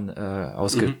Metaphern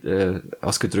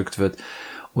ausgedrückt wird.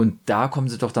 Und da kommen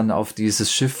sie doch dann auf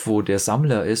dieses Schiff, wo der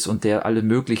Sammler ist und der alle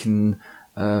möglichen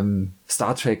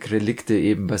Star Trek-Relikte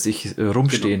eben bei sich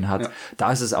rumstehen hat. Ja.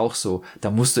 Da ist es auch so. Da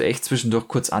musst du echt zwischendurch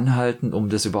kurz anhalten, um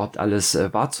das überhaupt alles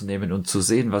wahrzunehmen und zu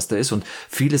sehen, was da ist. Und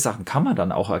viele Sachen kann man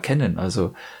dann auch erkennen.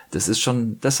 Also das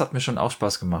hat mir schon auch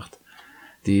Spaß gemacht.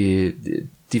 Die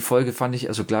Folge fand ich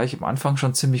also gleich am Anfang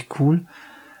schon ziemlich cool.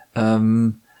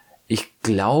 Ich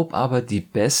glaube aber, die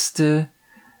beste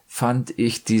fand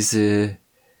ich diese,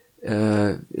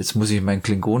 jetzt muss ich mein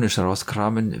Klingonisch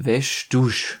rauskramen,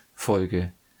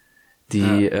 Wesh-Dusch-Folge.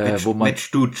 Die, wo man...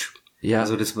 Wesh-Dusch. Ja.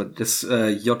 Also das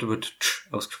J wird tsch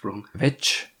ausgesprochen.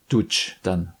 Wesh-Dusch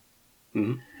dann.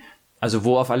 Mhm. Also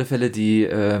wo auf alle Fälle die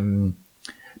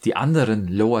anderen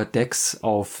Lower Decks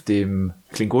auf dem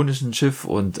klingonischen Schiff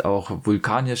und auch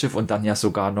Vulkanier-Schiff und dann ja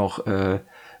sogar noch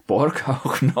Borg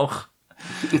auch noch,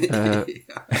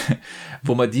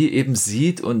 wo man die eben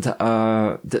sieht, und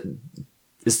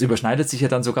es überschneidet sich ja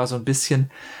dann sogar so ein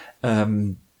bisschen.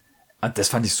 Das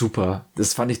fand ich super.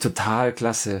 Das fand ich total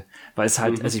klasse, weil es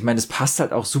halt, also ich meine, es passt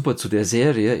halt auch super zu der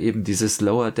Serie, eben dieses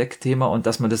Lower Deck Thema, und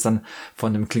dass man das dann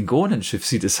von einem Klingonenschiff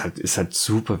sieht, ist halt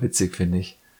super witzig, finde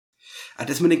ich.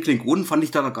 Das mit den Klingonen fand ich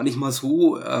da noch gar nicht mal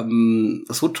so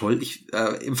toll,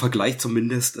 im Vergleich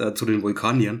zumindest zu den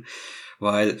Vulkaniern,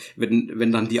 weil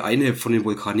wenn dann die eine von den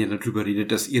Vulkaniern darüber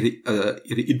redet, dass ihre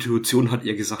Intuition hat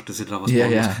ihr gesagt, dass sie da was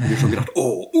brauchen, habe ich mir schon gedacht,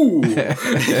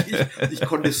 ich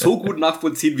konnte so gut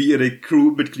nachvollziehen, wie ihre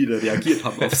Crewmitglieder reagiert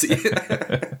haben auf sie.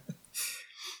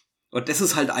 Und das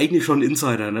ist halt eigentlich schon ein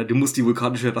Insider, ne? Du musst die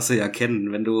vulkanische Rasse ja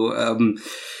kennen, wenn du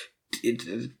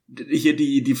hier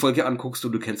die Folge anguckst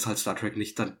und du kennst halt Star Trek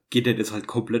nicht, dann geht dir das halt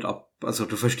komplett ab. Also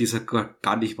du verstehst ja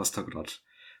gar nicht, was da gerade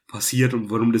passiert und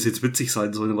warum das jetzt witzig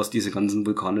sein soll und was diese ganzen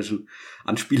vulkanischen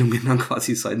Anspielungen dann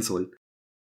quasi sein sollen.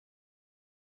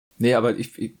 Nee, aber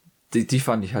die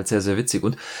fand ich halt sehr, sehr witzig.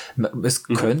 Und es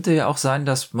könnte ja auch sein,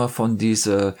 dass man von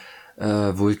dieser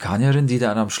Vulkanierin, die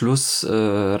dann am Schluss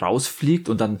rausfliegt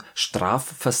und dann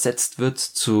strafversetzt wird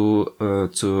zu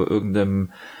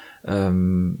irgendeinem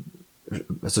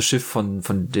also Schiff von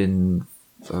den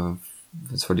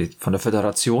von der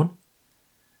Föderation.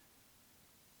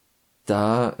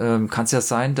 Da kann es ja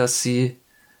sein, dass sie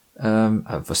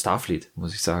Starfleet,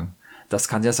 muss ich sagen. Das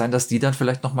kann ja sein, dass die dann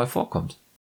vielleicht nochmal vorkommt.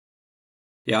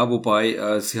 Ja,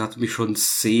 wobei sie hat mich schon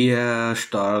sehr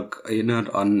stark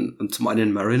erinnert an zum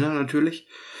einen Mariner natürlich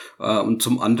und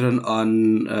zum anderen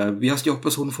an wie heißt die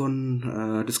Hauptperson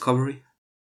von Discovery?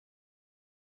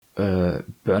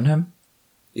 Burnham?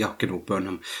 Ja, genau,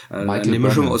 Burnham. Eine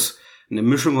Mischung aus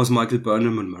Michael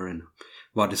Burnham und Mariner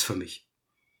war das für mich.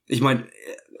 Ich meine,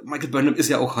 Michael Burnham ist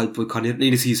ja auch halb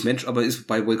Vulkanier, sie ist Mensch, aber ist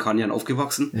bei Vulkaniern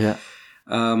aufgewachsen. Ja.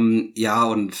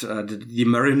 Und die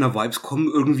Mariner-Vibes kommen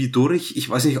irgendwie durch. Ich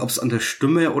weiß nicht, ob es an der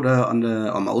Stimme oder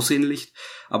am Aussehen liegt,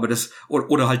 aber das,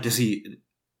 oder halt, dass sie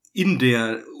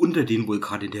unter den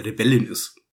Vulkanen der Rebellin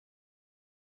ist.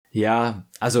 Ja,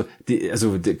 also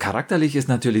charakterlich ist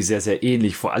natürlich sehr, sehr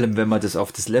ähnlich, vor allem wenn man das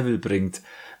auf das Level bringt.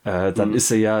 Dann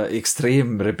ist er ja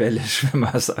extrem rebellisch, wenn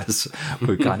man es als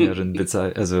Vulkanierin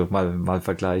bezeichnet, also mal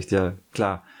vergleicht, ja,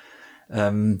 klar.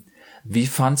 Wie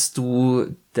fandst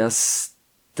du, dass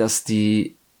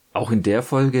die auch in der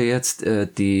Folge jetzt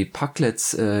die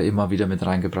Pucklets immer wieder mit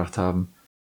reingebracht haben?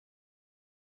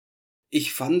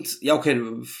 Ich fand, ja, okay,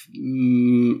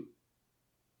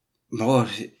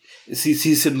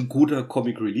 sie sind ein guter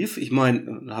Comic Relief. Ich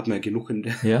meine, da haben wir ja genug in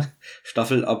der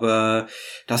Staffel, aber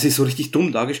dass sie so richtig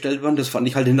dumm dargestellt waren, das fand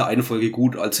ich halt in der einen Folge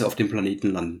gut, als sie auf dem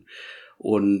Planeten landen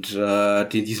und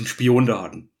diesen Spion da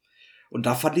hatten. Und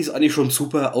da fand ich es eigentlich schon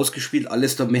super ausgespielt,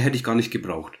 alles, da mehr hätte ich gar nicht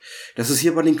gebraucht. Dass sie es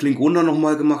hier bei den Klingonen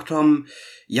nochmal gemacht haben,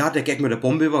 ja, der Gag mit der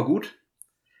Bombe war gut,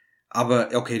 aber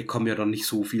okay, kommt ja dann nicht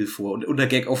so viel vor. Und der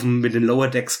Gag mit den Lower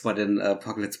Decks bei den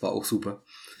Pucklets war auch super.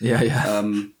 Ja, ja.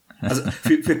 Also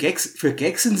für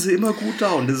Gags sind sie immer gut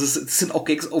da und das sind auch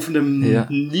Gags auf einem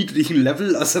niedrigen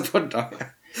Level, also von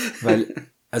daher.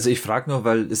 Also ich frage nur,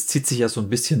 weil es zieht sich ja so ein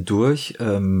bisschen durch,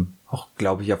 auch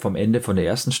glaube ich ja vom Ende von der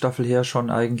ersten Staffel her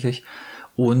schon eigentlich.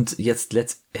 Und jetzt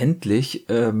letztendlich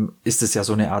ist es ja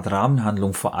so eine Art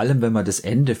Rahmenhandlung, vor allem wenn man das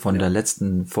Ende von der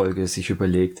letzten Folge sich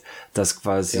überlegt, dass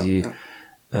quasi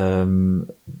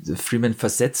Freeman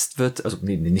versetzt wird, also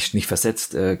nicht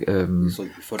versetzt,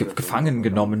 gefangen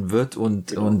genommen wird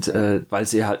und weil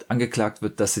sie halt angeklagt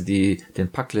wird, dass sie den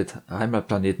Pucklet,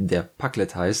 Heimatplaneten, der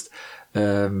Pucklet heißt,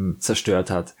 zerstört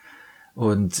hat.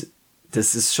 Und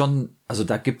das ist schon, also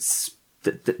da gibt's,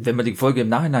 wenn man die Folge im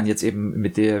Nachhinein jetzt eben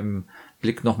mit dem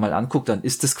Blick nochmal anguckt, dann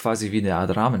ist das quasi wie eine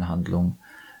Art Rahmenhandlung.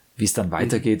 Wie es dann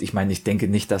weitergeht, ich meine, ich denke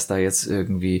nicht, dass da jetzt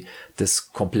irgendwie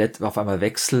das komplett auf einmal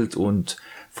wechselt und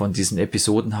von diesen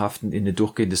Episodenhaften in eine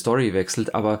durchgehende Story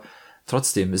wechselt, aber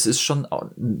trotzdem, es ist schon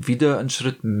wieder ein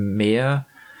Schritt mehr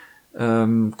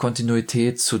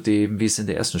Kontinuität zu dem, wie es in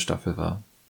der ersten Staffel war.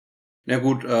 Ja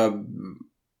gut,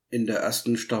 in der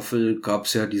ersten Staffel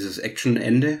gab's ja dieses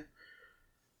Action-Ende.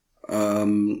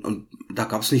 Und da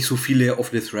gab's nicht so viele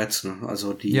offene Threads, ne?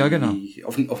 Also die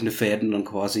offene Fäden dann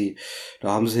quasi.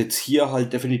 Da haben sie jetzt hier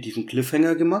halt definitiv einen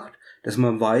Cliffhanger gemacht, dass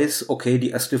man weiß, okay, die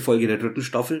erste Folge der dritten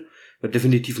Staffel wird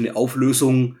definitiv eine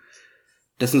Auflösung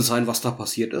dessen sein, was da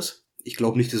passiert ist. Ich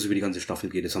glaube nicht, dass es über die ganze Staffel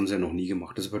geht. Das haben sie ja noch nie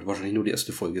gemacht. Das wird wahrscheinlich nur die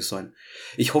erste Folge sein.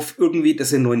 Ich hoffe irgendwie, dass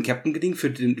sie einen neuen Captain kriegen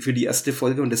für die erste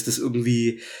Folge und dass das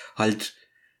irgendwie halt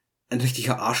ein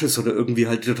richtiger Arsch ist oder irgendwie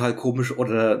halt total komisch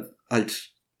oder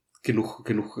halt genug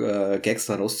Gags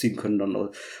da rausziehen können dann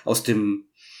aus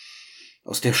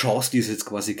der Chance, die es jetzt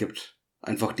quasi gibt.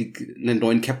 Einfach einen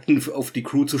neuen Captain auf die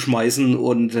Crew zu schmeißen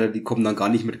und die kommen dann gar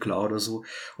nicht mit klar oder so.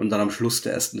 Und dann am Schluss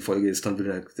der ersten Folge ist dann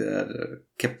wieder der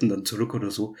Captain dann zurück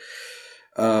oder so.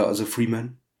 Also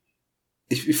Freeman.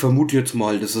 Ich vermute jetzt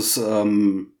mal, dass es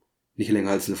nicht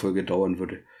länger als eine Folge dauern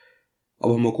würde.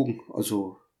 Aber mal gucken.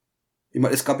 Also, ich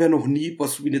meine, es gab ja noch nie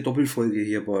was wie eine Doppelfolge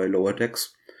hier bei Lower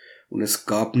Decks. Und es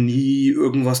gab nie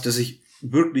irgendwas, das sich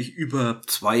wirklich über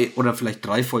 2 oder vielleicht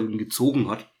 3 Folgen gezogen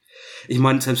hat. Ich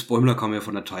meine, selbst Bäumler kam ja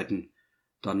von der Titan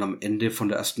dann am Ende von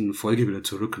der ersten Folge wieder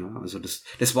zurück. Ne? Also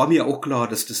das war mir auch klar,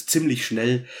 dass das ziemlich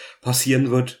schnell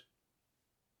passieren wird,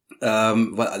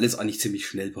 weil alles eigentlich ziemlich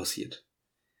schnell passiert.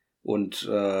 Und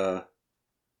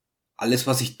alles,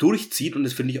 was sich durchzieht, und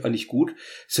das finde ich eigentlich gut,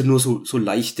 sind nur so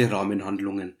leichte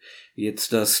Rahmenhandlungen.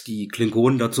 Jetzt, dass die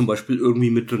Klingonen da zum Beispiel irgendwie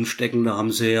mit drin stecken, da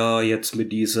haben sie ja jetzt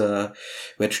mit dieser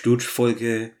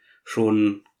Wedge-Dutch-Folge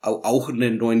schon auch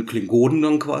einen neuen Klingonen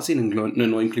dann quasi, einen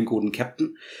neuen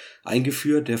Klingonen-Captain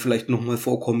eingeführt, der vielleicht nochmal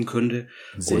vorkommen könnte.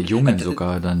 Sehr jungen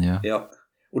sogar dann, ja. Ja.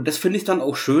 Und das finde ich dann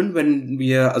auch schön, wenn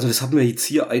also das hatten wir jetzt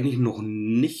hier eigentlich noch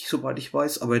nicht, soweit ich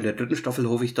weiß, aber in der dritten Staffel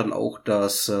hoffe ich dann auch,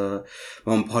 dass man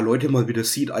ein paar Leute mal wieder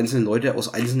sieht, einzelne Leute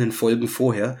aus einzelnen Folgen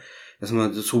vorher, dass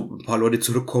man so ein paar Leute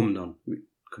zurückkommen dann.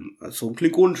 So ein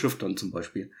Klingonenschiff dann zum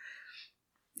Beispiel.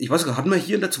 Ich weiß gar nicht, hatten wir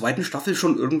hier in der zweiten Staffel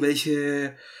schon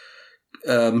irgendwelche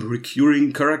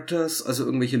recurring Characters, also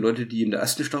irgendwelche Leute, die in der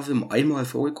ersten Staffel einmal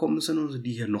vorgekommen sind und also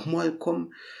die hier nochmal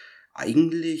kommen?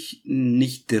 Eigentlich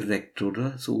nicht direkt,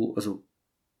 oder? So, also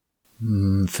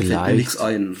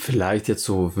vielleicht jetzt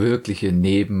so wirkliche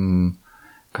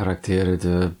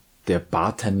Nebencharaktere, der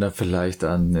Bartender vielleicht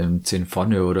an 10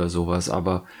 Pfonne oder sowas,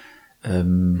 aber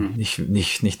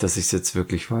nicht, dass ich es jetzt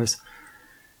wirklich weiß.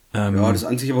 Ja, das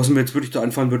Einzige, was mir jetzt wirklich da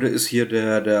einfallen würde, ist hier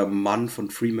der Mann von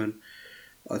Freeman.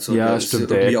 Also ja, der stimmt,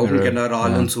 ist irgendwie auch ein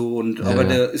General ja. und so, und aber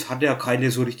der hat ja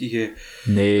keine so richtige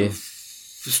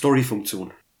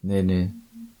Story-Funktion. Nee.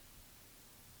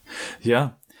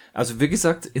 Ja, also wie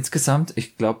gesagt, insgesamt,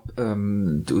 ich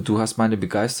glaube, du hast meine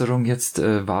Begeisterung jetzt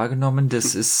wahrgenommen.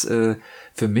 Das ist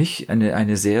für mich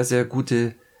eine sehr, sehr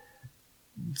gute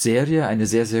Serie, eine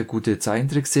sehr, sehr gute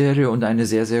Zeichentrickserie und eine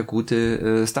sehr, sehr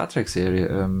gute Star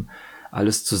Trek-Serie.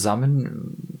 Alles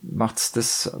zusammen macht's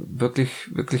das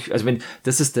wirklich, wirklich, also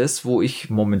das ist das, wo ich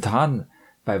momentan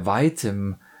bei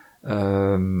weitem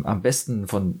am besten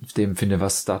von dem finde,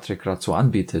 was Star Trek gerade so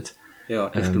anbietet. Ja,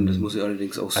 das stimmt, das muss ich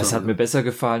allerdings auch sagen. Es hat mir besser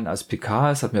gefallen als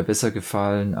Picard, es hat mir besser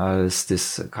gefallen als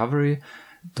Discovery.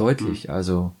 Deutlich,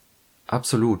 also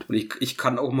absolut. Und ich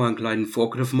kann auch mal einen kleinen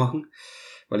Vorgriff machen,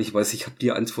 weil ich weiß, ich habe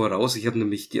dir eins voraus. Ich habe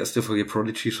nämlich die erste Folge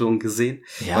Prodigy schon gesehen.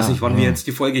 Ja, ich weiß nicht, wann wir jetzt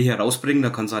die Folge hier rausbringen. Da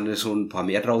kann sein, dass schon ein paar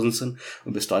mehr draußen sind.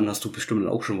 Und bis dahin hast du bestimmt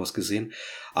auch schon was gesehen.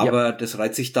 Aber das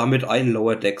reiht sich damit ein.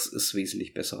 Lower Decks ist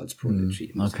wesentlich besser als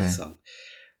Prodigy, muss ich sagen.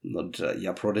 Und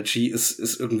Prodigy ist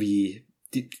irgendwie...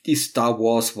 Die Star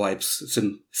Wars Vibes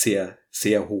sind sehr,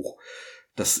 sehr hoch.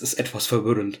 Das ist etwas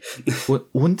verwirrend.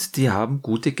 Und die haben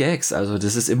gute Gags. Also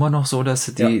das ist immer noch so, dass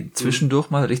sie die zwischendurch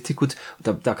mal richtig gut...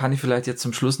 Da kann ich vielleicht jetzt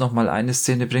zum Schluss noch mal eine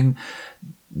Szene bringen,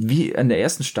 wie in der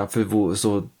ersten Staffel, wo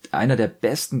so einer der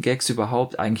besten Gags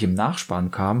überhaupt eigentlich im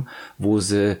Nachspann kam, wo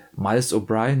sie Miles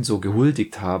O'Brien so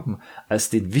gehuldigt haben als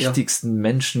den wichtigsten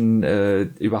Menschen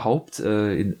überhaupt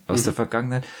aus der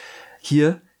Vergangenheit.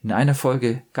 Hier in einer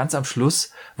Folge, ganz am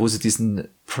Schluss, wo sie diesen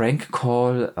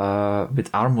Prank-Call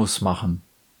mit Armus machen.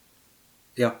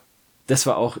 Ja. Das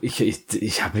war auch, ich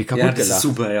habe mich kaputt gelacht. Das ist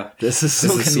super, ja. Das ist so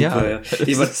genial. Super, ja.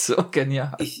 Das ist so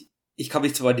genial. Ich kann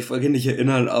mich zwar an die Folge nicht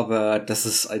erinnern, aber das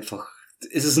ist einfach...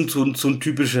 Es ist so ein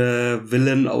typischer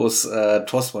Villain aus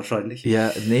TOS wahrscheinlich.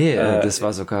 Ja, nee, das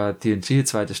war sogar TNG,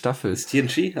 zweite Staffel. Ist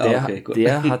TNG? Okay, gut.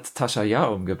 Der hat Tasha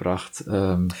Yar umgebracht.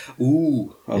 Okay.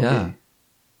 Ja.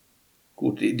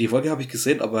 Gut, die Folge habe ich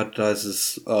gesehen, aber da ist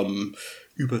es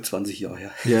über 20 Jahre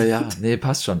her. Ja, nee,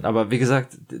 passt schon. Aber wie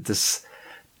gesagt,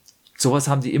 sowas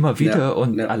haben die immer wieder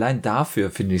und allein dafür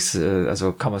finde ich es,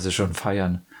 also kann man sie schon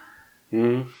feiern.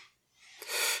 Mhm.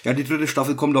 Ja, die 3.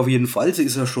 Staffel kommt auf jeden Fall. Sie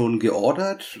ist ja schon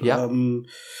geordert. Ja. Werden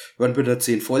wieder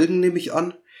 10 Folgen, nehme ich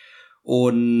an.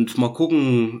 Und mal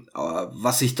gucken,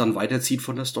 was sich dann weiterzieht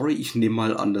von der Story. Ich nehme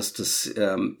mal an, dass das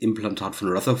Implantat von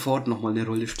Rutherford nochmal eine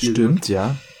Rolle spielt. Stimmt,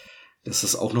 ja. Das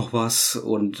ist auch noch was.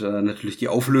 Und natürlich die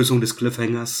Auflösung des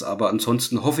Cliffhangers. Aber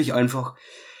ansonsten hoffe ich einfach,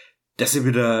 dass sie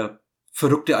wieder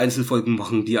verrückte Einzelfolgen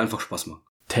machen, die einfach Spaß machen.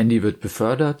 Tandy wird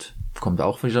befördert. Kommt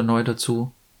auch wieder neu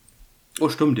dazu. Oh,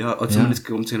 stimmt, ja. Also zumindest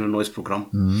kommt es ja ein neues Programm.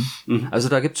 Mhm. Also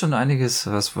da gibt's schon einiges,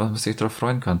 was man sich drauf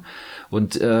freuen kann.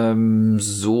 Und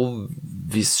so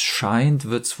wie es scheint,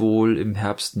 wird's wohl im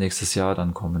Herbst nächstes Jahr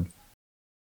dann kommen.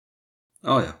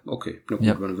 Ah ja, okay. Na gut,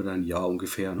 dann wird ein Jahr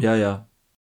ungefähr. Ne? Ja.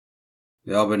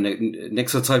 Ja, aber in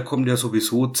nächster Zeit kommt ja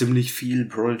sowieso ziemlich viel.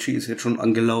 Prodigy ist jetzt schon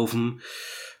angelaufen.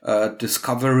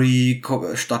 Discovery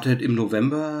startet im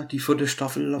November, die 4.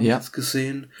 Staffel, habe ich jetzt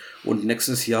gesehen. Und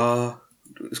nächstes Jahr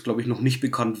ist, glaube ich, noch nicht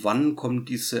bekannt, wann kommt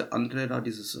diese andere da,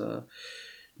 dieses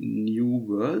New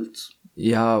World.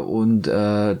 Ja, und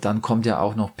dann kommt ja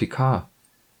auch noch Picard,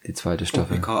 die 2.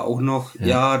 Staffel. Picard auch noch.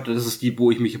 Ja, das ist die, wo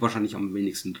ich mich wahrscheinlich am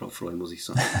wenigsten drauf freue, muss ich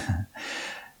sagen.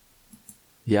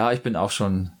 Ja, ich bin auch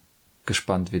schon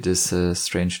gespannt, wie das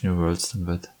Strange New Worlds dann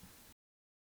wird.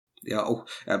 Ja, auch.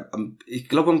 Ich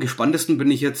glaube, am gespanntesten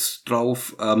bin ich jetzt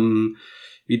drauf,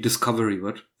 wie Discovery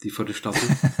wird, die 4. Staffel.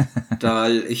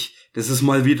 Das ist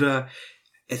mal wieder,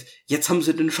 jetzt haben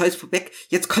sie den Scheiß weg,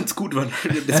 jetzt kann's gut werden.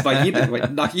 Das war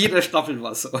nach jeder Staffel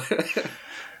was so.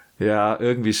 Ja,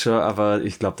 irgendwie schon, aber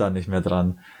ich glaube da nicht mehr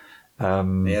dran.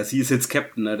 Naja, sie ist jetzt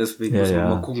Captain, ne? Deswegen muss man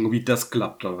mal gucken, wie das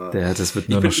klappt. Aber das wird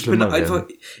nur noch schlimmer werden.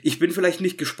 Ich bin vielleicht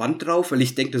nicht gespannt drauf, weil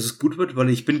ich denke, dass es gut wird,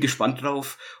 weil ich bin gespannt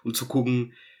drauf, um zu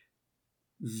gucken,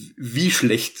 wie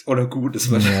schlecht oder gut es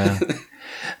wird.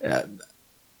 Ja.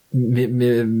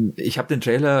 Ich habe den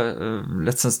Trailer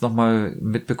letztens nochmal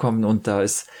mitbekommen und da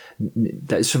ist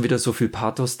schon wieder so viel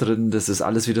Pathos drin, das ist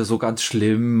alles wieder so ganz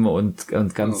schlimm und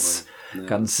ganz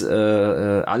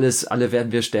alle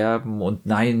werden wir sterben und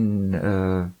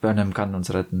nein, Burnham kann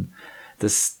uns retten.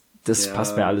 Das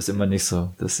passt mir alles immer nicht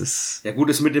so. Das ist... Ja gut,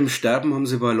 das mit dem Sterben haben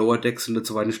sie bei Lower Decks in der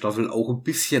 2. Staffel auch ein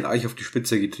bisschen eigentlich auf die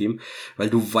Spitze getrieben, weil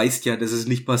du weißt ja, das ist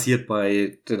nicht passiert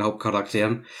bei den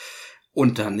Hauptcharakteren.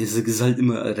 Und dann ist es halt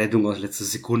immer Rettung aus letzter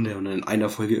Sekunde und in einer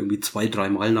Folge irgendwie 2-3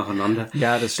 Mal nacheinander.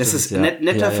 Ja, das stimmt. Das ist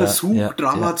netter Versuch,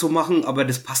 Drama zu machen, aber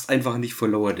das passt einfach nicht für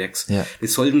Lower Decks. Ja. Wir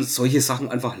sollten solche Sachen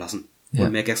einfach lassen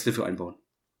und mehr Gäste für einbauen.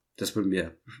 Das will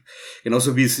mir.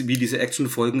 Genauso wie diese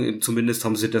Action-Folgen, zumindest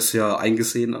haben sie das ja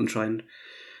eingesehen anscheinend,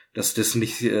 dass das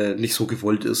nicht so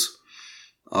gewollt ist.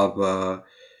 Aber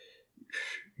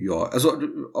ja, also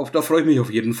da freue ich mich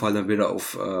auf jeden Fall dann wieder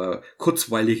auf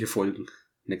kurzweilige Folgen.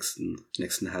 Nächsten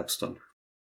Herbst dann.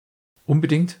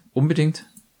 Unbedingt.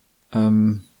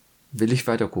 Will ich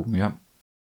weiter gucken, ja.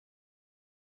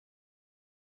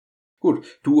 Gut,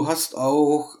 du hast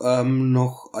auch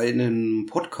noch einen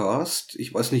Podcast.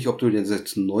 Ich weiß nicht, ob du den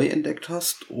jetzt neu entdeckt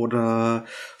hast oder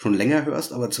schon länger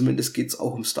hörst, aber zumindest geht's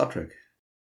auch um Star Trek.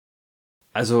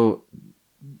 Also,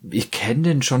 ich kenne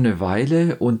den schon eine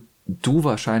Weile und du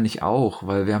wahrscheinlich auch,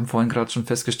 weil wir haben vorhin gerade schon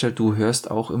festgestellt, du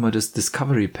hörst auch immer das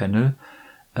Discovery Panel,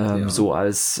 so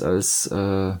als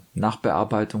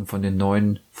Nachbearbeitung von den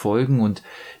neuen Folgen, und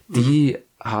die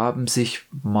haben sich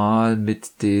mal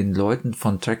mit den Leuten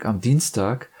von Trek am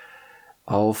Dienstag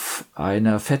auf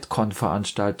einer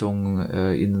FedCon-Veranstaltung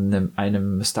in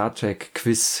einem Star Trek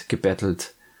Quiz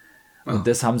gebettelt. Und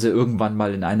das haben sie irgendwann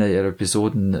mal in einer ihrer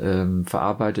Episoden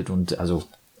verarbeitet und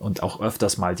auch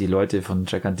öfters mal die Leute von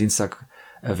Trek am Dienstag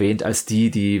erwähnt als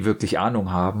die wirklich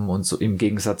Ahnung haben, und so im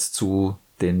Gegensatz zu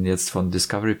den jetzt von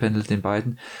Discovery Panel, den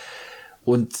beiden.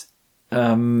 Und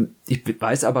ich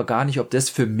weiß aber gar nicht, ob das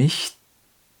für mich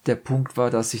der Punkt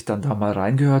war, dass ich dann da mal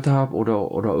reingehört habe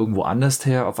oder irgendwo anders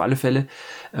her. Auf alle Fälle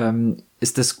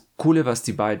ist das Coole, was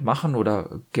die beiden machen, oder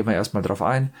gehen wir erstmal drauf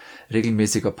ein.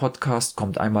 Regelmäßiger Podcast,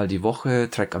 kommt einmal die Woche,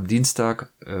 Trek am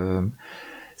Dienstag,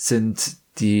 sind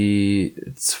die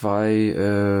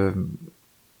zwei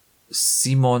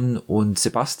Simon und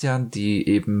Sebastian, die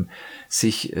eben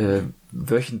sich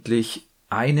wöchentlich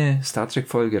eine Star Trek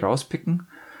Folge rauspicken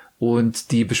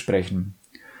und die besprechen.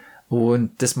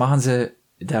 Und das machen sie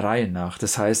der Reihe nach.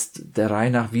 Das heißt, der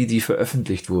Reihe nach, wie die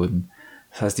veröffentlicht wurden.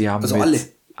 Das heißt, die haben also alle.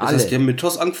 Das heißt, die haben mit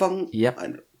TOS angefangen? Ja.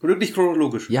 Wirklich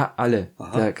chronologisch? Ja, alle.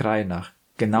 Aha. Der Reihe nach.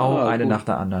 Genau, eine nach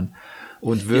der anderen.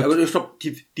 Und ja, aber ich glaube,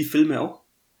 die Filme auch?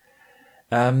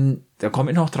 Da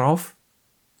komme ich noch drauf.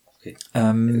 Okay.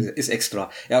 Ist extra.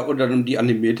 Ja, und dann die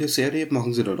animierte Serie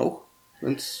machen sie dann auch,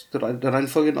 wenn es der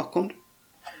Reihenfolge nachkommt?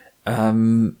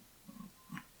 Weil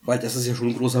das ist ja schon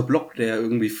ein großer Block, der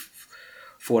irgendwie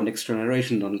vor Next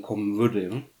Generation dann kommen würde.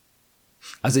 Ne?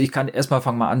 Also ich kann erstmal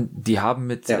fangen mal an, die haben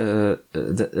mit Original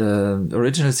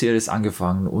Series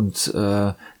angefangen und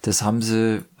das haben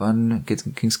sie, wann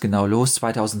ging's genau los?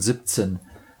 2017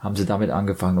 haben sie damit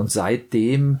angefangen und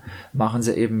seitdem machen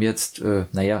sie eben jetzt,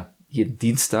 jeden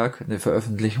Dienstag eine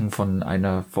Veröffentlichung von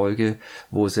einer Folge,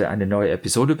 wo sie eine neue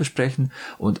Episode besprechen,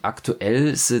 und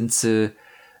aktuell sind sie,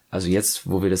 also jetzt,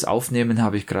 wo wir das aufnehmen,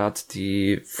 habe ich gerade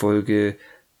die Folge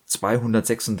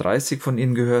 236 von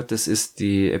ihnen gehört. Das ist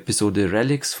die Episode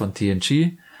Relics von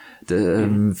TNG,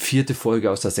 vierte Folge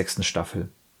aus der 6. Staffel.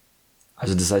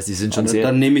 Also das heißt, die sind schon sehr...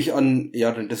 Dann nehme ich an,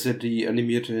 ja, dass sie die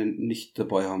animierte nicht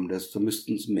dabei haben. Da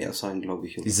müssten es mehr sein, glaube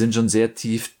ich. Oder? Die sind schon sehr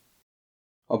tief.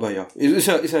 Aber ja, ist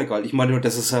ja egal. Ich meine,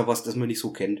 das ist ja was, das man nicht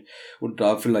so kennt. Und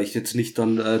da vielleicht jetzt nicht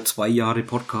dann 2 Jahre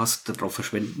Podcast darauf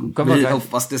verschwenden will,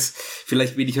 auf was das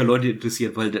vielleicht weniger Leute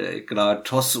interessiert, weil gerade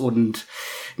TOS und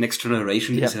Next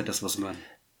Generation ist ja das, was man...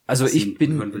 Also ich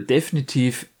bin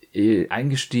definitiv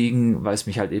eingestiegen, weil es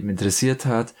mich halt eben interessiert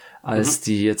hat, als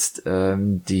die jetzt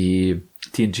die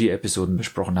TNG-Episoden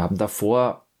besprochen haben.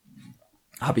 Davor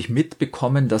habe ich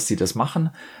mitbekommen, dass sie das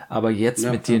machen, aber jetzt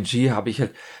mit TNG habe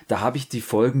ich die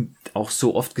Folgen auch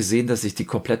so oft gesehen, dass ich die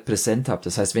komplett präsent habe.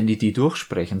 Das heißt, wenn die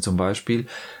durchsprechen zum Beispiel,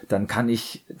 dann habe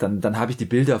ich die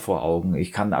Bilder vor Augen.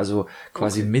 Ich kann also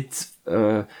quasi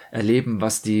erleben,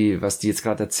 was die jetzt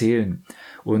gerade erzählen.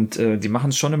 Und die machen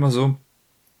es schon immer so,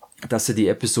 dass sie die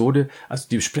Episode, also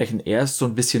die sprechen erst so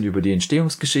ein bisschen über die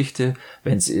Entstehungsgeschichte,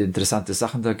 wenn es interessante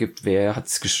Sachen da gibt, wer hat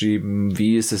es geschrieben,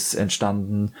 wie ist es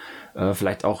entstanden,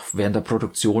 vielleicht auch während der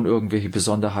Produktion irgendwelche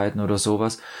Besonderheiten oder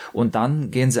sowas. Und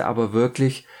dann gehen sie aber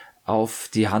wirklich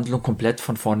auf die Handlung komplett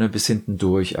von vorne bis hinten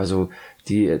durch. Also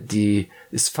die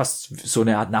ist fast so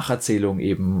eine Art Nacherzählung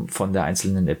eben von der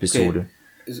einzelnen Episode.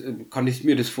 Okay. Kann ich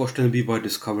mir das vorstellen wie bei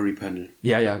Discovery Panel?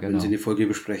 Ja, genau. Wenn sie eine Folge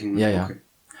besprechen. Ja. Okay.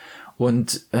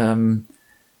 Und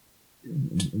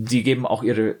die geben auch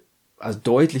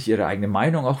deutlich ihre eigene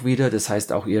Meinung auch wieder. Das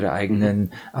heißt auch ihre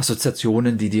eigenen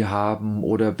Assoziationen, die haben,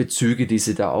 oder Bezüge, die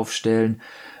sie da aufstellen.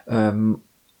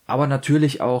 Aber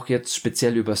natürlich auch jetzt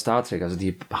speziell über Star Trek. Also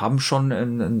die haben schon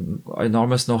ein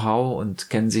enormes Know-how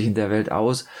und kennen sich in der Welt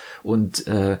aus und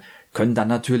können dann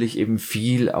natürlich eben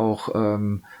viel auch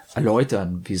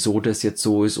erläutern, wieso das jetzt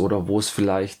so ist oder wo es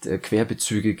vielleicht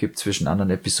Querbezüge gibt zwischen anderen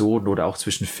Episoden oder auch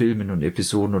zwischen Filmen und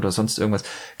Episoden oder sonst irgendwas.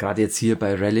 Gerade jetzt hier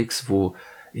bei Relics, wo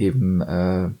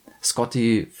eben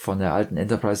Scotty von der alten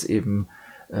Enterprise eben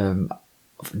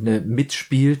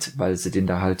mitspielt, weil sie den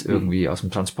da halt irgendwie aus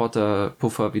dem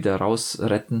Transporterpuffer wieder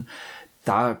rausretten.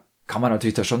 Da kann man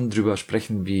natürlich da schon drüber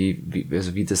sprechen,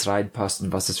 wie das reinpasst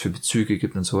und was es für Bezüge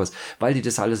gibt und sowas, weil die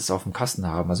das alles auf dem Kasten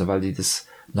haben, also weil die das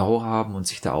Know-how haben und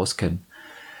sich da auskennen.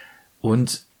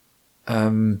 Und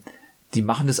die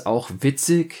machen das auch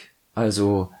witzig,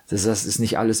 Also das heißt, es ist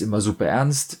nicht alles immer super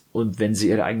ernst und wenn sie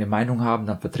ihre eigene Meinung haben,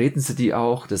 dann vertreten sie die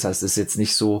auch. Das heißt, es ist jetzt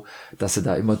nicht so, dass sie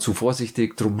da immer zu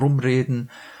vorsichtig drumrum reden,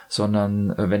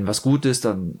 sondern wenn was gut ist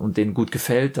dann und denen gut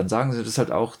gefällt, dann sagen sie das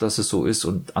halt auch, dass es so ist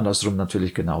und andersrum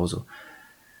natürlich genauso.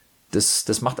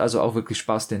 Das macht also auch wirklich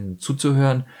Spaß, denen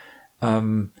zuzuhören.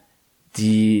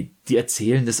 Die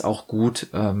erzählen das auch gut,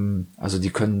 also die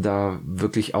können da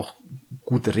wirklich auch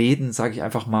gut reden, sage ich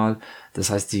einfach mal. Das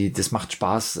heißt, das macht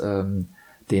Spaß,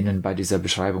 denen bei dieser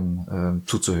Beschreibung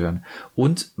zuzuhören.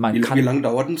 Und man kann... Wie lange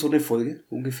dauert denn so eine Folge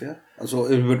ungefähr? Also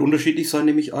wird unterschiedlich sein,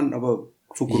 nehme ich an, aber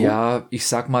so grob. Ja, ich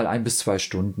sag mal 1 bis 2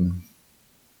 Stunden.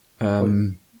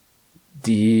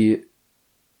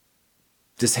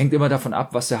 Das hängt immer davon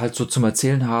ab, was sie halt so zum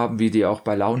Erzählen haben, wie die auch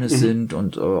bei Laune sind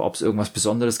und ob es irgendwas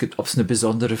Besonderes gibt, ob es eine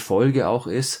besondere Folge auch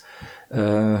ist.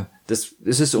 Das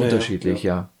ist unterschiedlich,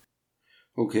 ja.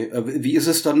 Okay, wie ist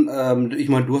es dann, ich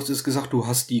meine, du hast es gesagt, du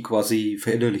hast die quasi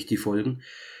verinnerlicht, die Folgen.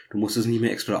 Du musst es nicht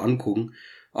mehr extra angucken.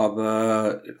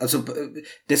 Aber, also,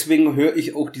 deswegen höre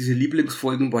ich auch diese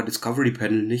Lieblingsfolgen bei Discovery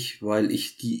Panel nicht, weil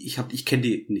ich kenne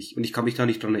die nicht. Und ich kann mich da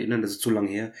nicht dran erinnern, das ist zu lang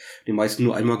her. Die meisten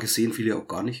nur einmal gesehen, viele auch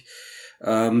gar nicht.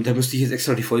 Da müsste ich jetzt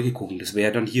extra die Folge gucken. Das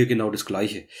wäre dann hier genau das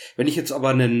Gleiche. Wenn ich jetzt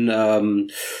aber einen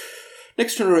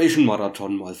Next Generation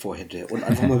Marathon mal vorhätte und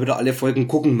einfach mal wieder alle Folgen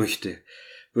gucken möchte,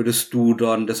 würdest du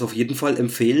dann das auf jeden Fall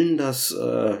empfehlen, dass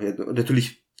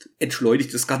natürlich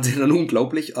entschleunigt das Ganze dann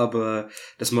unglaublich, aber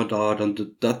dass man da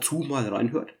dann dazu mal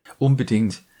reinhört?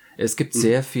 Unbedingt. Es gibt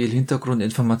sehr viel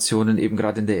Hintergrundinformationen, eben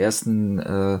gerade in der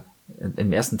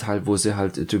im ersten Teil, wo sie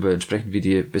halt darüber sprechen, wie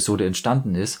die Episode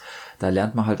entstanden ist. Da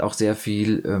lernt man halt auch sehr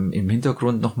viel im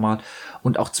Hintergrund nochmal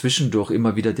und auch zwischendurch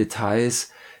immer wieder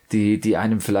Details, die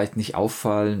einem vielleicht nicht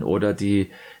auffallen oder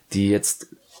die jetzt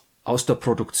aus der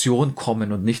Produktion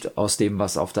kommen und nicht aus dem,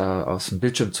 was aus dem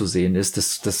Bildschirm zu sehen ist.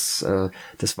 Das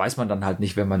weiß man dann halt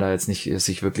nicht, wenn man da jetzt nicht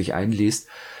sich wirklich einliest.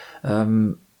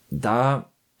 Da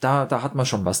hat man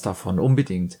schon was davon,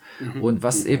 unbedingt. Und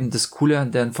was eben das Coole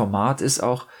an deren Format ist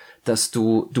auch, dass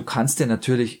du kannst dir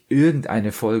natürlich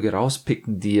irgendeine Folge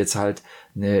rauspicken, die jetzt halt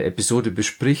eine Episode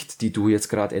bespricht, die du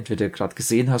jetzt entweder gerade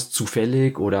gesehen hast,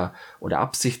 zufällig oder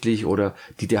absichtlich oder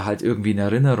die dir halt irgendwie in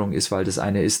Erinnerung ist, weil das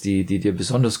eine ist, die dir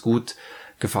besonders gut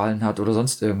gefallen hat oder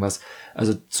sonst irgendwas.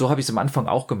 Also so habe ich es am Anfang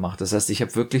auch gemacht. Das heißt, ich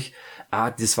habe wirklich,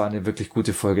 das war eine wirklich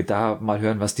gute Folge, da mal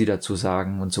hören, was die dazu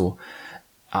sagen und so.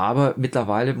 Aber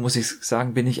mittlerweile, muss ich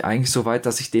sagen, bin ich eigentlich so weit,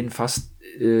 dass ich den fast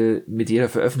mit jeder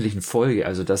veröffentlichten Folge,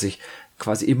 also dass ich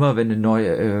quasi immer, wenn eine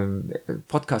neue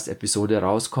Podcast-Episode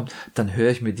rauskommt, dann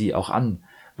höre ich mir die auch an,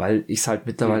 weil ich es halt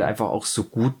mittlerweile einfach auch so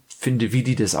gut finde, wie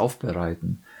die das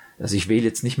aufbereiten. Also ich wähle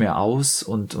jetzt nicht mehr aus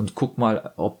und guck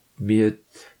mal, ob mir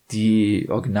die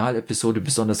Originalepisode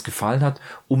besonders gefallen hat,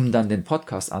 um dann den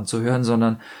Podcast anzuhören,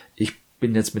 sondern ich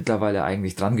bin jetzt mittlerweile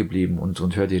eigentlich dran geblieben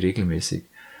und höre die regelmäßig.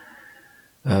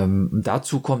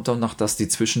 Dazu kommt dann noch, dass die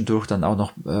zwischendurch dann auch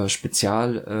noch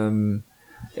Spezial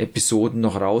Episoden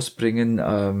noch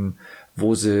rausbringen,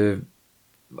 wo sie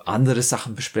andere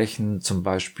Sachen besprechen, zum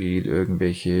Beispiel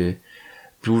irgendwelche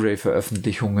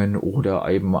Blu-ray-Veröffentlichungen oder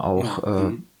eben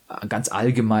auch ganz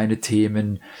allgemeine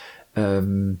Themen.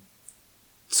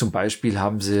 Zum Beispiel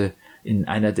haben sie in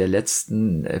einer der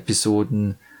letzten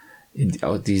Episoden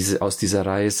aus dieser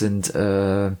Reihe sind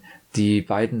die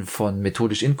beiden von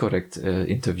Methodisch Inkorrekt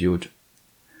interviewt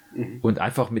und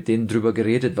einfach mit denen drüber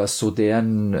geredet, was so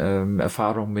deren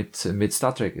Erfahrung mit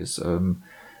Star Trek ist.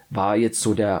 War jetzt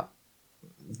so der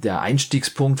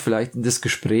Einstiegspunkt vielleicht in das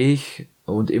Gespräch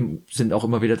und sind auch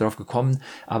immer wieder drauf gekommen,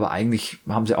 aber eigentlich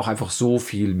haben sie auch einfach so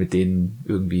viel mit denen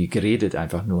irgendwie geredet,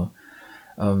 einfach nur.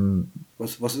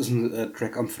 Was ist ein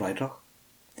Track am Freitag?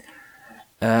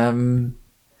 Also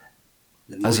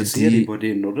Serie bei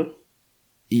denen, oder?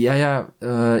 Ja,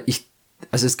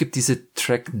 also es gibt diese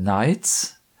Track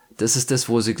Nights, das ist das,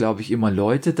 wo sie, glaube ich, immer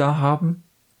Leute da haben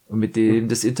und mit denen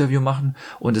das Interview machen,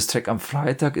 und das Track am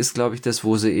Freitag ist, glaube ich, das,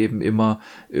 wo sie eben immer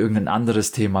irgendein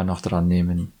anderes Thema noch dran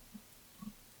nehmen.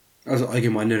 Also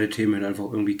allgemeinere Themen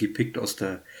einfach irgendwie gepickt aus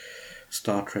der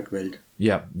Star Trek Welt.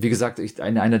 Ja, wie gesagt,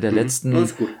 in einer der letzten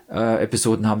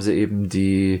Episoden haben sie eben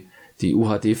die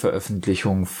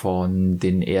UHD-Veröffentlichung von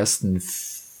den ersten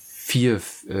 4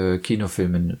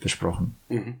 Kinofilmen besprochen.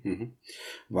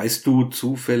 Weißt du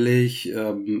zufällig,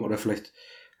 oder vielleicht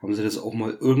haben sie das auch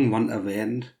mal irgendwann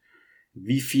erwähnt,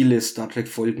 wie viele Star Trek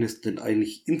Folgen es denn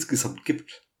eigentlich insgesamt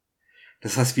gibt?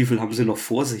 Das heißt, wie viel haben sie noch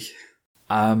vor sich?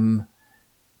 Naja,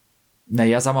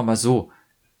 sagen wir mal so.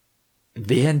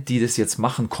 während die das jetzt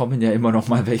machen, kommen ja immer noch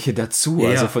mal welche dazu. Ja,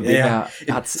 also von dem her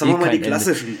hat's sagen wir mal kein die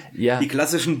klassischen. Ende. Ja. Die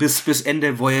klassischen bis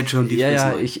Ende Voyager und die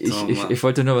ich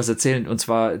wollte nur was erzählen. Und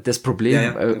zwar das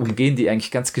Problem umgehen die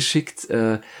eigentlich ganz geschickt.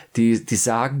 Die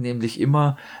sagen nämlich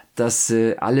immer, dass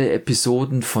sie alle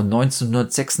Episoden von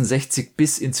 1966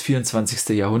 bis ins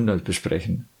 24. Jahrhundert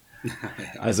besprechen.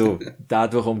 Also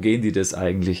dadurch umgehen die das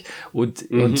eigentlich. Und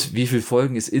wie viele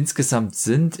Folgen es insgesamt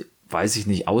sind, weiß ich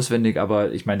nicht auswendig,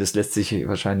 aber ich meine, das lässt sich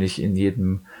wahrscheinlich in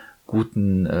jedem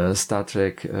guten Star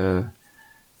Trek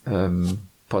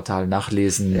Portal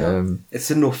nachlesen. Ja. Es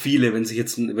sind noch viele, wenn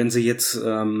sie jetzt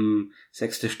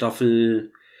 6.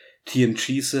 Staffel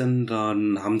TNG sind,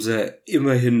 dann haben sie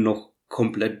immerhin noch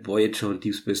komplett Voyager und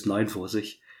Deep Space Nine vor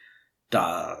sich.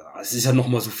 Es ist ja noch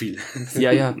mal so viel.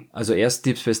 Ja, also erst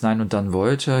Deep Space Nine und dann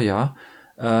Voyager, ja.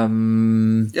 Ja,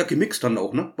 gemixt dann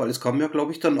auch, ne? Weil es kamen ja,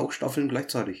 glaube ich, dann auch Staffeln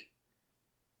gleichzeitig.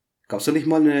 Gab's da nicht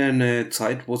mal eine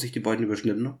Zeit, wo sich die beiden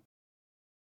überschnitten haben?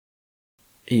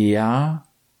 Ja,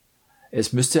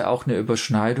 es müsste auch eine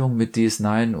Überschneidung mit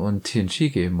DS9 und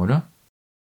TNG geben, oder?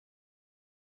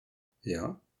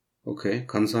 Ja, okay.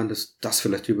 Kann sein, dass das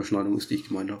vielleicht die Überschneidung ist, die ich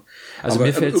gemeint habe. Also aber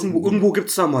mir fällt's, irgendwo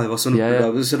gibt's da mal was.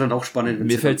 Das ist ja dann auch spannend.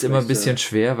 Mir fällt's immer ein bisschen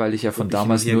schwer, weil ich ja von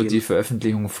damals nur die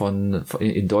Veröffentlichung von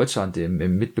in Deutschland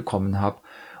im mitbekommen habe.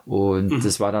 Und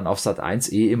das war dann auf Sat.1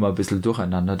 immer ein bisschen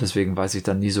durcheinander. Deswegen weiß ich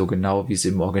dann nie so genau, wie es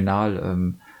im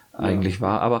Original eigentlich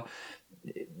war. Aber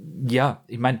ja,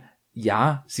 ich meine,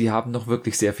 ja, sie haben noch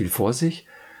wirklich sehr viel vor sich.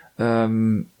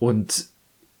 Und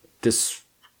das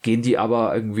gehen die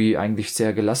aber irgendwie eigentlich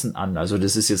sehr gelassen an. Also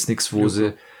das ist jetzt nichts,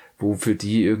 wo für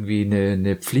die irgendwie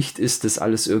eine Pflicht ist, das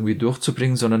alles irgendwie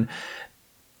durchzubringen, sondern,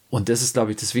 und das ist,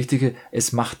 glaube ich, das Wichtige,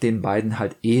 es macht den beiden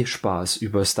halt Spaß,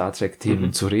 über Star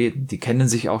Trek-Themen zu reden. Die kennen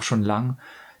sich auch schon lang,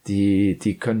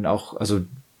 die können auch, also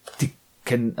die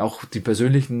kennen auch die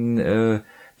persönlichen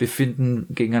Befinden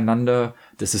gegeneinander.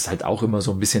 Das ist halt auch immer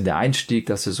so ein bisschen der Einstieg,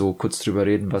 dass sie so kurz drüber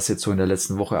reden, was jetzt so in der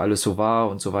letzten Woche alles so war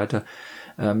und so weiter.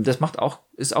 Das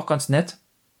ist auch ganz nett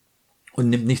und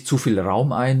nimmt nicht zu viel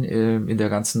Raum ein in der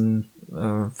ganzen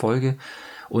Folge.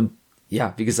 Und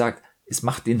ja, wie gesagt, es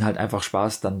macht ihnen halt einfach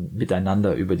Spaß, dann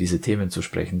miteinander über diese Themen zu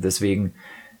sprechen. Deswegen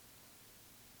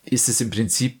ist es im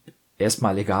Prinzip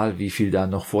erstmal egal, wie viel da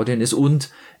noch vor denen ist.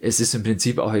 Und es ist im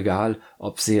Prinzip auch egal,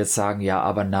 ob sie jetzt sagen, ja,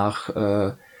 aber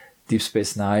nach Deep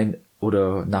Space Nine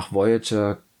oder nach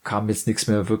Voyager kam jetzt nichts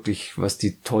mehr wirklich, was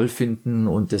die toll finden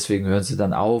und deswegen hören sie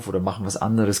dann auf oder machen was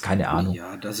anderes, keine Ahnung.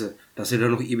 Ja, dass sie da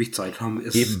noch ewig Zeit haben,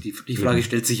 ist eben, die Frage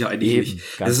stellt sich ja eigentlich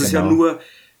nicht. Das ist genau. Ja nur,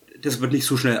 das wird nicht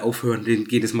so schnell aufhören, denen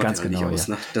geht es Material nicht aus.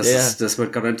 Ja. Ne? Das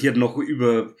wird garantiert noch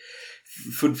über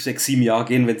 5, 6, 7 Jahre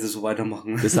gehen, wenn sie so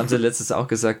weitermachen. Das haben sie letztens auch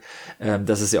gesagt,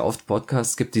 dass es ja oft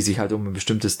Podcasts gibt, die sich halt um ein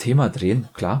bestimmtes Thema drehen.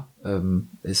 Klar,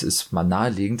 es ist mal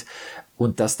naheliegend.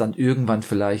 Und dass dann irgendwann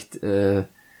vielleicht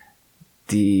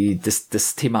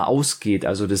das Thema ausgeht,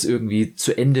 also das irgendwie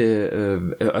zu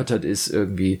Ende erörtert ist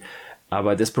irgendwie.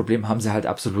 Aber das Problem haben sie halt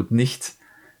absolut nicht.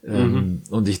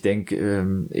 Und ich denke,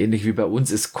 ähnlich wie bei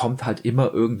uns, es kommt halt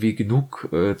immer irgendwie genug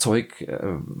Zeug,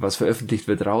 was veröffentlicht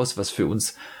wird, raus, was für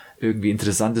uns irgendwie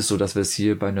interessant ist, so dass wir es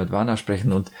hier bei Nerdvana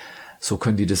sprechen und so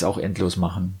können die das auch endlos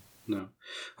machen. Ja.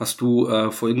 Hast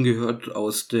du Folgen gehört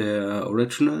aus der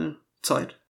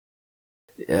Original-Zeit?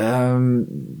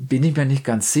 Bin ich mir nicht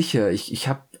ganz sicher. Ich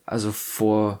habe also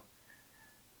vor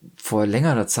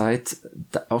längerer Zeit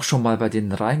auch schon mal bei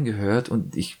denen reingehört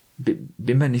und ich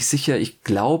bin mir nicht sicher. Ich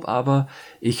glaube aber,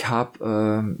 ich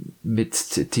habe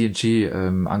mit TNG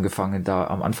angefangen, da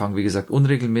am Anfang, wie gesagt,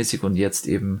 unregelmäßig und jetzt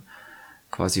eben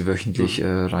quasi wöchentlich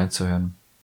reinzuhören.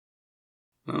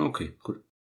 Ah, okay, gut.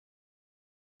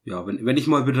 Ja, wenn ich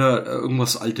mal wieder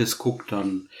irgendwas Altes gucke,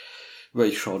 dann werde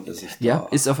ich schauen, dass ich da... Ja,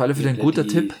 ist auf alle Fälle ein guter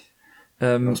Tipp.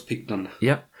 Rauspick dann.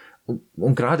 Ja,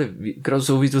 und gerade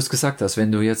so wie du es gesagt hast,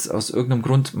 wenn du jetzt aus irgendeinem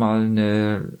Grund mal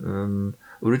eine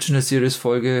Original Series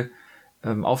Folge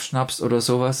aufschnappst oder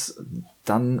sowas,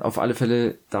 dann auf alle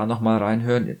Fälle da nochmal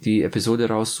reinhören, die Episode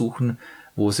raussuchen,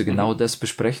 wo sie genau das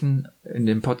besprechen in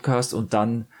dem Podcast und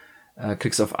dann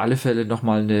kriegst du auf alle Fälle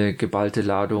nochmal eine geballte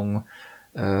Ladung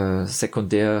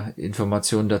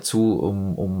Sekundärinformationen dazu,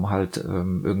 um halt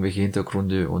irgendwelche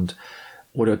Hintergründe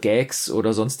oder Gags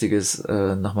oder sonstiges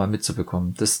nochmal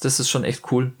mitzubekommen. Das ist schon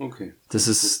echt cool. Okay. Das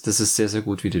ist sehr, sehr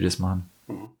gut, wie die das machen.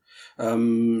 Mhm.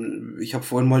 Ich habe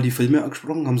vorhin mal die Filme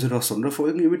angesprochen. Haben Sie da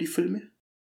Sonderfolgen über die Filme?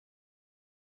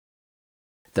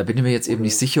 Da bin ich mir jetzt eben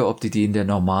nicht sicher, ob die in der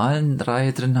normalen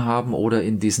Reihe drin haben oder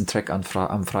in diesen Track am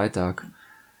Freitag.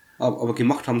 Aber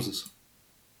gemacht haben sie es.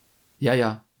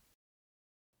 Ja.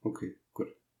 Okay, gut.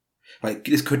 Weil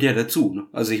das gehört ja dazu, ne?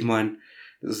 Also ich meine,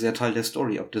 Das ist ja Teil der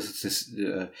Story. Ob das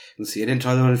ein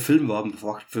Serienteil oder ein Film war,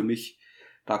 macht für mich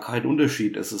da keinen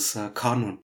Unterschied. Es ist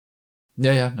Kanon.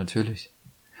 Ja, ja, natürlich.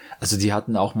 Also die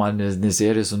hatten auch mal eine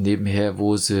Serie so nebenher,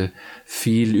 wo sie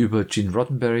viel über Gene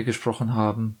Roddenberry gesprochen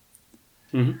haben.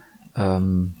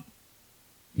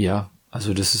 Ja,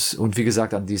 also das ist, und wie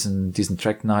gesagt, an diesen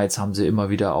Track Nights haben sie immer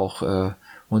wieder auch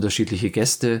unterschiedliche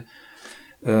Gäste.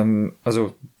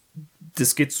 Also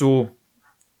das geht so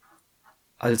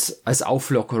als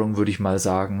Auflockerung, würde ich mal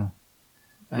sagen.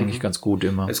 Eigentlich ganz gut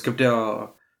immer. Es gibt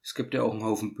ja auch einen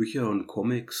Haufen Bücher und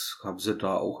Comics. Haben sie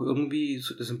da auch irgendwie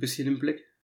das ein bisschen im Blick?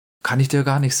 Kann ich dir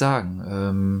gar nicht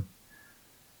sagen.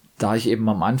 Da ich eben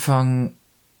am Anfang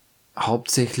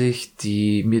hauptsächlich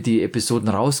mir die Episoden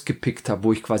rausgepickt habe,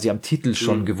 wo ich quasi am Titel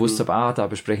schon gewusst habe, da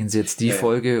besprechen sie jetzt die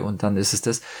Folge und dann ist es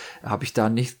das, habe ich da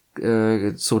nicht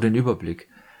so den Überblick.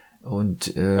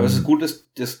 Und aber es ist gut,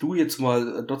 dass du jetzt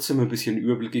mal trotzdem ein bisschen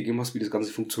Überblick gegeben hast, wie das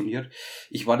Ganze funktioniert.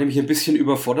 Ich war nämlich ein bisschen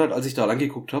überfordert, als ich da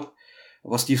angeguckt habe,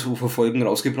 was die so für Folgen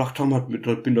rausgebracht haben,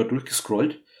 bin da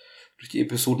durchgescrollt durch die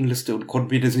Episodenliste und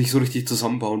konnte mir das nicht so richtig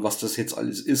zusammenbauen, was das jetzt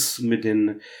alles ist mit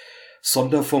den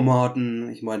Sonderformaten.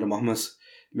 Ich meine, da machen wir es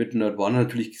mit Nerdwana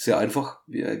natürlich sehr einfach.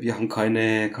 Wir haben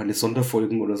keine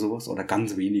Sonderfolgen oder sowas oder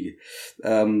ganz wenige.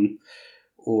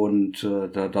 Und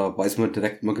da weiß man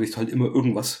direkt, man kriegt halt immer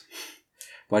irgendwas.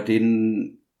 Bei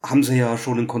denen haben sie ja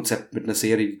schon ein Konzept mit einer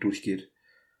Serie, die durchgeht.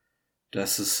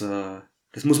 Das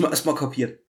muss man erstmal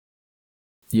kapieren.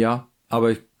 Ja,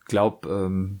 aber ich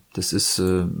glaube, das ist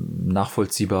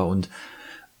nachvollziehbar und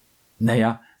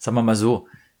naja, sagen wir mal so,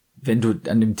 wenn du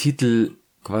an dem Titel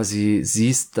quasi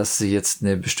siehst, dass sie jetzt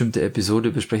eine bestimmte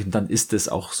Episode besprechen, dann ist es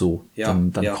auch so. Ja,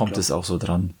 dann ja, kommt klar. es auch so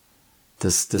dran.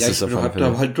 Das Ja, ist auf ich alle habe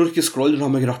Fälle. da halt durchgescrollt und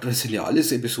habe mir gedacht, das sind ja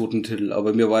alles Episodentitel,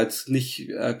 aber mir war jetzt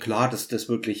nicht klar, dass das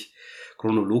wirklich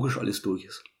chronologisch alles durch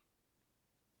ist.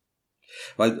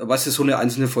 Weil, weißt du, so eine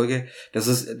einzelne Folge, das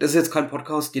ist jetzt kein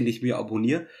Podcast, den ich mir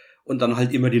abonniere und dann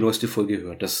halt immer die neueste Folge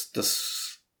höre.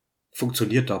 Das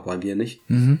funktioniert da bei mir nicht.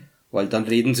 Weil dann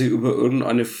reden sie über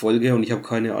irgendeine Folge und ich habe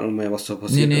keine Ahnung mehr, was da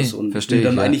passiert ist. Und will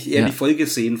dann eigentlich eher die Folge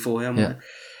sehen vorher mal. Ja.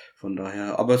 Von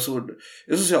daher, aber so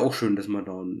ist es ja auch schön, dass man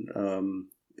dann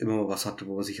immer mal was hat,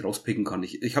 wo man sich rauspicken kann.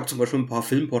 Ich habe zum Beispiel ein paar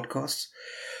Filmpodcasts,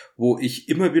 wo ich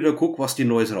immer wieder gucke, was die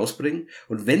Neues rausbringen.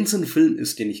 Und wenn es ein Film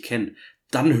ist, den ich kenne,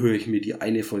 dann höre ich mir die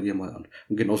eine Folge mal an.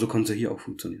 Und genauso kann es ja hier auch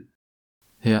funktionieren.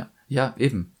 Ja,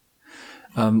 eben.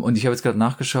 Und ich habe jetzt gerade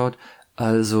nachgeschaut,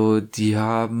 also die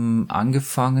haben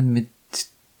angefangen mit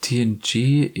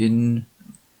TNG in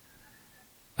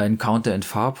Encounter and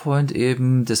Farpoint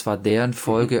eben, das war deren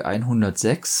Folge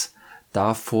 106.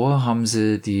 Davor haben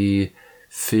sie die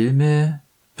Filme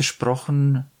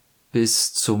besprochen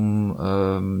bis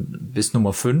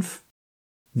Nummer 5.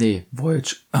 Nee,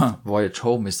 Voyage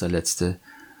Home ist der letzte.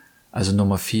 Also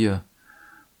Nummer 4.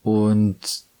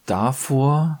 Und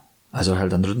davor, also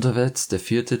halt dann runterwärts, der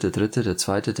 4., der 3., der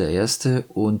 2., der 1.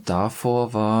 und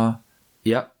davor war,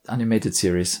 Animated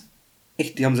Series.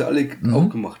 Echt, die haben sie alle auch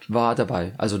gemacht. War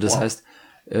dabei. Also das heißt,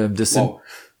 das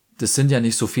sind ja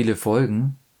nicht so viele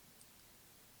Folgen.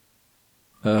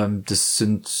 Das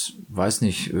sind, weiß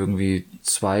nicht, irgendwie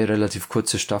 2 relativ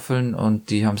kurze Staffeln und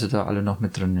die haben sie da alle noch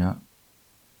mit drin, ja.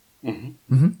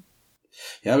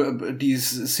 Ja, die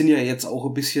sind ja jetzt auch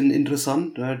ein bisschen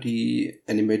interessant, ne? Die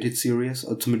Animated Series,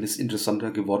 also zumindest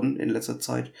interessanter geworden in letzter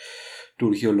Zeit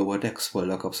durch ihr Lower Decks, weil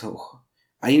da gab es ja auch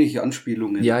einige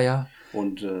Anspielungen. Ja.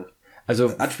 Und also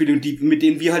Anspielungen, mit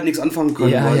denen wir halt nichts anfangen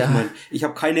können. Ja, weil ja. Ich meine, ich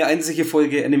habe keine einzige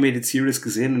Folge Animated Series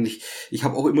gesehen und ich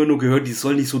habe auch immer nur gehört, die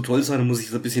soll nicht so toll sein, da muss ich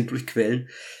so ein bisschen durchquälen.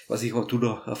 Weiß ich, ob du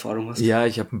da Erfahrung hast. Ja,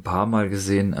 ich habe ein paar Mal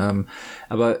gesehen.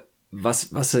 Aber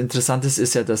was interessant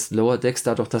ist ja, dass Lower Decks,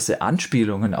 dadurch, dass sie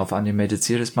Anspielungen auf Animated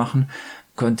Series machen,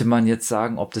 könnte man jetzt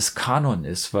sagen, ob das Kanon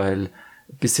ist, weil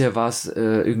bisher war es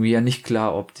irgendwie ja nicht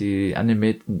klar, ob die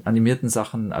animierten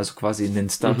Sachen also quasi in den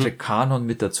Star Trek Kanon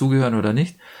mit dazugehören oder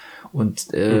nicht. Und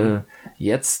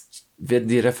jetzt werden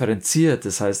die referenziert,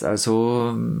 das heißt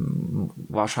also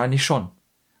wahrscheinlich schon.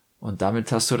 Und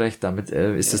damit hast du recht, damit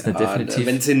ist es eine definitiv...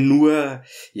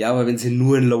 aber wenn sie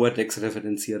nur in Lower Decks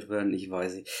referenziert werden, ich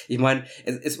weiß nicht. Ich meine,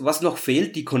 was noch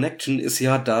fehlt, die Connection ist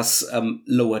ja, dass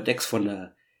Lower Decks von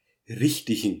einer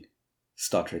richtigen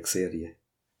Star Trek Serie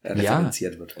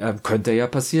referenziert wird. Könnte ja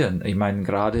passieren. Ich meine,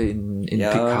 gerade in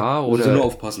PK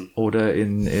oder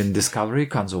in Discovery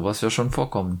kann sowas ja schon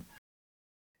vorkommen.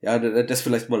 Ja, das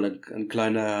vielleicht mal eine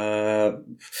kleine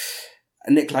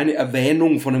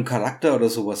Erwähnung von einem Charakter oder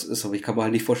sowas ist, aber ich kann mir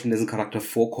halt nicht vorstellen, dass ein Charakter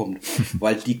vorkommt,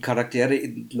 weil die Charaktere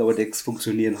in Lower Decks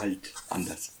funktionieren halt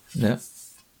anders. Ja.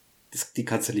 Die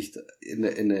kannst du nicht in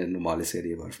eine normale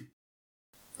Serie werfen.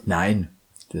 Nein,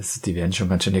 Die werden schon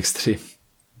ganz schön extrem.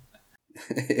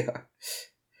 Ja.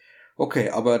 Okay,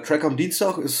 Aber Track am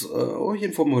Dienstag ist auf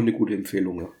jeden Fall mal eine gute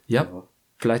Empfehlung. Ja,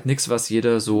 vielleicht nichts, was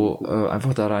jeder so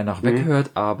einfach da rein nach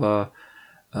weghört, aber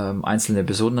einzelne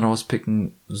Episoden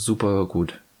rauspicken, super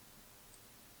gut.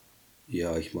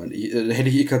 Ja, ich meine, hätte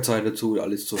ich keine Zeit dazu,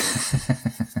 alles zu hören.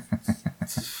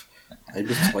 1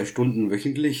 bis 2 Stunden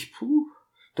wöchentlich,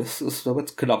 das ist aber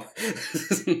jetzt knapp.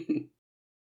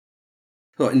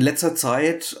 So, in letzter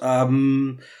Zeit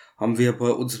haben wir bei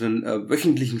unseren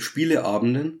wöchentlichen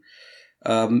Spieleabenden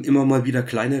immer mal wieder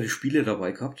kleinere Spiele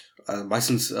dabei gehabt.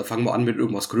 Meistens fangen wir an mit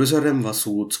irgendwas Größerem, was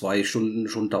so 2 Stunden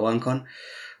schon dauern kann.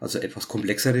 Also etwas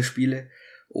komplexere Spiele.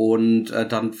 Und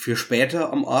dann für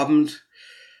später am Abend,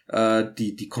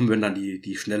 die kommen dann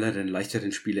die schnelleren,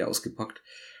 leichteren Spiele ausgepackt.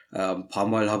 Ein paar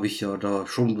Mal habe ich ja da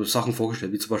schon Sachen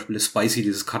vorgestellt, wie zum Beispiel das Spicy,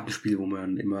 dieses Kartenspiel, wo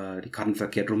man immer die Karten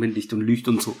verkehrt rum hinlegt und lügt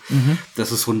und so.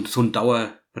 Das ist so ein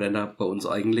Dauerbrenner bei uns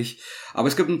eigentlich. Aber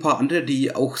es gibt ein paar andere,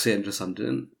 die auch sehr interessant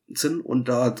sind, und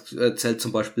da zählt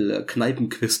zum Beispiel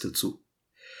Kneipenquiz dazu.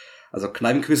 Also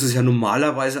Kneipenquiz ist ja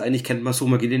normalerweise, eigentlich kennt man so,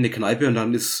 man geht in eine Kneipe und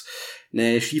dann ist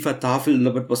eine Schiefertafel und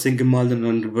da wird was hingemalt und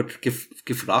dann wird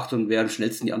gefragt, und wer am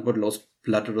schnellsten die Antwort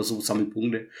losplatt oder so, sammelt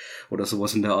Punkte oder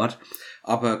sowas in der Art.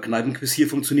 Aber Kneipenquiz hier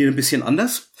funktioniert ein bisschen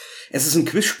anders. Es ist ein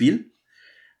Quizspiel.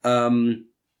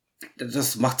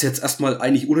 Das macht es jetzt erstmal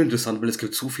eigentlich uninteressant, weil es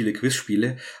gibt so viele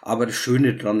Quizspiele. Aber das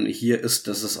Schöne dran hier ist,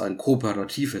 dass es ein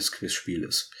kooperatives Quizspiel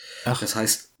ist. Ach. Das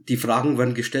heißt, die Fragen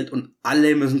werden gestellt und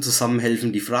alle müssen zusammen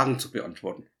helfen, die Fragen zu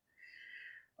beantworten.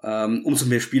 Umso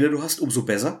mehr Spieler du hast, umso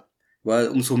besser. Weil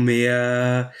umso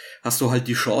mehr hast du halt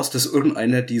die Chance, dass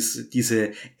irgendeiner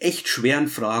diese echt schweren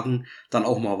Fragen dann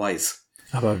auch mal weiß.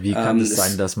 Aber wie kann es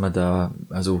sein, dass man da,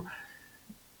 also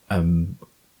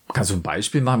kannst du ein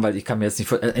Beispiel machen? Weil ich kann mir jetzt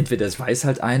nicht entweder es weiß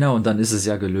halt einer und dann ist es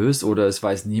ja gelöst, oder es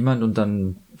weiß niemand und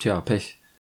dann, Pech.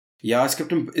 Ja, es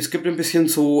gibt ein bisschen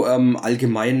so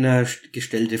allgemeiner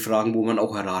gestellte Fragen, wo man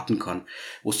auch erraten kann.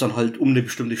 Wo es dann halt um eine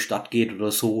bestimmte Stadt geht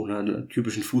oder so. Ne?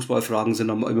 Typischen Fußballfragen sind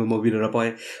dann immer mal wieder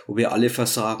dabei, wo wir alle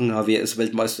versagen, wer ist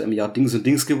Weltmeister im Jahr Dings und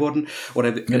Dings geworden.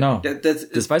 Oder genau,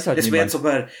 das weiß halt niemand.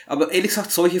 Aber ehrlich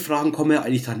gesagt, solche Fragen kommen ja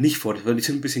eigentlich dann nicht vor, weil die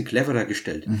sind ein bisschen cleverer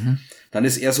gestellt. Dann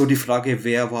ist eher so die Frage,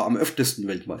 wer war am öftesten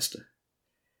Weltmeister?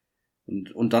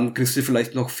 Und dann kriegst du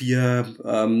vielleicht noch 4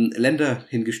 Länder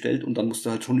hingestellt und dann musst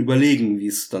du halt schon überlegen, wie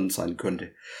es dann sein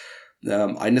könnte.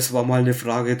 Eines war mal eine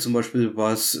Frage, zum Beispiel,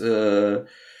 was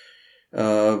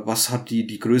hat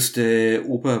die größte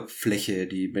Oberfläche,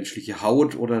 die menschliche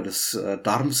Haut oder das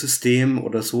Darmsystem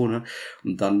oder so, ne?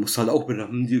 Und dann musst du halt auch wieder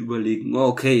dir überlegen,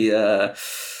 okay,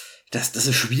 das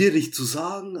ist schwierig zu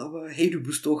sagen, aber hey, du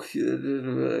bist doch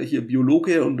hier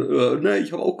Biologe und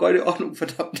ich habe auch keine Ahnung,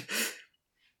 verdammt.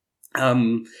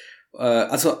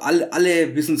 Also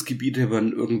alle Wissensgebiete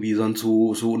werden irgendwie dann so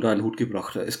unter einen Hut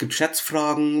gebracht. Es gibt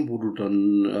Schätzfragen, wo du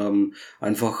dann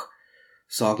einfach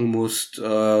sagen musst,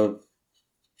 zum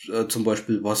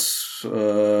Beispiel, was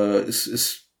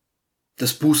ist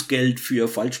das Bußgeld für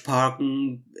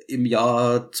Falschparken im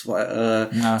Jahr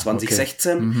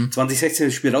 2016. Okay. 2016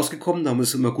 ist das Spiel rausgekommen, da ist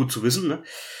es immer gut zu wissen, ne?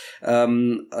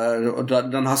 Und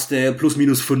dann hast du plus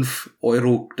minus 5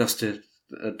 Euro, dass du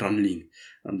dran liegen.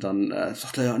 Und dann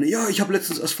sagt er ja, ich habe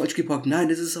letztens erst falsch geparkt. Nein,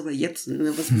 das ist aber jetzt.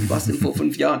 Was war's denn vor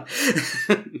 5 Jahren?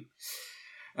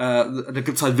 Da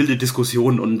gibt's halt wilde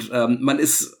Diskussionen und man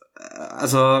ist,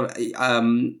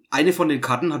 eine von den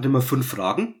Karten hat immer 5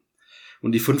 Fragen.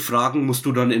 Und die 5 Fragen musst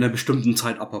du dann in einer bestimmten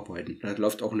Zeit abarbeiten. Da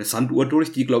läuft auch eine Sanduhr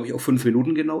durch, die, glaube ich, auch 5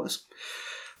 Minuten genau ist.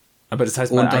 Aber das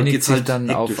heißt, man einigt sich halt dann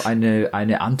hektisch auf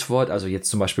eine Antwort, also jetzt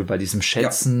zum Beispiel bei diesem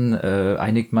Schätzen,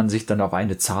 einigt man sich dann auf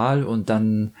eine Zahl und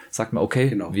dann sagt man, okay,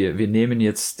 genau, wir nehmen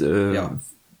jetzt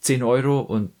 10 Euro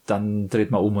und dann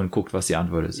dreht man um und guckt, was die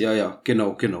Antwort ist. Ja,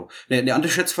 genau. Eine andere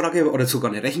Schätzfrage oder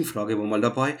sogar eine Rechenfrage war mal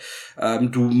dabei.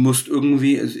 Du musst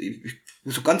irgendwie,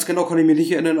 so ganz genau kann ich mich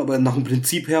nicht erinnern, aber nach dem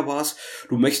Prinzip her war es,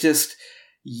 du möchtest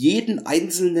jeden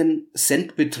einzelnen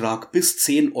Centbetrag bis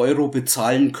 10 Euro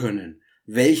bezahlen können.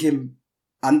 Welche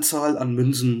Anzahl an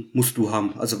Münzen musst du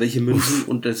haben? Also welche Münzen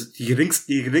und die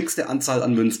geringste Anzahl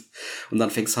an Münzen. Und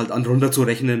dann fängst du halt an runter zu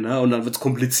rechnen, ne? Und dann wird's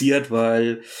kompliziert,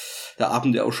 weil der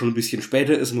Abend ja auch schon ein bisschen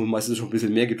später ist und man meistens schon ein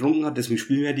bisschen mehr getrunken hat. Deswegen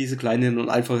spielen wir diese kleinen und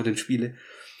einfacheren Spiele.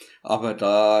 Aber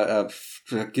da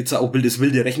geht's ja auch das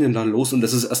wilde Rechnen dann los und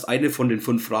das ist erst eine von den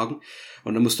 5 Fragen.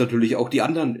 Und dann musst du natürlich auch die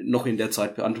anderen noch in der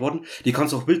Zeit beantworten. Die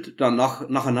kannst du auch wild dann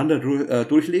nacheinander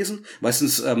durchlesen.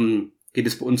 Meistens geht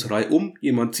es bei uns reihum,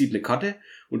 jemand zieht eine Karte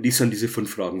und liest dann diese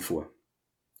 5 Fragen vor.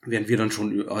 während wir dann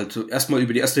schon halt so erstmal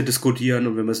über die erste diskutieren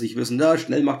und wenn wir es nicht wissen,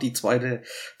 schnell macht die zweite,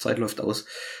 Zeit läuft aus.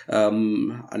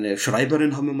 Eine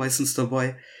Schreiberin haben wir meistens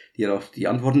dabei, die hat auch die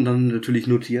Antworten dann natürlich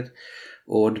notiert.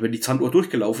 Und wenn die Zanduhr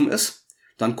durchgelaufen ist,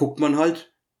 dann guckt man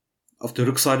halt, auf der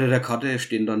Rückseite der Karte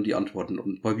stehen dann die Antworten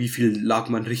und bei wie viel lag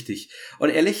man richtig. Und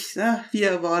ehrlich,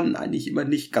 wir waren eigentlich immer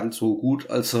nicht ganz so gut.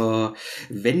 Also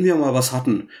wenn wir mal was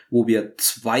hatten, wo wir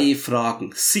 2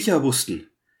 Fragen sicher wussten,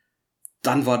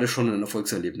 dann war das schon ein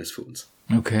Erfolgserlebnis für uns.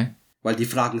 Okay. Weil die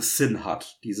Fragen sind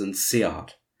hart, die sind sehr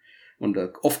hart. Und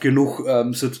oft genug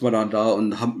sitzt man dann da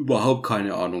und haben überhaupt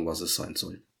keine Ahnung, was es sein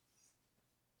soll.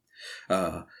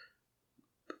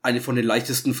 Eine von den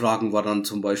leichtesten Fragen war dann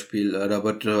zum Beispiel, da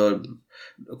wird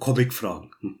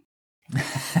Comic-Fragen.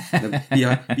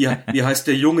 Wie heißt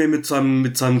der Junge mit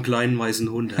seinem kleinen weißen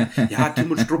Hund? Ja,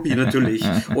 Tim und Struppi natürlich.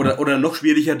 Oder noch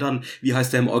schwieriger dann, wie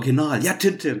heißt der im Original? Ja,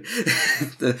 Tintin.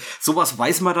 Sowas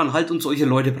weiß man dann halt und solche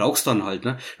Leute brauchst dann halt.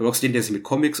 Ne? Du brauchst den, der sich mit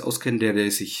Comics auskennt,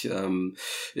 der sich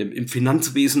im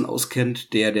Finanzwesen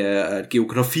auskennt, der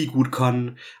Geografie gut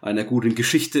kann, einer gut in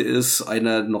Geschichte ist,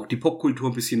 einer noch die Popkultur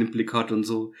ein bisschen im Blick hat und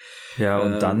so. Ja,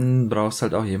 und dann brauchst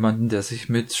halt auch jemanden, der sich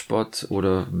mit Sport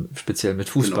oder speziell mit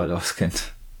Fußball auskennt.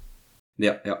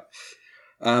 Ja.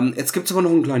 Jetzt gibt's aber noch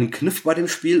einen kleinen Kniff bei dem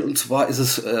Spiel, und zwar ist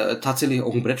es tatsächlich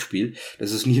auch ein Brettspiel.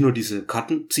 Das ist nicht nur diese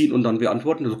Karten ziehen und dann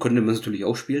beantworten, also könnte man natürlich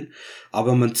auch spielen,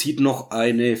 aber man zieht noch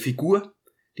eine Figur,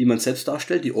 die man selbst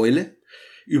darstellt, die Eule,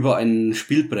 über ein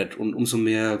Spielbrett, und umso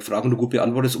mehr Fragen du gut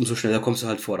beantwortest, umso schneller kommst du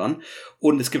halt voran.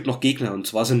 Und es gibt noch Gegner, und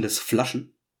zwar sind das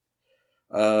Flaschen,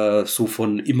 so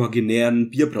von imaginären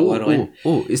Bierbrauereien.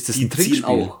 Oh, ist das ein Trinkspiel?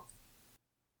 Auch.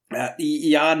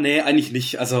 Ja, nee, eigentlich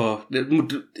nicht. Also,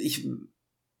 ich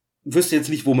wüsste jetzt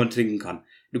nicht, wo man trinken kann.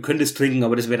 Du könntest trinken,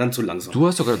 aber das wäre dann zu langsam. Du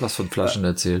hast sogar was von Flaschen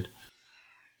erzählt.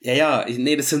 Ja,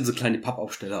 das sind so kleine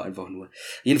Pappaufsteller einfach nur.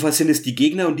 Jedenfalls sind es die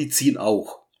Gegner und die ziehen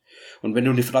auch. Und wenn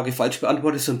du eine Frage falsch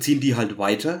beantwortest, dann ziehen die halt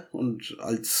weiter, und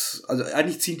also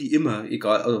eigentlich ziehen die immer,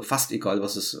 egal, also fast egal,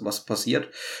 was passiert.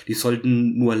 Die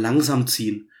sollten nur langsam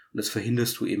ziehen, und das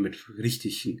verhinderst du eben mit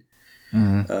richtigen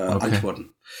Antworten.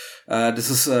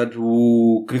 Das ist,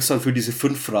 du kriegst dann für diese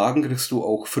 5 Fragen, kriegst du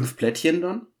auch 5 Plättchen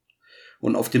dann.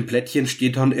 Und auf dem Plättchen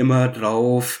steht dann immer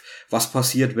drauf, was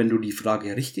passiert, wenn du die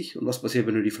Frage richtig und was passiert,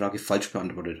 wenn du die Frage falsch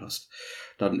beantwortet hast.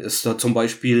 Dann ist da zum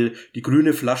Beispiel die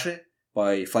grüne Flasche,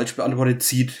 bei falsch beantwortet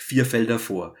zieht 4 Felder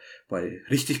vor. Bei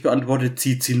richtig beantwortet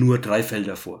zieht sie nur 3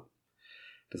 Felder vor.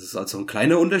 Das ist also ein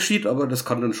kleiner Unterschied, aber das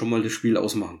kann dann schon mal das Spiel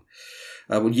ausmachen.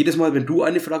 Und jedes Mal, wenn du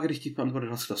eine Frage richtig beantwortet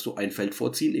hast, darfst du ein Feld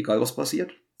vorziehen, egal was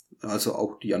passiert. Also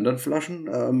auch die anderen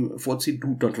Flaschen vorziehen,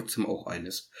 du dann trotzdem auch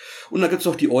eines. Und dann gibt's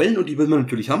noch die Eulen, und die will man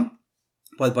natürlich haben,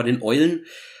 weil bei den Eulen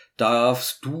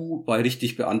darfst du bei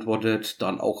richtig beantwortet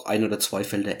dann auch 1 oder 2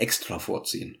 Felder extra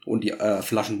vorziehen und die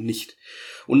Flaschen nicht.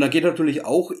 Und dann geht natürlich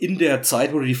auch in der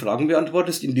Zeit, wo du die Fragen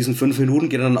beantwortest, in diesen 5 Minuten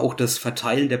geht dann auch das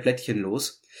Verteilen der Plättchen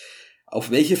los. Auf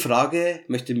welche Frage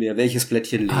möchte mir welches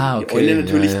Plättchen legen? Okay. Die Eule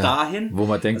natürlich dahin. Wo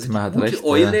man denkt, also man hat gute recht.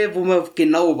 Eule, wo man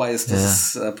genau weiß,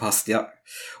 dass es passt, ja.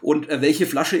 Und welche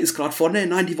Flasche ist gerade vorne?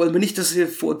 Nein, die wollen wir nicht, dass sie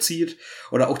vorzieht.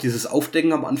 Oder auch dieses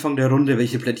Aufdecken am Anfang der Runde,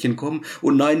 welche Plättchen kommen.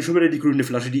 Und nein, schon wieder die grüne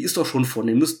Flasche, die ist doch schon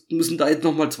vorne. Müssen da jetzt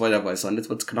nochmal 2 dabei sein, jetzt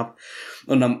wird's knapp.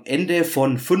 Und am Ende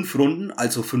von 5 Runden,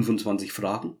 also 25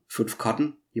 Fragen, 5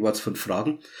 Karten, jeweils 5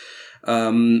 Fragen,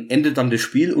 endet dann das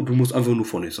Spiel, und du musst einfach nur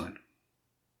vorne sein.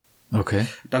 Okay.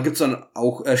 Dann gibt's dann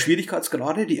auch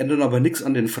Schwierigkeitsgrade, die ändern aber nichts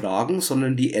an den Fragen,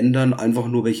 sondern die ändern einfach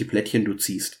nur, welche Plättchen du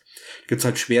ziehst. Gibt's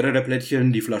halt schwerere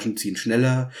Plättchen, die Flaschen ziehen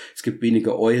schneller, es gibt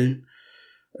weniger Eulen.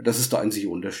 Das ist der einzige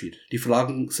Unterschied. Die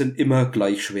Fragen sind immer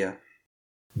gleich schwer.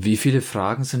 Wie viele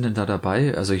Fragen sind denn da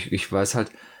dabei? Also ich weiß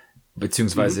halt,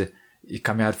 beziehungsweise ich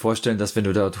kann mir halt vorstellen, dass wenn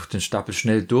du da durch den Stapel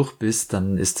schnell durch bist,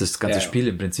 dann ist das ganze Spiel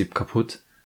im Prinzip kaputt.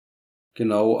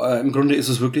 Genau, im Grunde ist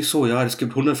es wirklich so, ja, es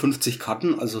gibt 150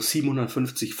 Karten, also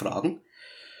 750 Fragen.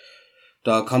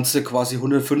 Da kannst du quasi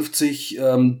 150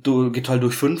 geteilt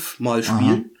durch 5 mal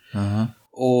spielen. Aha.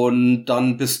 Und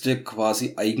dann bist du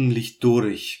quasi eigentlich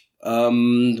durch.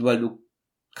 Weil du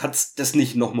kannst das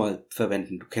nicht nochmal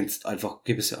verwenden. Du kennst einfach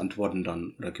gewisse Antworten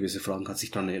dann, oder gewisse Fragen kannst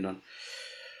dich dran erinnern.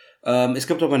 Es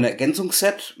gibt aber ein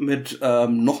Ergänzungsset mit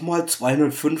nochmal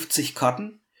 250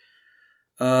 Karten.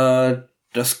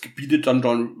 Das bietet dann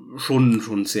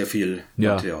schon sehr viel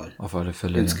Material. Ja, auf alle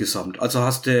Fälle. Insgesamt. Ja. Also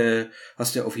hast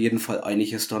du auf jeden Fall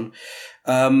einiges dann.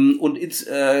 Und es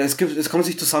kann man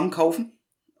sich zusammen kaufen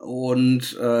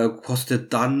und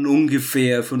kostet dann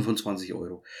ungefähr 25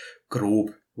 €.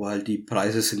 Grob, weil die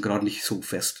Preise sind gerade nicht so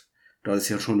fest, da es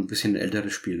ja schon ein bisschen ein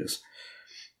älteres Spiel ist.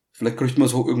 Vielleicht kriegt man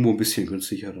es auch irgendwo ein bisschen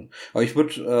günstiger dann. Aber ich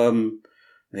würde,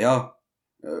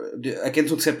 Der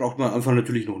Ergänzungsset braucht man am Anfang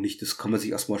natürlich noch nicht. Das kann man sich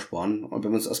erstmal sparen. Und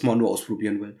wenn man es erstmal nur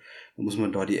ausprobieren will, dann muss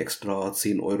man da die extra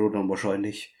 10 Euro dann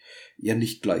wahrscheinlich eher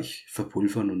nicht gleich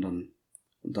verpulvern und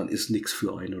dann ist nichts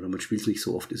für einen. Oder man spielt es nicht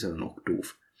so oft, ist ja dann auch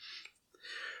doof.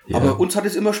 Ja. Aber uns hat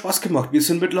es immer Spaß gemacht. Wir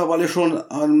sind mittlerweile schon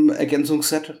am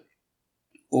Ergänzungsset.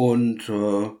 Und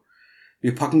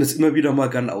wir packen das immer wieder mal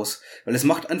gern aus. Weil es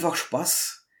macht einfach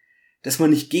Spaß, dass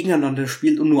man nicht gegeneinander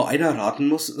spielt und nur einer raten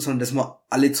muss, sondern dass wir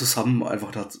alle zusammen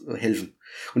einfach da helfen.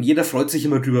 Und jeder freut sich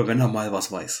immer drüber, wenn er mal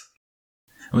was weiß.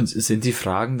 Und sind die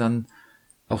Fragen dann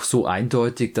auch so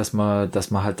eindeutig, dass man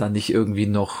halt dann nicht irgendwie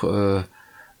noch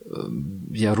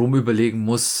rumüberlegen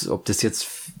muss, ob das jetzt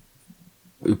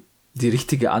die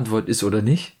richtige Antwort ist oder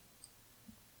nicht?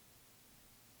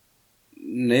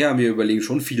 Naja, wir überlegen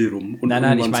schon viel rum. Und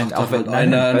nein, ich meine auch, halt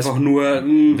einer einfach nur,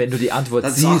 wenn du die Antwort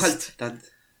siehst,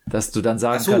 dass du dann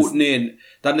sagen kannst. Nee,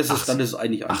 dann ist es eigentlich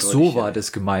eindeutig. Ach so war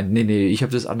das gemeint. Nee, ich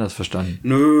habe das anders verstanden.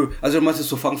 Nö, also du meinst jetzt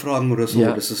so Fangfragen oder so,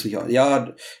 das ist nicht,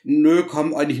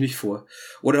 kam eigentlich nicht vor.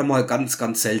 Oder mal ganz,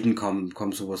 ganz selten kam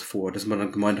sowas vor, dass man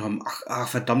dann gemeint haben, ach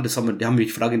verdammt, die haben die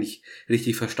Frage nicht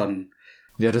richtig verstanden.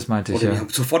 Ja, das meinte ich, oder die haben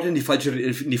sofort in die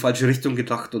falsche Richtung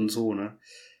gedacht und so, ne?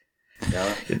 Ja,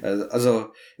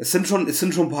 also es sind schon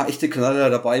ein paar echte Knaller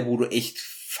dabei, wo du echt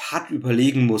hart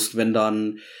überlegen musst, wenn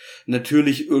dann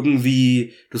natürlich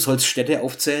irgendwie, du sollst Städte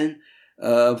aufzählen,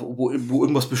 wo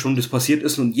irgendwas Bestimmtes passiert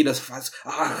ist und jeder weiß,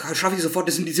 schaffe ich sofort,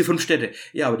 das sind diese 5 Städte.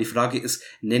 Ja, aber die Frage ist,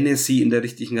 nenne sie in der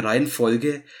richtigen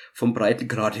Reihenfolge vom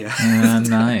Breitengrad her.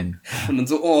 Nein. Und dann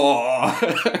so,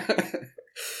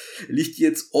 liegt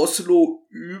jetzt Oslo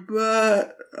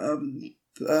über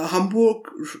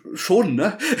Hamburg schon,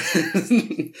 ne?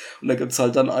 Und da gibt's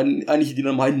halt dann einige, die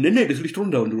dann meinen, nee, das liegt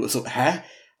runter. Und du so, hä?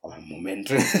 Aber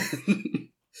Moment.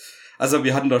 Also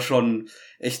wir hatten da schon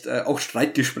echt auch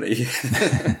Streitgespräche.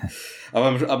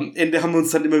 Aber am Ende haben wir uns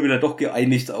dann immer wieder doch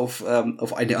geeinigt auf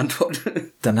eine Antwort.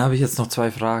 Dann habe ich jetzt noch 2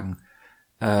 Fragen.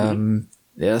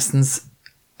 Erstens,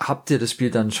 habt ihr das Spiel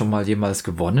dann schon mal jemals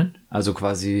gewonnen? Also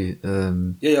quasi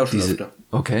ja, schon öfter.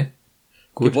 Okay.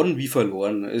 Gut. Gewonnen wie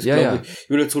verloren. Ich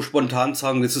würde jetzt so spontan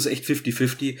sagen, das ist echt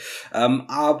 50-50.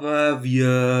 Aber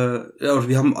wir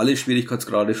haben alle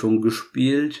Schwierigkeitsgrade schon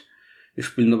gespielt. Wir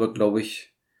spielen aber, glaube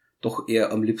ich, doch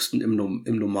eher am liebsten im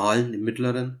Normalen, im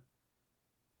Mittleren.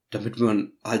 Damit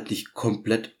man halt nicht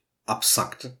komplett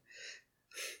absackt.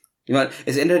 Ich meine,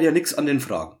 es ändert ja nichts an den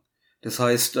Fragen. Das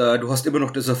heißt, du hast immer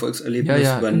noch das Erfolgserlebnis,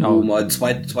 wenn du mal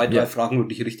zwei, 3 Fragen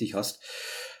wirklich richtig hast.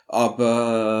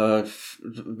 Aber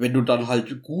wenn du dann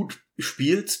halt gut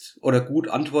spielst oder gut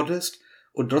antwortest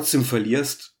und trotzdem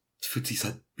verlierst, fühlt sich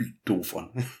halt doof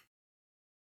an.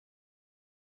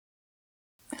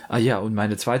 Und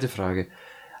meine zweite Frage.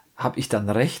 Habe ich dann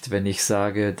recht, wenn ich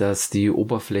sage, dass die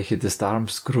Oberfläche des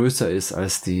Darms größer ist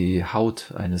als die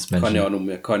Haut eines Menschen? Keine Ahnung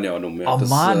mehr. Oh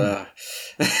Mann!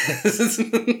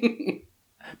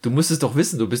 Du musst es doch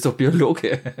wissen, du bist doch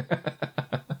Biologe.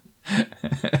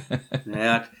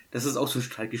 Naja, das ist auch so ein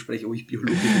Streitgespräch, ob ich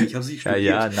Biologe bin. Ich habe sie studiert.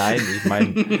 Ja, nein, ich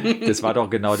meine, das war doch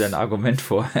genau dein Argument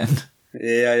vorhin.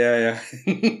 Ja.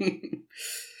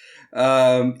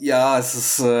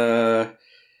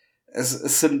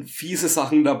 Es sind fiese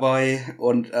Sachen dabei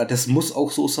und das muss auch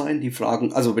so sein, die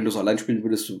Fragen. Also wenn du es allein spielen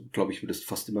würdest, glaube ich, würdest du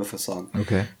fast immer versagen.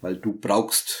 Okay. Weil du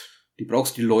brauchst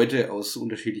die Leute aus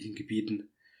unterschiedlichen Gebieten.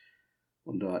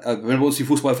 Und wenn bei uns die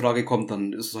Fußballfrage kommt,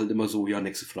 dann ist es halt immer so, ja,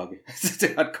 nächste Frage.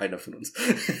 Der hat keiner von uns.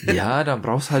 Ja, da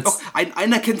brauchst halt... Doch,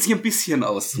 einer kennt sich ein bisschen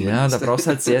aus. Ja, da brauchst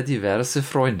halt sehr diverse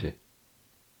Freunde.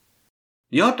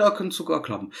 Ja, da könnte es sogar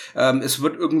klappen. Es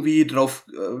wird irgendwie drauf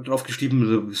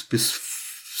geschrieben, bis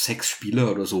 6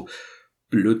 Spieler oder so.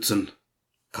 Blödsinn.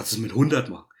 Kannst du es mit 100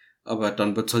 machen. Aber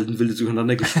dann wird es halt ein wildes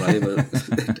Durcheinandergeschrei, weil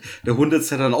der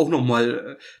 100. dann auch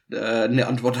nochmal eine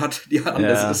Antwort hat, die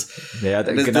anders ist. Ja,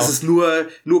 genau. Das ist nur,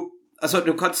 also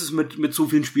du kannst es mit so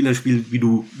vielen Spielern spielen, wie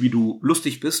du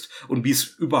lustig bist und wie es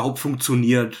überhaupt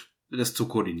funktioniert, das zu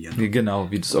koordinieren. Genau,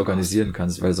 wie du es organisieren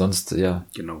kannst, weil sonst,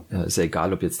 genau. Ist ja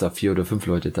egal, ob jetzt da 4 oder 5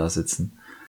 Leute da sitzen.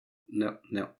 Ja.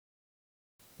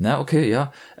 Na, okay,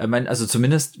 ja. Ich meine, also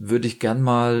zumindest würde ich gern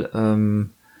mal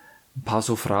ein paar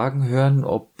so Fragen hören,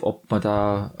 ob man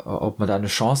da eine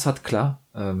Chance hat, klar.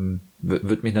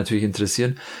 Würde mich natürlich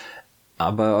interessieren.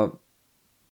 Aber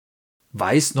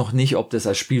weiß noch nicht, ob das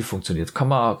als Spiel funktioniert. Kann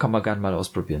man gern mal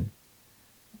ausprobieren.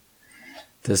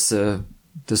 Das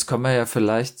kann man ja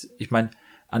vielleicht, ich meine,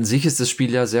 an sich ist das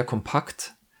Spiel ja sehr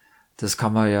kompakt. Das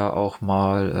kann man ja auch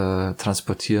mal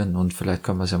transportieren und vielleicht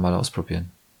können wir es ja mal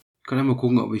ausprobieren. Ich kann ja mal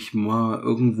gucken, ob ich mal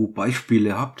irgendwo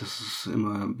Beispiele habe. Das ist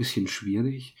immer ein bisschen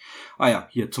schwierig. Ja,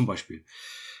 hier zum Beispiel.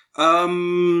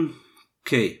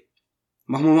 Okay.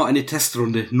 machen wir mal eine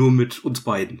Testrunde, nur mit uns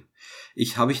beiden.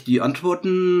 Habe ich die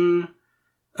Antworten...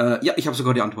 ja, ich habe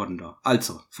sogar die Antworten da.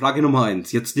 Also, Frage Nummer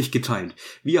 1, jetzt nicht getimed.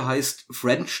 Wie heißt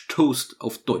French Toast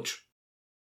auf Deutsch?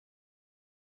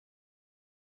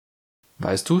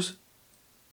 Weißt du's?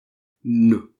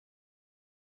 Nö.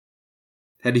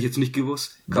 Hätte ich jetzt nicht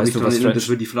gewusst. Kann mich daran erinnern, dass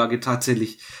wir die Frage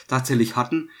tatsächlich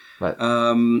hatten.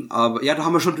 Aber ja, da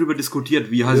haben wir schon drüber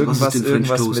diskutiert. Wie heißt was ist denn French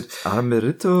Toast? Mit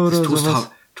Amerito oder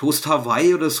sowas? Toast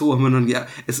Hawaii oder so haben wir dann, ja,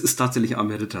 es ist tatsächlich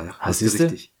Amerita, ja. Das ist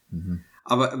richtig.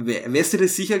 Aber wärst du dir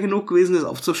sicher genug gewesen, das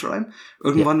aufzuschreiben?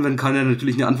 Irgendwann, wenn keiner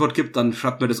natürlich eine Antwort gibt, dann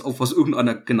schreibt man das auf, was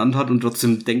irgendeiner genannt hat und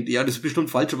trotzdem denkt, ja, das ist bestimmt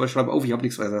falsch, aber schreib auf, ich habe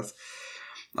nichts weiteres.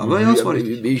 Aber ja, das war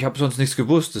richtig. Ich habe sonst nichts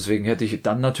gewusst, deswegen hätte ich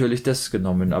dann natürlich das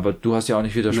genommen, aber du hast ja auch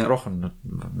nicht widersprochen.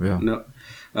 Ja.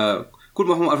 Gut,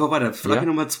 machen wir einfach weiter. Frage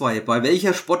Nummer 2. Bei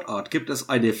welcher Sportart gibt es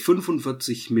eine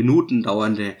 45 Minuten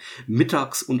dauernde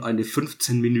Mittags- und eine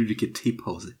 15-minütige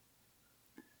Teepause?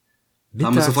 Da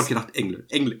haben wir sofort gedacht,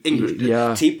 Englisch.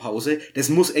 Ja. Teepause, das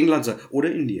muss England sein. Oder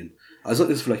Indien. Also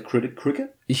ist es vielleicht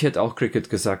Cricket? Ich hätte auch Cricket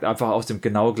gesagt, einfach aus dem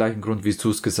genau gleichen Grund, wie du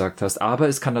es gesagt hast. Aber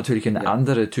es kann natürlich eine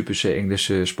andere typische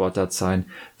englische Sportart sein.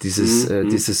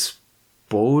 Dieses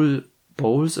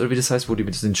Bowls, oder wie das heißt, wo die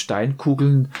mit den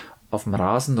Steinkugeln auf dem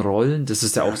Rasen rollen, das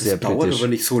ist ja auch sehr britisch. Das dauert aber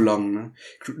nicht so lang, ne?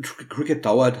 Cricket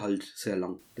dauert halt sehr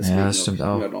lang. Deswegen ja, das stimmt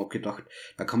auch. Ich mir auch gedacht,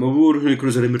 da kann man nur eine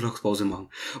größere Mittagspause machen.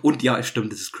 Und ja, es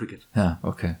stimmt, das ist Cricket. Ja,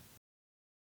 okay.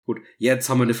 Gut, jetzt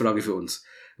haben wir eine Frage für uns.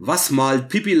 Was malt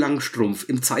Pippi Langstrumpf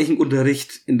im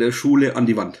Zeichenunterricht in der Schule an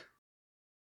die Wand?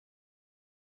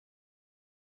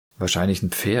 Wahrscheinlich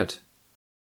ein Pferd.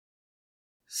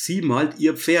 Sie malt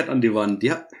ihr Pferd an die Wand,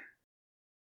 ja.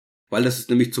 Weil das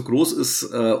nämlich zu groß ist,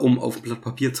 um auf ein Blatt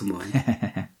Papier zu malen.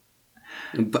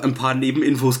 Ein paar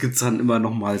Nebeninfos gibt's dann immer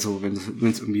noch mal so, wenn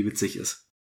es irgendwie witzig ist.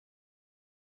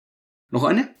 Noch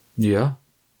eine? Ja.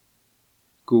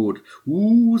 Gut.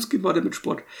 Es geht weiter mit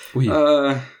Sport. Ui.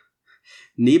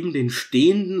 Neben den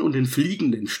stehenden und den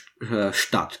fliegenden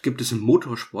Start gibt es im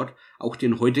Motorsport auch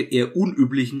den heute eher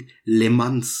unüblichen Le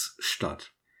Mans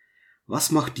Start.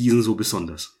 Was macht diesen so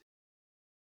besonders?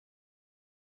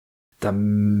 Da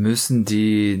müssen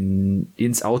die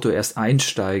ins Auto erst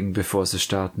einsteigen, bevor sie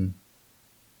starten.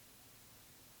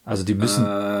 Also die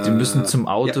müssen zum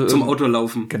Auto. Ja, zum Auto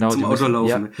laufen. Genau, zum Auto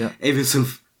laufen. Ja. Ey, wir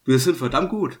sind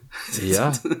verdammt gut.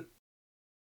 Ja.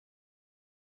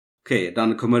 Okay,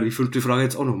 dann können wir die 5. Frage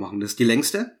jetzt auch noch machen. Das ist die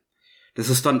längste. Das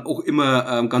ist dann auch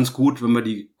immer ganz gut, wenn man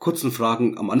die kurzen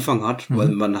Fragen am Anfang hat, weil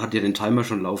man hat ja den Timer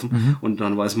schon laufen und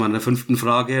dann weiß man in der 5.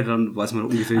 Frage, dann weiß man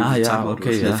ungefähr, wie viel Zeit man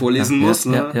schnell vorlesen muss.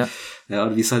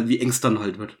 Wie eng es dann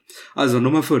halt wird. Also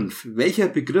Nummer 5. Welcher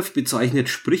Begriff bezeichnet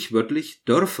sprichwörtlich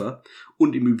Dörfer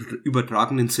und im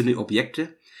übertragenen Sinne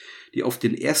Objekte, die auf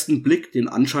den ersten Blick den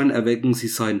Anschein erwecken, sie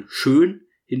seien schön,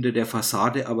 hinter der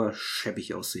Fassade aber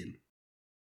schäbig aussehen?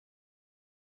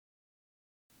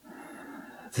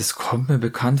 Das kommt mir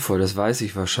bekannt vor, das weiß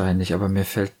ich wahrscheinlich, aber mir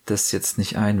fällt das jetzt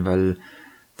nicht ein, weil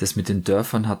das mit den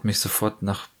Dörfern hat mich sofort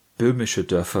nach böhmische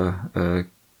Dörfer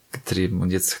getrieben und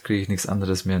jetzt kriege ich nichts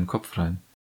anderes mehr in den Kopf rein.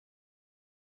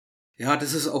 Ja,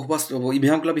 das ist auch was, aber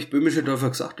wir haben, glaube ich, böhmische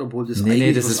Dörfer gesagt, obwohl das eigentlich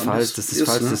Nee, das ist falsch, das ist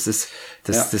falsch, ne?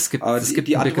 Das gibt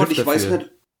die einen Antwort, Begriff ich weiß dafür.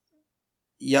 nicht.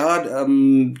 Ja,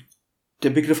 der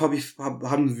Begriff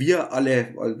haben wir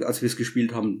alle, als wir es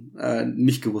gespielt haben,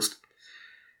 nicht gewusst.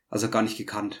 Also gar nicht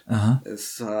gekannt. Aha.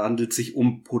 Es handelt sich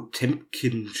um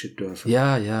Potemkinsche Dörfer.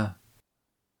 Ja, ja.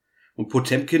 Und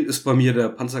Potemkin ist bei mir der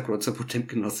Panzerkreuzer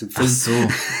Potemkin aus dem Film. Ach so.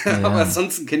 Ja. Aber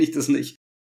ansonsten kenne ich das nicht.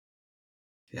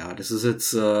 Ja, das ist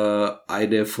jetzt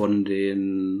eine von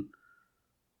den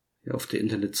auf der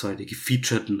Internetseite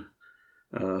gefeaturten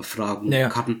Fragen,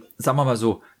 Karten. Sagen wir mal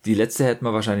so, die letzte hätten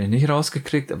wir wahrscheinlich nicht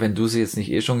rausgekriegt, wenn du sie jetzt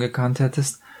nicht schon gekannt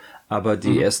hättest. Aber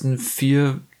die ersten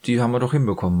 4, die haben wir doch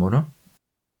hinbekommen, oder?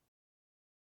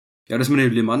 Ja, das mit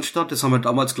dem Le Mans Start, das haben wir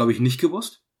damals, glaube ich, nicht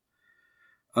gewusst.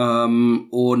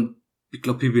 Und ich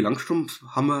glaube, Pippi Langstrumpf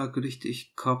haben wir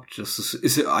richtig gehabt. Das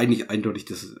ist ja eigentlich eindeutig,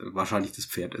 dass wahrscheinlich das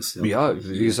Pferd ist. Ja,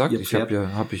 wie gesagt,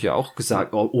 hab ich ja auch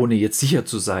gesagt, ohne jetzt sicher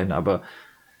zu sein, aber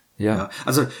ja.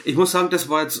 Also ich muss sagen, das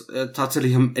war jetzt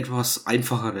tatsächlich eine etwas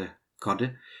einfachere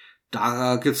Karte.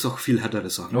 Da gibt's doch viel härtere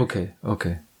Sachen. Okay.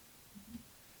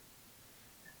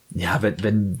 Ja,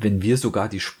 wenn wir sogar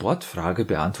die Sportfrage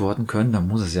beantworten können, dann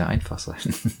muss es ja einfach sein.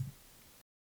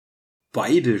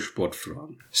 Beide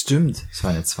Sportfragen. Stimmt, es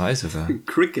waren ja 2 sogar.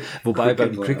 Cricket. Wobei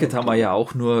beim Cricket haben wir ja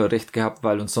auch nur recht gehabt,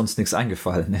 weil uns sonst nichts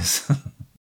eingefallen ist.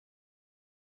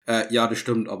 Ja, das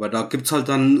stimmt, aber da gibt's halt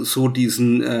dann so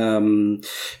diesen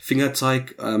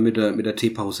Fingerzeig mit der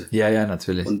Teepause. Ja,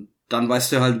 natürlich. Und dann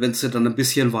weißt du halt, wenn du dann ein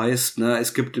bisschen weißt, ne,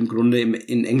 es gibt im Grunde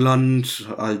in England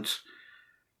halt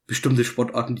bestimmte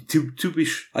Sportarten, die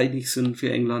typisch eigentlich sind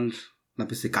für England. Dann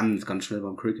bist du ganz, ganz schnell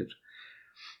beim Cricket.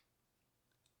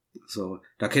 So,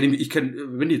 da wenn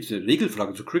die jetzt eine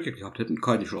Regelfrage zu Cricket gehabt hätten,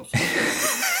 keine Chance.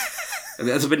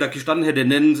 Also wenn da gestanden hätte,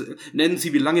 nennen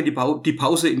Sie, wie lange die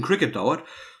Pause im Cricket dauert.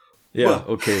 Ja,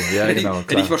 okay, ja, genau.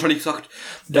 Hätte ich wahrscheinlich gesagt,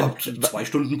 ja, 2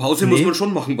 Stunden Pause muss man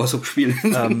schon machen, was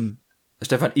abspielen.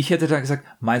 Stefan, ich hätte dann gesagt,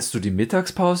 meinst du die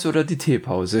Mittagspause oder die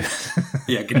Teepause?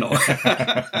 Ja, genau.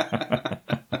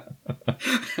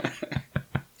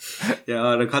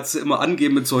 Ja, da kannst du immer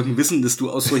angeben mit solchen Wissen, dass du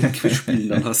aus solchen Quizspielen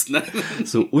dann hast, ne?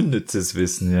 So unnützes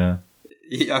Wissen, ja.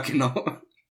 Ja, genau.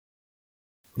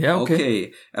 Ja,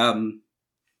 okay.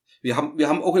 Wir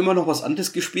haben auch immer noch was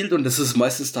anderes gespielt und das ist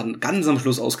meistens dann ganz am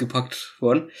Schluss ausgepackt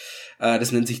worden.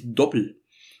 Das nennt sich Doppel.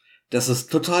 Das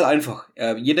ist total einfach.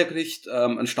 Jeder kriegt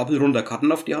einen Stapel runder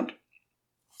Karten auf die Hand,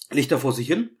 legt da vor sich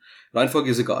hin.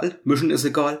 Reihenfolge ist egal, Mischen ist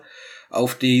egal.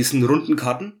 Auf diesen runden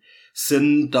Karten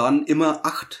sind dann immer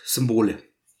 8 Symbole.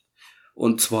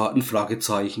 Und zwar ein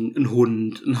Fragezeichen, ein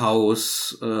Hund, ein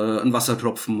Haus, ein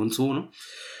Wassertropfen und so, ne?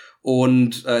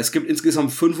 Und es gibt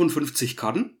insgesamt 55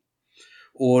 Karten.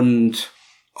 Und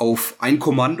auf ein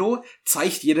Kommando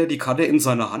zeigt jeder die Karte in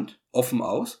seiner Hand offen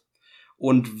aus.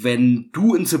 Und wenn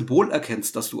du ein Symbol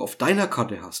erkennst, das du auf deiner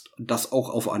Karte hast, das auch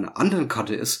auf einer anderen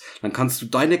Karte ist, dann kannst du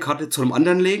deine Karte zu einem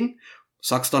anderen legen,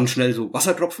 sagst dann schnell so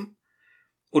Wassertropfen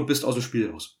und bist aus dem Spiel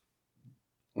raus.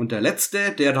 Und der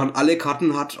Letzte, der dann alle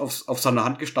Karten hat, auf seiner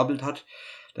Hand gestapelt hat,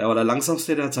 der war der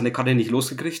Langsamste, der hat seine Karte nicht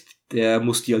losgekriegt, der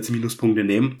muss die als Minuspunkte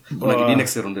nehmen und dann geht die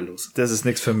nächste Runde los. Das ist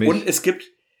nichts für mich.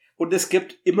 Und es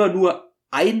gibt immer nur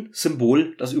ein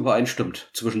Symbol, das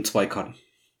übereinstimmt zwischen 2 Karten.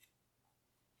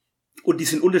 Und die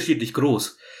sind unterschiedlich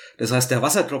groß. Das heißt, der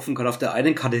Wassertropfen kann auf der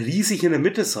einen Karte riesig in der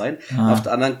Mitte sein, auf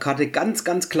der anderen Karte ganz,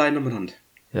 ganz klein am Rand.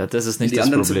 Ja, das ist nicht das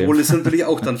Problem. Die anderen Symbole sind natürlich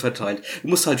auch dann verteilt. Du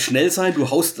musst halt schnell sein, du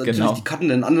haust natürlich die Karten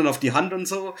den anderen auf die Hand und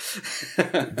so.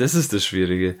 Das ist das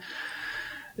Schwierige.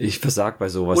 Ich versag bei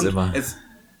sowas und immer.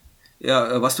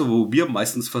 Weißt du, wo wir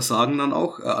meistens versagen dann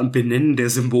auch? An Benennen der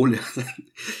Symbole.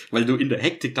 Weil du in der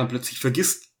Hektik dann plötzlich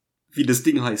vergisst, wie das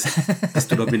Ding heißt, das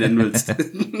du da benennen willst.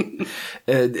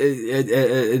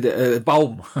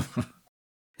 Baum.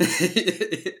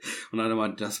 Und dann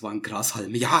meinte, das war ein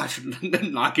Grashalm. Ja, schon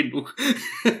nah genug.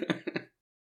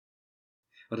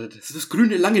 Oder das ist das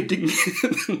grüne lange Ding.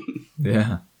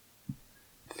 Ja.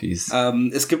 Fies.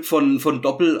 Es gibt von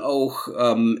Doppel auch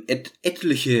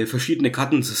etliche verschiedene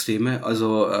Kartensysteme,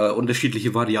 also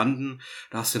unterschiedliche Varianten.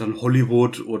 Da hast du dann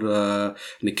Hollywood oder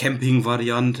eine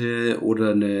Camping-Variante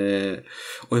oder eine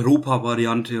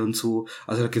Europa-Variante und so.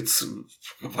 Also da gibt's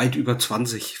weit über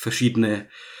 20 verschiedene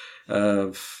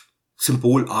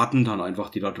Symbolarten dann einfach,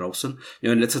 die da drauf sind. Wir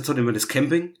haben in letzter Zeit immer das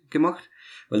Camping gemacht,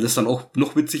 weil das dann auch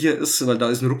noch witziger ist, weil da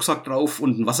ist ein Rucksack drauf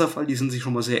und ein Wasserfall, die sind sich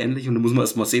schon mal sehr ähnlich und da muss man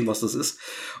erst mal sehen, was das ist.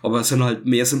 Aber es sind halt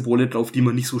mehr Symbole drauf, die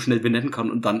man nicht so schnell benennen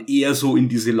kann und dann eher so in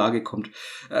diese Lage kommt.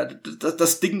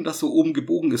 Das Ding, das so oben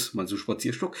gebogen ist, meinst du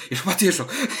Spazierstock? Ja, Spazierstock.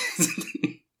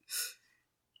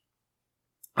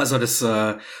 Also das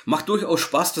macht durchaus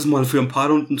Spaß, das mal für ein paar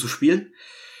Runden zu spielen.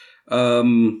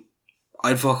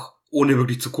 Einfach ohne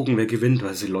wirklich zu gucken, wer gewinnt,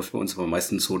 weil sie läuft bei uns aber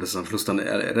meistens so, dass es am Schluss dann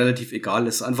relativ egal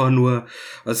ist. Einfach nur,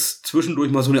 was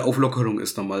zwischendurch mal so eine Auflockerung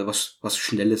ist, dann mal was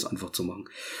Schnelles einfach zu machen.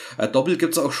 Doppel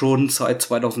gibt's auch schon seit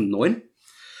 2009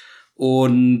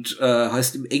 und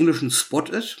heißt im Englischen Spot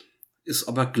It, ist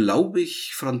aber, glaube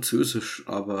ich, französisch,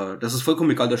 aber das ist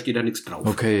vollkommen egal, da steht ja nichts drauf.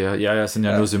 Okay, ja, es sind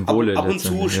ja nur Symbole. Ab und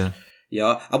zu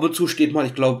ab und zu steht mal,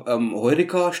 ich glaube,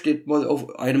 Heureka steht mal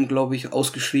auf einem, glaube ich,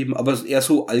 ausgeschrieben, aber eher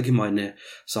so allgemeine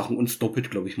Sachen und Stop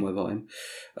It, glaube ich, mal bei einem.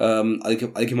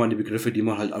 Allgemeine Begriffe, die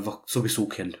man halt einfach sowieso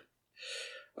kennt.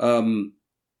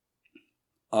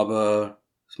 Aber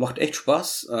es macht echt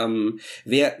Spaß.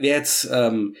 Wer jetzt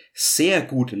sehr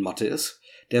gut in Mathe ist,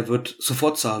 der wird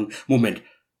sofort sagen, Moment,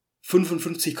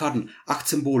 55 Karten, 8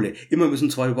 Symbole, immer müssen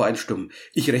 2 übereinstimmen.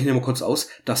 Ich rechne mal kurz aus,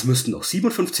 das müssten noch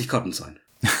 57 Karten sein.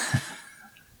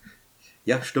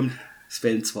 Ja, stimmt. Es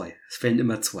fehlen 2. Es fehlen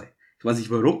immer 2. Ich weiß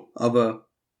nicht warum, aber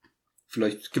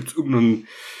vielleicht gibt es irgendeinen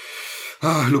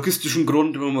logistischen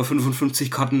Grund, wenn man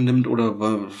 55 Karten nimmt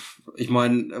oder ich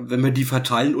meine, wenn wir die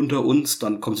verteilen unter uns,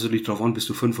 dann kommt es natürlich drauf an, bist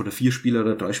du 5 oder 4 Spieler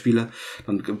oder 3 Spieler,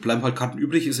 dann bleiben halt Karten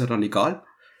übrig, ist ja dann egal.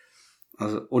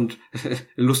 Also, und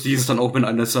lustig ist es dann auch, wenn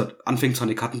einer anfängt,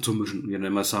 seine Karten zu mischen und wir dann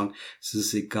immer sagen, es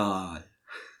ist egal.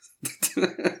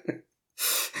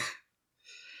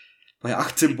 Bei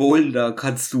 8 Symbolen, da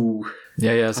kannst du...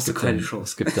 hast du keine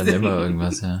Chance. Es gibt dann immer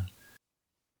irgendwas, ja.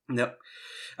 Ja.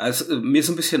 Also, mir ist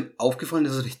ein bisschen aufgefallen,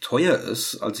 dass es recht teuer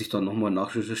ist, als ich dann nochmal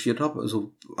nachrecherchiert habe.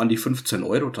 Also an die 15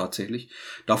 Euro tatsächlich.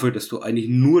 Dafür, dass du eigentlich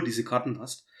nur diese Karten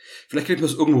hast. Vielleicht kriegt man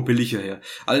es irgendwo billiger her.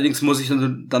 Allerdings muss ich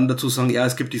dann dazu sagen, ja,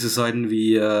 es gibt diese Seiten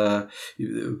wie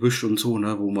Wish und so,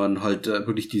 ne, wo man halt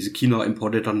wirklich diese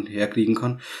China-Importe dann herkriegen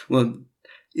kann. Und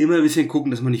immer ein bisschen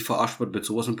gucken, dass man nicht verarscht wird mit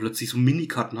sowas und plötzlich so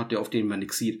Mini-Karten hat, auf denen man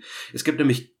nichts sieht. Es gibt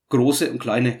nämlich große und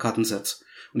kleine Kartensets.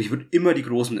 Und ich würde immer die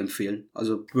großen empfehlen.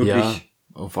 Also wirklich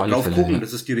auf alle drauf Fälle, gucken, ja.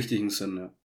 dass es die richtigen sind.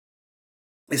 Ja.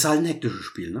 Ist halt ein hektisches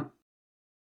Spiel, ne?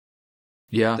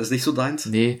 Ja. Das ist nicht so deins?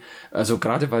 Nee, also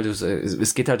gerade weil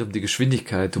es geht halt um die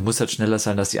Geschwindigkeit. Du musst halt schneller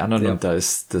sein als die anderen und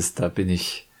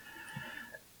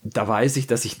da weiß ich,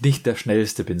 dass ich nicht der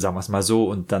Schnellste bin, sagen wir es mal so,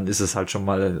 und dann ist es halt schon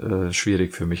mal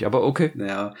schwierig für mich. Aber okay.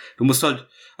 Naja, du musst halt,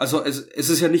 also es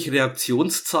ist ja nicht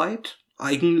Reaktionszeit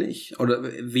eigentlich, oder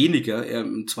weniger, eher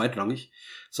zweitrangig,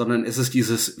 sondern es ist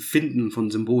dieses Finden von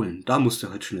Symbolen. Da musst du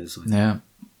halt schnell sein. Ja.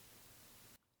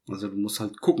 Also du musst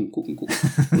halt gucken.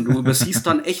 Und du übersiehst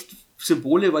dann echt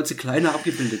Symbole, weil sie kleiner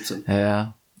abgebildet sind.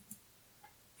 Ja.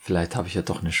 Vielleicht habe ich ja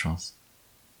doch eine Chance.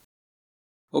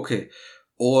 Okay.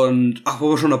 Und, wo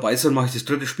wir schon dabei sind, mache ich das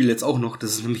dritte Spiel jetzt auch noch.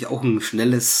 Das ist nämlich auch ein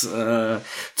schnelles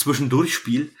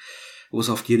Zwischendurchspiel, wo es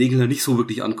auf die Regeln nicht so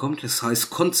wirklich ankommt. Das heißt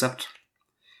Concept.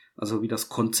 Also wie das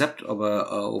Konzept,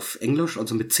 aber auf Englisch,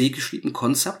 also mit C geschrieben,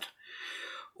 Concept.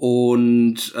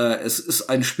 Und es ist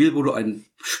ein Spiel, wo du ein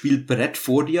Spielbrett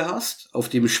vor dir hast. Auf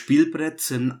dem Spielbrett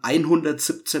sind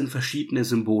 117 verschiedene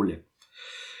Symbole.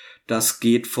 Das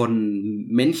geht von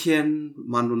Männchen,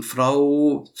 Mann und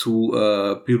Frau zu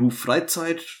Beruf,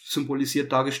 Freizeit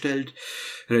symbolisiert dargestellt,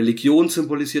 Religion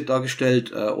symbolisiert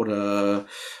dargestellt oder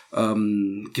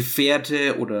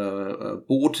Gefährte oder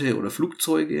Boote oder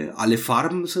Flugzeuge. Alle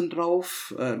Farben sind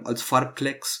drauf als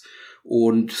Farbklecks.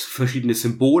 Und verschiedene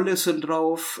Symbole sind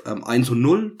drauf, 1 und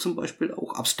 0 zum Beispiel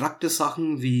auch, abstrakte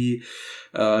Sachen wie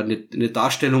eine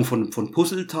Darstellung von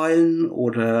Puzzleteilen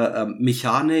oder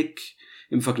Mechanik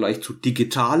im Vergleich zu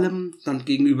digitalem dann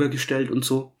gegenübergestellt und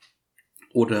so.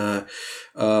 Oder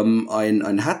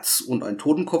ein Herz und ein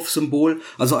Totenkopf-Symbol.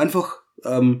 Also einfach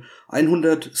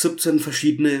 117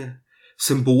 verschiedene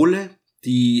Symbole,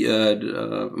 die,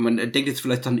 man denkt jetzt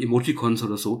vielleicht an Emoticons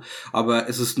oder so, aber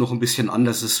es ist noch ein bisschen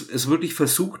anders. Es wirklich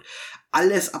versucht,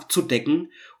 alles abzudecken,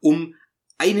 um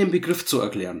einen Begriff zu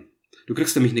erklären. Du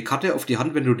kriegst nämlich eine Karte auf die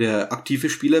Hand, wenn du der aktive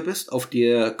Spieler bist. Auf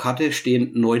der Karte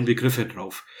stehen 9 Begriffe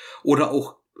drauf. Oder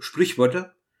auch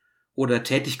Sprichwörter oder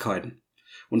Tätigkeiten.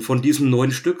 Und von diesen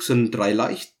 9 Stück sind 3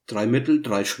 leicht, 3 mittel,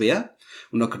 3 schwer.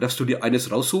 Und dann darfst du dir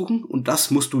eines raussuchen und das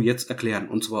musst du jetzt erklären.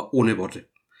 Und zwar ohne Worte.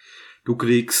 Du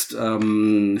kriegst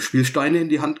Spielsteine in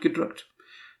die Hand gedrückt.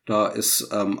 Da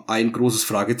ist ein großes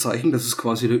Fragezeichen, das ist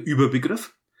quasi der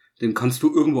Überbegriff. Den kannst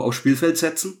du irgendwo aufs Spielfeld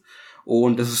setzen.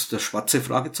 Und das ist das schwarze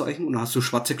Fragezeichen. Und dann hast du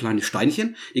schwarze kleine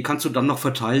Steinchen. Die kannst du dann noch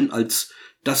verteilen als,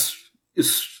 das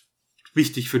ist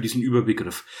wichtig für diesen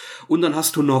Überbegriff. Und dann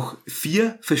hast du noch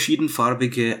 4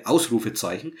 verschiedenfarbige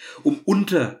Ausrufezeichen, um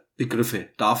Unterbegriffe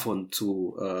davon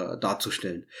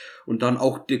darzustellen. Und dann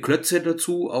auch die Klötze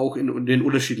dazu, auch in den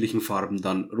unterschiedlichen Farben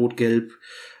dann. Rot, Gelb,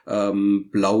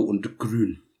 Blau und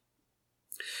Grün.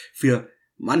 Für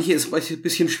manche ist es ein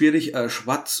bisschen schwierig,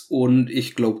 schwarz und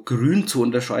ich glaube grün zu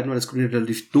unterscheiden, weil das Grün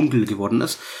relativ dunkel geworden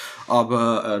ist.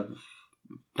 Aber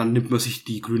dann nimmt man sich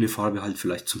die grüne Farbe halt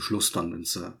vielleicht zum Schluss dann, wenn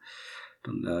es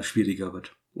dann schwieriger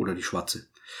wird. Oder die schwarze.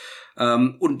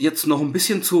 Und jetzt noch ein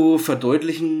bisschen zu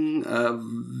verdeutlichen,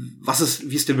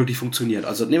 wie es denn wirklich funktioniert.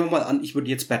 Also nehmen wir mal an, ich würde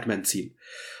jetzt Batman ziehen.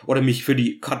 Oder mich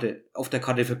auf der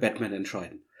Karte für Batman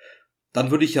entscheiden.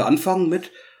 Dann würde ich ja anfangen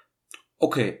mit,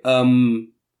 okay,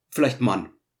 vielleicht Mann.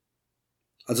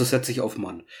 Also setze ich auf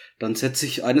Mann. Dann setze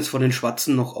ich eines von den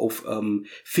Schwarzen noch auf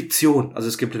Fiktion. Also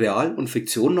es gibt Real und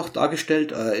Fiktion noch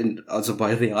dargestellt. Also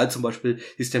bei Real zum Beispiel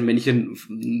ist der Männchen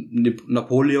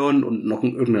Napoleon und noch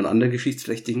irgendein anderer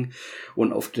Geschichtsträchtigen.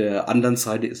 Und auf der anderen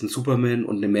Seite ist ein Superman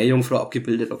und eine Meerjungfrau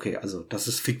abgebildet. Okay, also das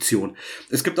ist Fiktion.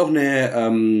 Es gibt auch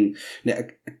ein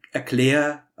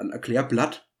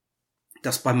Erklärblatt,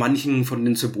 das bei manchen von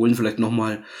den Symbolen vielleicht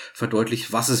nochmal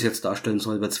verdeutlicht, was es jetzt darstellen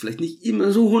soll, weil es vielleicht nicht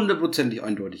immer so 100%ig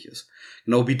eindeutig ist.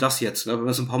 Genau wie das jetzt. Wenn man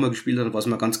es ein paar Mal gespielt hat, weiß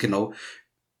man ganz genau,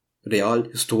 real,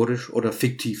 historisch oder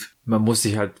fiktiv. Man muss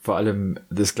sich halt vor allem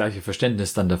das gleiche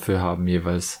Verständnis dann dafür haben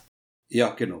jeweils.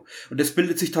 Ja, genau. Und das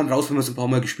bildet sich dann raus, wenn man es ein paar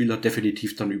Mal gespielt hat,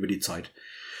 definitiv dann über die Zeit.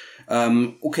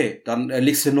 Okay, dann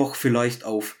legst du noch vielleicht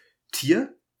auf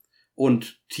Tier.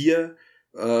 Und Tier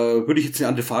würde ich jetzt eine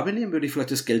andere Farbe nehmen, würde ich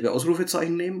vielleicht das gelbe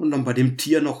Ausrufezeichen nehmen und dann bei dem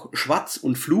Tier noch Schwarz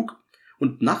und Flug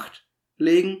und Nacht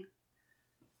legen.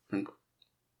 Dann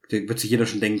wird sich jeder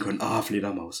schon denken können,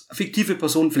 Fledermaus. Fiktive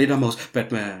Person, Fledermaus,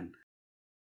 Batman.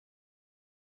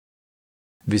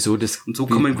 Wieso das? Und so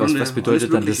kann man im Grunde was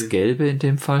bedeutet dann das Gelbe in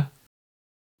dem Fall?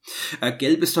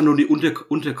 Gelb ist dann nur die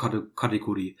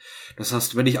Unterkategorie. Das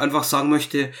heißt, wenn ich einfach sagen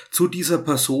möchte, zu dieser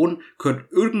Person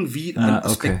gehört irgendwie ein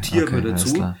Aspekt Tier mit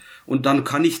dazu, und dann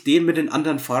kann ich den mit den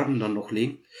anderen Farben dann noch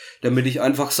legen, damit ich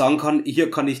einfach sagen kann, hier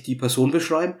kann ich die Person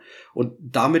beschreiben und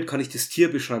damit kann ich das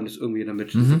Tier beschreiben, das irgendwie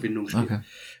damit in Verbindung steht. Okay.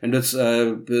 Wenn du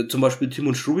jetzt zum Beispiel Tim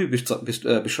und Struppi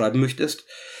beschreiben möchtest,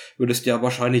 würdest du ja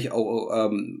wahrscheinlich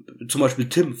auch zum Beispiel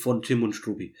Tim von Tim und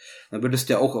Struppi, dann würdest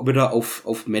du ja auch wieder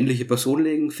auf männliche Person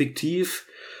legen, fiktiv,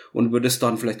 und würdest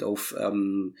dann vielleicht auf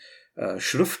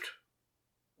Schrift,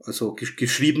 also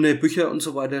geschriebene Bücher und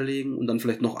so weiter legen, und dann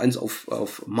vielleicht noch eins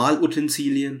auf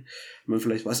Malutensilien, wenn man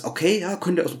vielleicht weiß, okay, ja,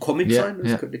 könnte aus dem Comic sein,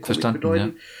 das könnte Comic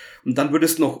bedeuten. Ja. Und dann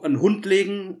würdest du noch einen Hund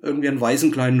legen, irgendwie einen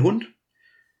weißen kleinen Hund.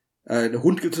 Der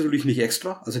Hund gibt's natürlich nicht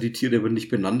extra, also die Tiere werden nicht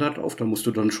benannt darauf, da musst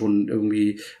du dann schon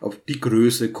irgendwie auf die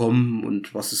Größe kommen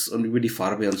und was ist und über die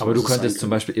Farbe und so. Aber du könntest zum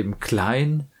Beispiel eben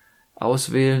klein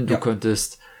auswählen, du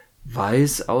könntest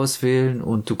weiß auswählen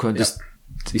und du könntest,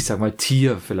 ich sag mal,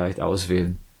 Tier vielleicht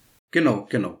auswählen. Genau.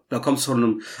 Da kommst du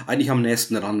schon eigentlich am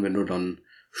nächsten ran, wenn du dann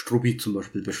Struppi zum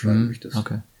Beispiel beschreiben möchtest.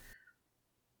 Okay.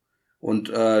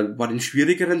 Und bei den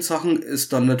schwierigeren Sachen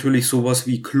ist dann natürlich sowas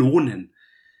wie Klonen.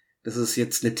 Das ist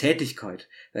jetzt eine Tätigkeit.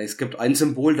 Es gibt ein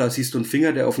Symbol, da siehst du einen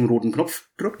Finger, der auf den roten Knopf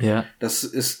drückt. Ja. Das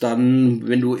ist dann,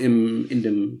 wenn du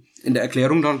in der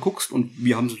Erklärung dann guckst, und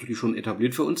wir haben es natürlich schon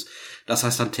etabliert für uns, das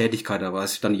heißt dann Tätigkeit, da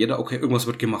weiß dann jeder, okay, irgendwas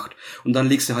wird gemacht. Und dann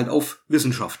legst du halt auf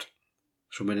Wissenschaft.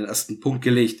 Schon mal den ersten Punkt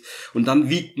gelegt. Und dann,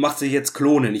 wie macht sich jetzt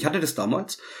Klonen? Ich hatte das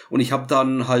damals und ich habe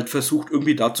dann halt versucht,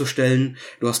 irgendwie darzustellen,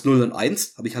 du hast 0 und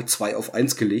 1, habe ich halt 2 auf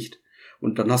 1 gelegt.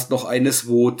 Und dann hast du noch eines,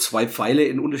 wo 2 Pfeile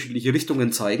in unterschiedliche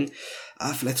Richtungen zeigen.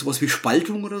 Vielleicht sowas wie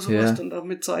Spaltung oder sowas dann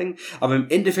damit zeigen. Aber im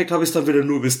Endeffekt habe ich es dann wieder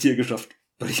nur bis Tier geschafft,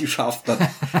 weil ich ein Schaf dann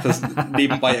das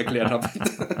nebenbei erklärt habe.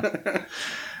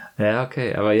 Ja,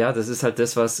 okay. Aber ja, das ist halt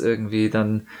das, was irgendwie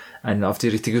dann einen auf die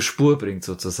richtige Spur bringt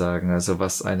sozusagen. Also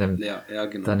was einem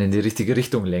genau. Dann in die richtige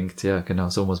Richtung lenkt. Ja, genau,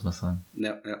 so muss man sagen.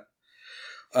 Ja.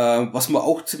 Was man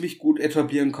auch ziemlich gut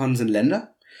etablieren kann, sind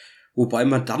Länder. Wobei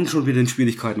man dann schon wieder in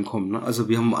Schwierigkeiten kommt. Ne? Also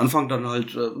wir haben am Anfang dann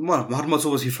halt, man hat mal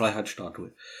sowas wie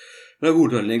Freiheitsstatue. Na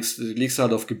gut, dann legst du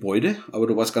halt auf Gebäude, aber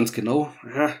du weißt ganz genau,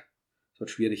 es wird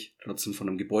schwierig, trotzdem von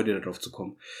einem Gebäude da drauf zu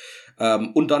kommen.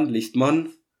 Und dann legt man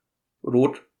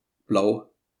Rot,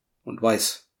 Blau und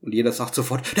Weiß. Und jeder sagt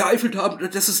sofort, der Eiffelturm,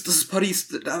 das ist Paris,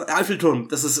 der Eiffelturm,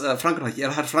 das ist Frankreich,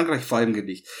 er hat Frankreich vor allem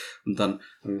gelegt. Und dann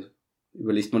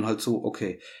überlegt man halt so,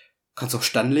 okay, kannst du auch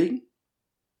Stern legen?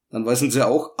 Dann wissen sie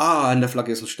auch, an der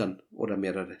Flagge ist ein Stern oder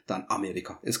mehrere. Dann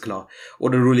Amerika, ist klar.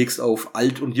 Oder du legst auf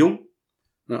Alt und Jung.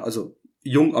 Also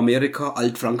Jung Amerika,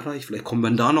 Alt Frankreich. Vielleicht kommen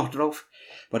wir da noch drauf.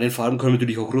 Bei den Farben können wir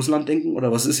natürlich auch Russland denken.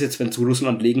 Oder was ist jetzt, wenn du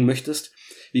Russland legen möchtest?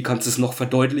 Wie kannst du es noch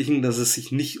verdeutlichen, dass es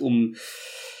sich nicht um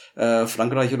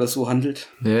Frankreich oder so handelt?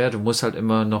 Ja, du musst halt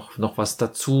immer noch was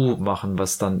dazu machen,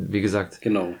 was dann, wie gesagt,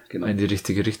 genau. in die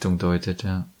richtige Richtung deutet.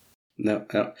 Ja.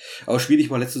 Aber schwierig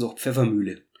war letztens auch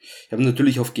Pfeffermühle. Ich habe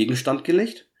natürlich auf Gegenstand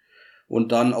gelegt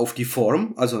und dann auf die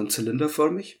Form, also ein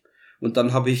zylinderförmig. Und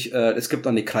dann habe ich, es gibt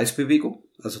eine Kreisbewegung,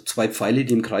 also 2 Pfeile,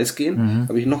 die im Kreis gehen.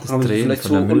 Habe ich vielleicht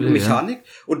so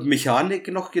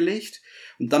Mechanik noch gelegt.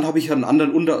 Und dann habe ich einen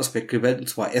anderen Unteraspekt gewählt, und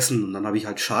zwar Essen. Und dann habe ich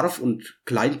halt scharf und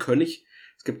kleinkörnig.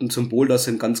 Es gibt ein Symbol, da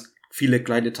sind ganz viele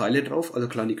kleine Teile drauf, also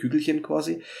kleine Kügelchen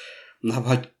quasi. Und habe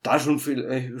halt da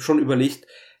schon überlegt,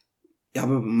 ja,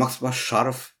 aber machst was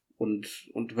scharf und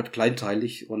wird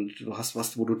kleinteilig und du hast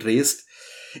was, wo du drehst.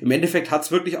 Im Endeffekt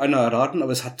hat's wirklich einer erraten,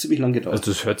 aber es hat ziemlich lang gedauert.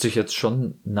 Also das hört sich jetzt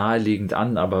schon naheliegend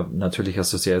an, aber natürlich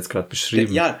hast du es ja jetzt gerade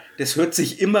beschrieben. Ja, das hört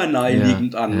sich immer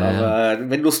naheliegend an, aber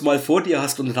wenn du es mal vor dir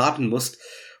hast und raten musst,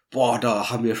 da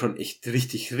haben wir schon echt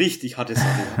richtig, richtig harte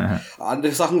Sachen.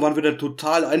 Andere Sachen waren wieder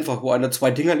total einfach, wo einer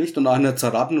 2 Dinger liegt und einer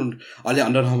zerraten und alle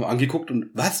anderen haben angeguckt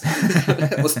und was?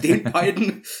 Aus den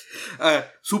beiden?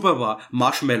 Super war.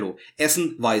 Marshmallow.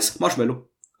 Essen, weiß. Marshmallow.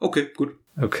 Okay, gut.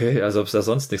 Okay, also ob es da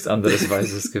sonst nichts anderes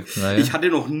Weißes gibt. Naja. Ich hatte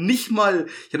noch nicht mal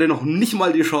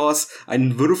die Chance,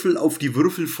 einen Würfel auf die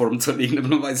Würfelform zu legen,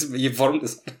 damit man weiß, welche Form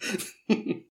das hat.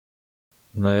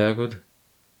 Naja, gut.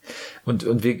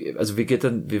 Und wie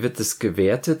wird das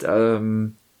gewertet?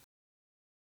 Wir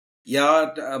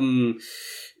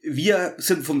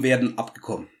sind vom Werden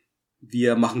abgekommen.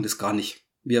 Wir machen das gar nicht.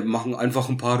 Wir machen einfach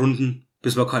ein paar Runden,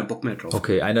 bis wir keinen Bock mehr drauf haben.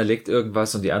 Okay, einer legt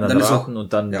irgendwas und die anderen raten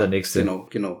und dann der nächste.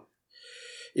 Genau.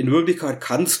 In Wirklichkeit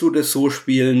kannst du das so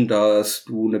spielen, dass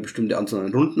du eine bestimmte Anzahl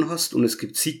an Runden hast und es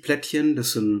gibt Siegplättchen,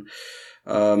 das sind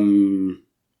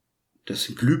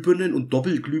Glühbirnen und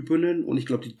Doppelglühbirnen und ich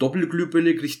glaube, die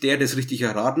Doppelglühbirne kriegt der es richtig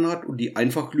erraten hat und die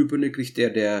Einfachglühbirne kriegt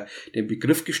der den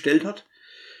Begriff gestellt hat.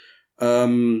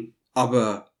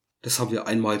 Aber das haben wir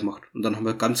einmal gemacht. Und dann haben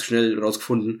wir ganz schnell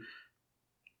rausgefunden,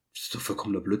 das ist doch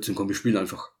vollkommener Blödsinn, komm, wir spielen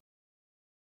einfach.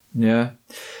 Ja,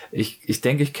 ich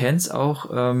denke, ich kenn's auch.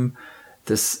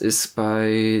 Das ist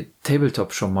bei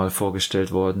Tabletop schon mal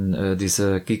vorgestellt worden,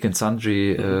 dieser Geek and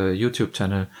Sundry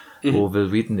YouTube-Channel, wo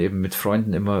Will Wheaton eben mit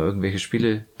Freunden immer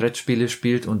irgendwelche Brettspiele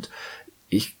spielt, und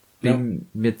ich bin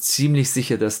mir ziemlich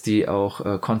sicher, dass die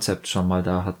auch Concept schon mal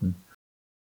da hatten.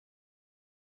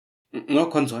 Ja,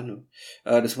 kann sein.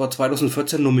 Ja. Das war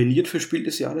 2014 nominiert für Spiel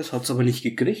des Jahres, hat's aber nicht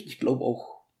gekriegt. Ich glaube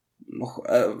auch noch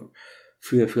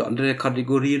für andere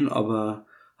Kategorien, aber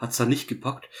hat's da nicht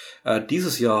gepackt.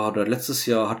 Dieses Jahr oder letztes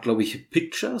Jahr hat, glaube ich,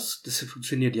 Pictures, das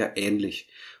funktioniert ja ähnlich,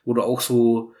 wo du auch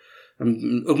so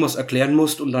irgendwas erklären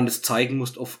musst und dann das zeigen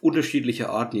musst auf unterschiedliche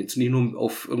Arten. Jetzt nicht nur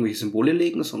auf irgendwelche Symbole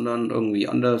legen, sondern irgendwie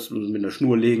anders, mit einer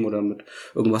Schnur legen oder mit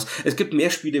irgendwas. Es gibt mehr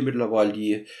Spiele mittlerweile,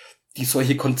 die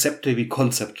solche Konzepte wie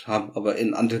Concept haben, aber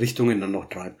in andere Richtungen dann noch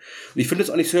treiben. Und ich finde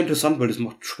das eigentlich sehr interessant, weil das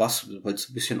macht Spaß, weil es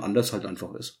ein bisschen anders halt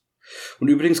einfach ist. Und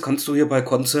übrigens kannst du hier bei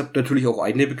Concept natürlich auch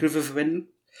eigene Begriffe verwenden.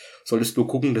 Solltest du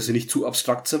gucken, dass sie nicht zu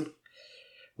abstrakt sind.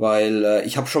 Weil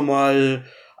ich habe schon mal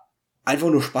einfach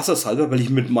nur spaßeshalber, weil ich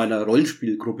mit meiner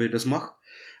Rollenspielgruppe das mache,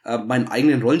 meinen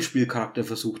eigenen Rollenspielcharakter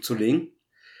versucht zu legen.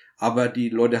 Aber die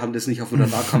Leute haben das nicht auf dem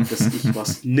Radar gehabt, dass ich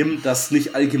was nimm, das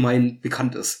nicht allgemein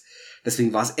bekannt ist.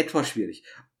 Deswegen war es etwas schwierig.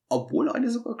 Obwohl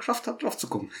eine sogar Kraft hat, drauf zu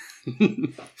kommen.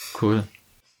 Cool.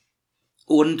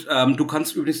 Und du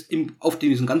kannst übrigens auf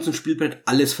diesem ganzen Spielbrett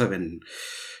alles verwenden.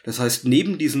 Das heißt,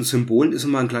 neben diesen Symbolen ist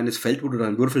immer ein kleines Feld, wo du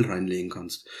deinen Würfel reinlegen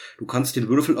kannst. Du kannst den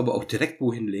Würfel aber auch direkt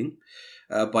wohin legen.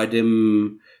 Bei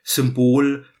dem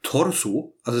Symbol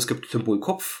Torso, also es gibt Symbol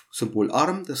Kopf, Symbol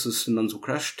Arm, das sind dann so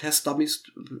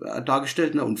Crash-Test-Dummies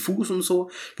dargestellt, ne, und Fuß und so,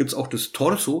 gibt's auch das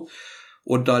Torso.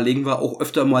 Und da legen wir auch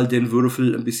öfter mal den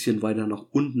Würfel ein bisschen weiter nach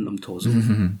unten am Torso.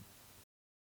 Mhm.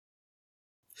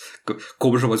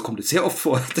 Komischerweise kommt es sehr oft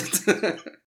vor.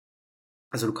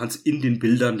 Also du kannst in den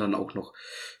Bildern dann auch noch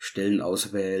Stellen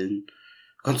auswählen.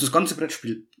 Du kannst das ganze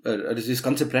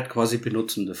Brett quasi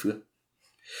benutzen dafür.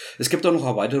 Es gibt auch noch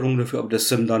Erweiterungen dafür, aber das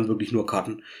sind dann wirklich nur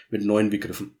Karten mit neuen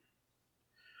Begriffen.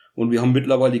 Und wir haben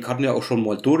mittlerweile die Karten ja auch schon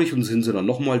mal durch und sind sie dann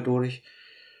nochmal durch.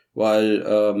 Weil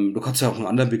du kannst ja auch einen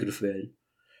anderen Begriff wählen.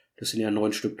 Das sind ja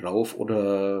 9 Stück drauf.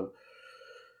 Oder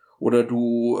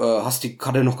du hast die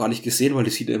Karte noch gar nicht gesehen, weil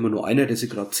die sieht ja immer nur einer, der sie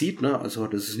gerade zieht. Ne? Also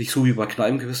das ist nicht so wie bei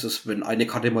Kneipenquiz, dass wenn eine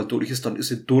Karte mal durch ist, dann ist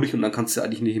sie durch und dann kannst du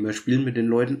eigentlich nicht mehr spielen mit den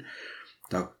Leuten.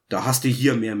 Da hast du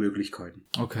hier mehr Möglichkeiten.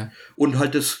 Okay. Und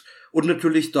und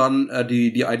natürlich dann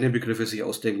die eigenen Begriffe sich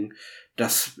ausdenken.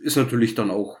 Das ist natürlich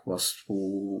dann auch was,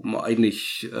 wo man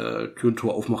eigentlich Tür und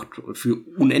Tor aufmacht für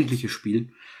unendliche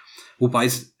Spielen. Wobei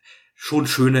es schon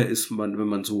schöner ist, wenn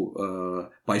man so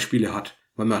Beispiele hat.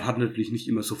 Weil man hat natürlich nicht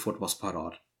immer sofort was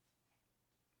parat.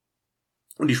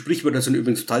 Und die Sprichwörter sind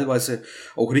übrigens teilweise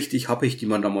auch richtig happig, die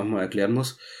man da manchmal erklären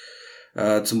muss.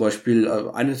 Zum Beispiel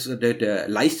eines der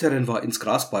leichteren war ins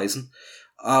Gras beißen.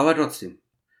 Aber trotzdem,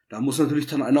 da muss natürlich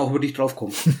dann einer auch wirklich drauf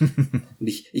kommen. Und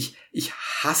ich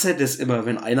hasse das immer,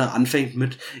 wenn einer anfängt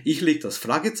mit, ich leg das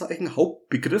Fragezeichen,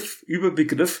 Hauptbegriff,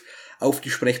 Überbegriff auf die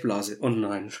Sprechblase. Oh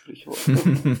nein, Sprichwort.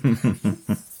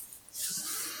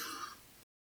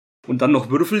 Und dann noch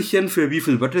Würfelchen für wie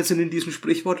viele Wörter sind in diesem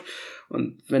Sprichwort.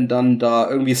 Und wenn dann da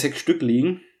irgendwie 6 Stück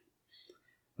liegen,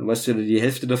 dann weißt du ja, die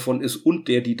Hälfte davon ist und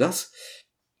die das.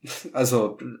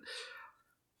 Also,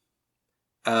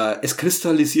 es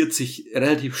kristallisiert sich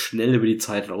relativ schnell über die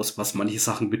Zeit raus, was manche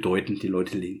Sachen bedeuten, die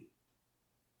Leute legen.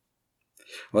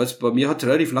 Weil es bei mir hat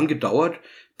relativ lang gedauert,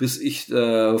 bis ich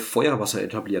Feuerwasser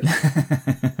etabliert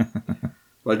habe.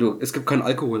 Weil es gibt keinen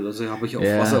Alkohol, also habe ich auf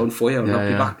Wasser und Feuer und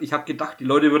ich habe gedacht, die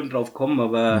Leute würden drauf kommen,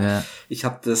 aber ich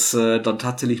habe das dann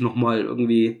tatsächlich nochmal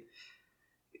irgendwie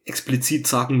explizit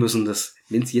sagen müssen, dass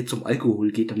wenn es jetzt um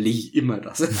Alkohol geht, dann lege ich immer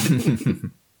das.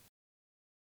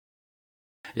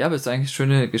 Ja, aber es ist eigentlich eine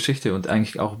schöne Geschichte und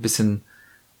eigentlich auch ein bisschen,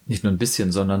 nicht nur ein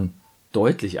bisschen, sondern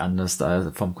deutlich anders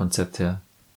da vom Konzept her.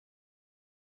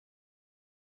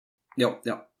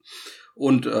 Ja.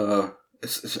 Und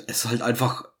es ist halt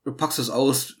einfach, du packst es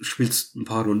aus, spielst ein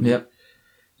paar Runden. Ja.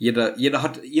 Jeder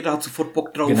hat sofort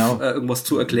Bock drauf, irgendwas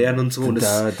zu erklären und so. Und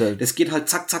das geht halt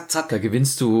zack, zack, zack. Da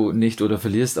gewinnst du nicht oder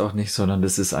verlierst auch nicht, sondern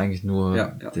das ist eigentlich nur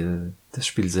das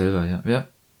Spiel selber. Ja,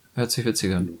 hört sich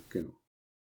witzig an. Genau.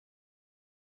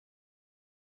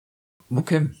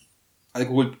 Okay.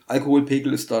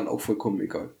 Alkoholpegel ist dann auch vollkommen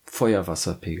egal.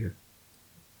 Feuerwasserpegel.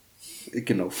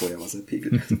 Genau,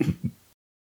 Feuerwasserpegel.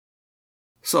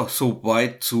 So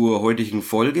weit zur heutigen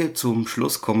Folge. Zum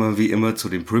Schluss kommen wir wie immer zu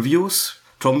den Previews.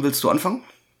 Tom, willst du anfangen?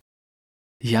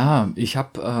 Ja, ich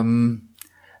habe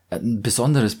ein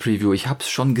besonderes Preview. Ich habe es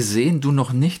schon gesehen, du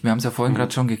noch nicht. Wir haben es ja vorhin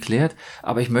gerade schon geklärt,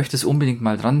 aber ich möchte es unbedingt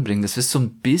mal dranbringen. Das ist so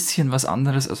ein bisschen was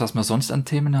anderes, als was wir sonst an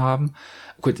Themen haben.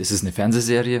 Gut, es ist eine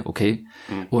Fernsehserie, okay.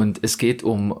 Und es geht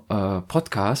um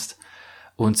Podcast.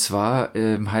 Und zwar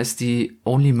heißt die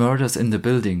Only Murders in the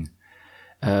Building.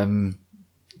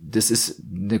 Das ist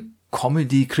eine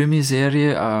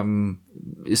Comedy-Krimi-Serie,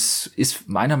 ist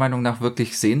meiner Meinung nach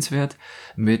wirklich sehenswert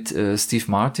mit Steve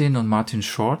Martin und Martin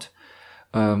Short.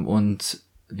 Und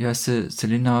wie heißt sie?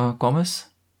 Selena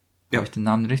Gomez? Ja. Habe ich den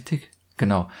Namen richtig?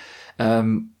 Genau.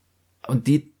 Und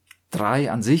die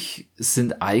drei an sich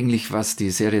sind eigentlich, was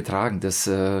die Serie tragen. Das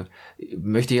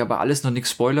möchte ich aber alles noch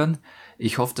nichts spoilern.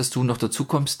 Ich hoffe, dass du noch dazu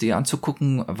kommst, die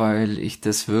anzugucken, weil ich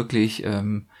das wirklich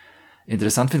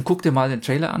interessant finde. Guck dir mal den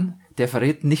Trailer an. Der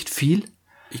verrät nicht viel.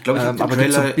 Ich glaube, ich habe den aber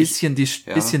Trailer, so ein bisschen die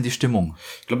Stimmung.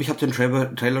 Ich glaube, ich habe den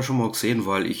Trailer schon mal gesehen,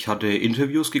 weil ich hatte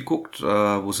Interviews geguckt,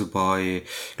 wo sie bei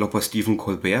Stephen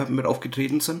Colbert mit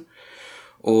aufgetreten sind.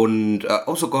 Und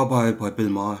auch sogar bei Bill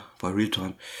Maher, bei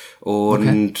Realtime.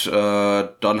 Und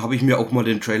dann habe ich mir auch mal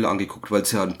den Trailer angeguckt, weil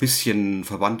es ja ein bisschen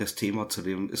verwandtes Thema zu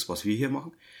dem ist, was wir hier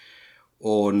machen.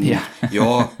 Und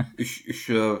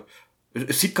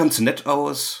es sieht ganz nett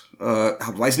aus.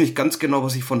 Weiß nicht ganz genau,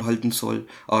 was ich von halten soll.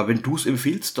 Aber wenn du es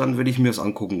empfiehlst, dann werde ich mir es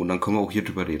angucken und dann können wir auch hier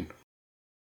drüber reden.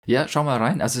 Ja, schau mal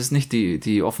rein. Also es ist nicht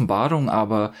die Offenbarung,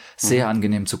 aber sehr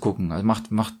angenehm zu gucken. Also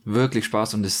macht wirklich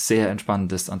Spaß und ist sehr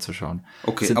entspannend, das anzuschauen.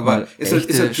 Okay, sind aber mal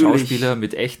echte Schauspieler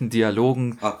mit echten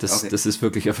Dialogen. Das ist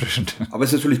wirklich erfrischend. Aber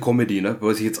es ist natürlich Comedy, ne?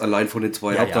 Weil ich jetzt allein von den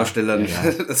zwei Hauptdarstellern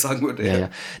das sagen würde.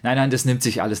 Ja. Nein, das nimmt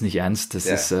sich alles nicht ernst. Das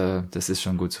ist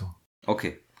schon gut so.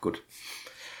 Okay, gut.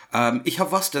 Ich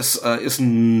habe was, das ist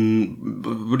ein,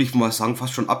 würde ich mal sagen,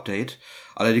 fast schon Update.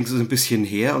 Allerdings ist es ein bisschen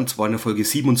her, und zwar in der Folge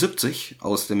 77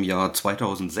 aus dem Jahr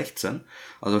 2016,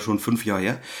 also schon 5 Jahre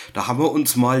her. Da haben wir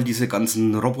uns mal diese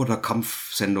ganzen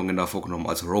Roboter-Kampfsendungen da vorgenommen,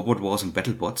 also Robot Wars und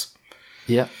Battlebots.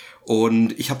 Ja.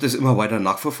 Und ich habe das immer weiter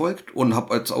nachverfolgt und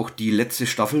habe jetzt auch die letzte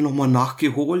Staffel nochmal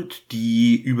nachgeholt,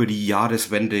 die über die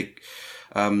Jahreswende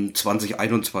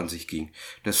 2021 ging.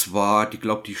 Das war,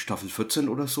 die Staffel 14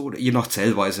 oder so, oder je nach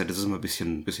Zählweise, das ist immer ein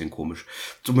bisschen komisch.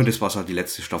 Zumindest war es halt die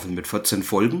letzte Staffel mit 14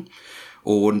 Folgen.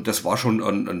 Und das war schon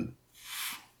ein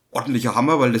ordentlicher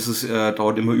Hammer, weil das ist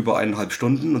dauert immer über 1,5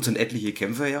 Stunden und sind etliche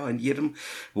Kämpfer ja in jedem,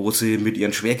 wo sie mit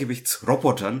ihren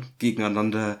Schwergewichtsrobotern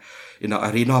gegeneinander in der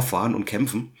Arena fahren und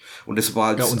kämpfen. Und das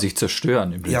war und sich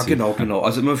zerstören im Prinzip. Ja, genau.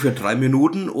 Also immer für 3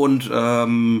 Minuten und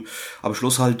am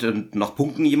Schluss halt nach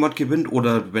Punkten jemand gewinnt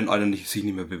oder wenn einer sich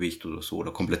nicht mehr bewegt oder so oder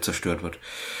komplett zerstört wird.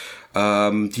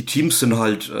 Die Teams sind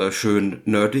halt schön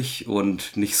nerdig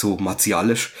und nicht so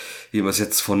martialisch, wie man es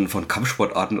jetzt von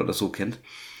Kampfsportarten oder so kennt.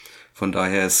 Von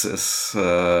daher ist es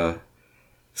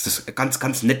ganz,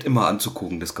 ganz nett immer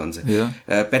anzugucken, das Ganze. Ja.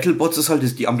 Battlebots ist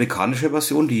halt die amerikanische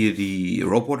Version, die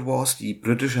Robot Wars, die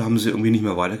britische haben sie irgendwie nicht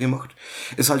mehr weitergemacht.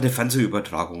 Ist halt eine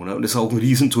Fernsehübertragung, ne? Und ist auch ein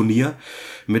Riesenturnier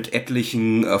mit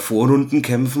etlichen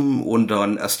Vorrundenkämpfen und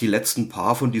dann erst die letzten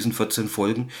paar von diesen 14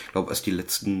 Folgen, ich glaube erst die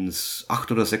letzten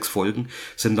 8 oder 6 Folgen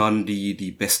sind dann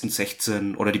die besten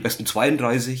 16 oder die besten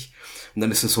 32 und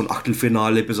dann ist es so ein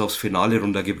Achtelfinale bis aufs Finale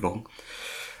runtergebrochen.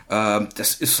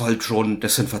 Das ist halt schon,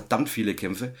 das sind verdammt viele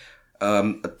Kämpfe.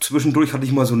 Zwischendurch hatte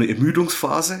ich mal so eine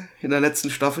Ermüdungsphase in der letzten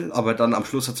Staffel, aber dann am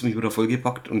Schluss hat es mich wieder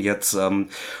vollgepackt und jetzt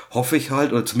hoffe ich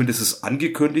halt, oder zumindest ist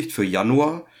das für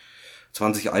Januar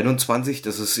 2021,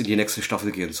 dass es in die nächste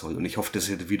Staffel gehen soll. Und ich hoffe, dass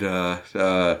sie wieder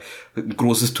ein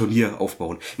großes Turnier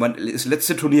aufbauen. Ich meine, das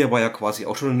letzte Turnier war ja quasi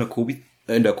auch schon in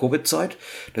der Covid-Zeit.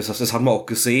 Das heißt, das haben wir auch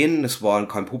gesehen. Es war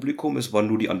kein Publikum, es waren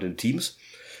nur die anderen Teams.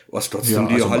 Was trotzdem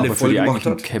die Halle voll gemacht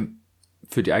hat.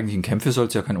 Für die eigentlichen Kämpfe soll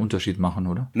es ja keinen Unterschied machen,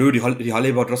 oder? Nö, die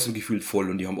Halle war trotzdem gefühlt voll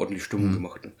und die haben ordentlich Stimmung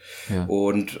gemacht. Ne? Ja.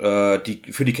 Und für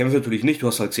die Kämpfe natürlich nicht. Du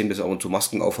hast halt gesehen, dass sie ab und zu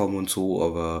Masken aufhaben und so,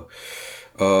 aber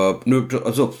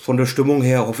also von der Stimmung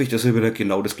her hoffe ich, dass sie wieder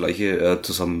genau das Gleiche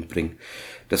zusammenbringen.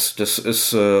 Das ist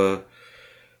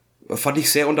fand ich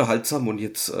sehr unterhaltsam und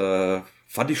jetzt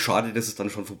fand ich schade, dass es dann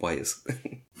schon vorbei ist.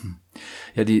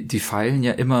 Ja, die feilen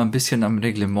ja immer ein bisschen am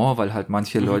Reglement, weil halt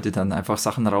manche Leute dann einfach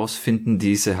Sachen rausfinden,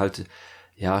 die sie halt,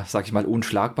 ja, sag ich mal,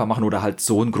 unschlagbar machen oder halt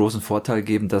so einen großen Vorteil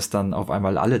geben, dass dann auf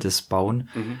einmal alle das bauen.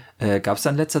 Gab es da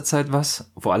in letzter Zeit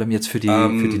was? Vor allem jetzt für die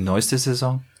neueste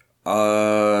Saison?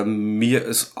 Mir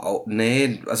ist auch,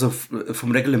 also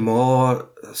vom Reglement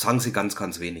sagen sie ganz,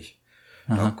 ganz wenig.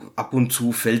 Ja, ab und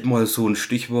zu fällt mal so ein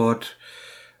Stichwort,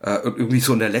 irgendwie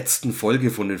so in der letzten Folge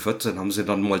von den 14 haben sie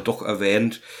dann mal doch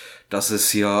erwähnt, dass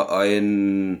es ja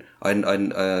ein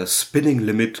Spinning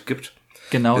Limit gibt.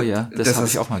 Genau, ja, das habe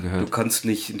ich auch mal Du gehört. kannst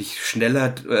nicht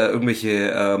schneller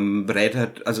irgendwelche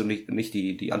Räder, also nicht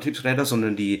die Antriebsräder,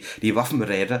 sondern die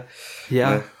Waffenräder.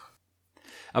 Ja,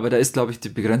 aber da ist, glaube ich, die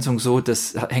Begrenzung so,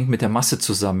 das hängt mit der Masse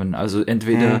zusammen. Also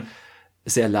entweder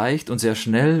sehr leicht und sehr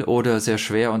schnell oder sehr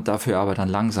schwer und dafür aber dann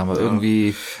langsamer.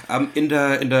 Irgendwie, In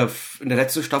der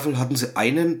letzten Staffel hatten sie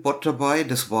einen Bot dabei,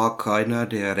 das war keiner,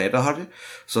 der Räder hatte,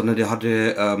 sondern der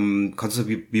hatte, kannst du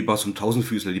wie bei so einem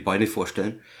Tausendfüßler die Beine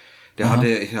vorstellen. Der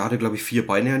hatte, glaube ich, 4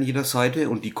 Beine an jeder Seite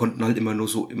und die konnten halt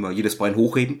immer jedes Bein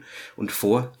hochheben und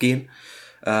vorgehen.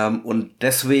 Und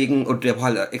deswegen, und der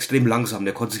war halt extrem langsam,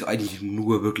 der konnte sich eigentlich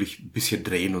nur wirklich ein bisschen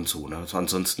drehen und so, ne? Also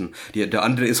ansonsten, der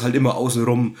andere ist halt immer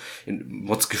außenrum in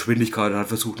Mods-Geschwindigkeit und hat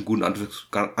versucht, einen guten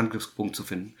Angriffspunkt zu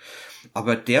finden.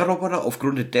 Aber der Roboter,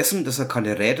 aufgrund dessen, dass er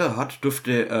keine Räder hat,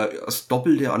 dürfte das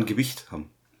Doppelte an Gewicht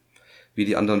haben. Wie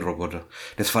die anderen Roboter.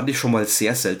 Das fand ich schon mal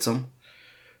sehr seltsam,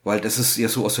 weil das ist ja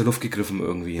so aus der Luft gegriffen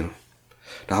irgendwie, ne?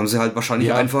 Da haben sie halt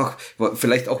wahrscheinlich einfach,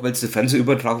 vielleicht auch, weil es eine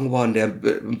Fernsehübertragung war, in der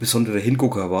ein besonderer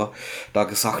Hingucker war, da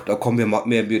gesagt, da kommen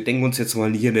wir denken uns jetzt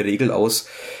mal hier eine Regel aus.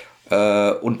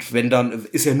 Und wenn dann,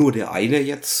 ist ja nur der eine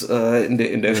jetzt in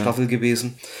der Staffel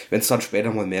gewesen. Wenn es dann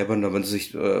später mal mehr werden, dann werden sie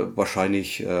sich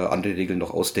wahrscheinlich andere Regeln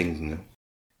noch ausdenken. Ne?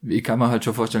 ich kann mir halt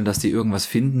schon vorstellen, dass die irgendwas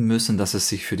finden müssen, dass es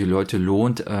sich für die Leute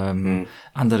lohnt,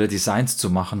 andere Designs zu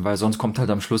machen, weil sonst kommt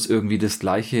halt am Schluss irgendwie das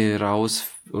Gleiche raus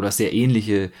oder sehr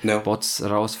ähnliche Bots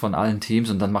raus von allen Teams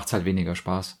und dann macht's halt weniger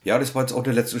Spaß. Ja, das war jetzt auch in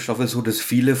der letzten Staffel so, dass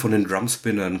viele von den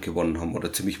Drumspinnern gewonnen haben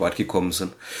oder ziemlich weit gekommen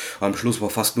sind. Am Schluss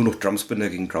war fast nur noch Drumspinner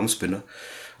gegen Drumspinner.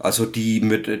 Also die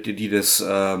das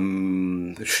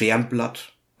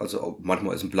Scherenblatt, also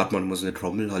manchmal ist ein Blatt, manchmal ist eine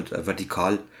Trommel halt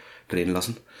vertikal drehen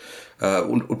lassen.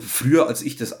 Und früher, als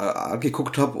ich das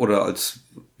angeguckt habe oder als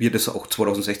wir das auch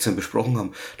 2016 besprochen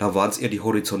haben, da waren es eher die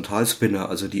Horizontalspinner,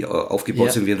 also die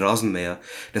aufgebaut sind wie ein Rasenmäher.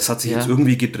 Das hat sich jetzt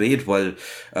irgendwie gedreht, weil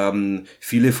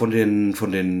viele von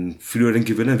den früheren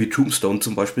Gewinnern wie Tombstone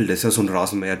zum Beispiel, das ja so ein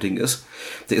Rasenmäher-Ding ist,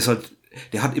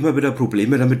 der hat immer wieder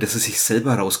Probleme damit, dass er sich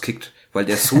selber rauskickt, weil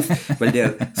der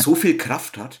so viel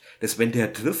Kraft hat, dass wenn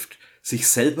der trifft, sich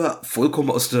selber vollkommen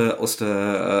aus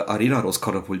der Arena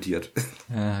rauskatapultiert.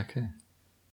 Ja, okay.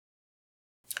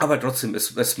 Aber trotzdem,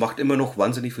 es macht immer noch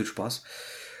wahnsinnig viel Spaß.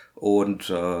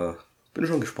 Und bin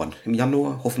schon gespannt. Im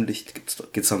Januar hoffentlich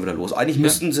geht's dann wieder los. Eigentlich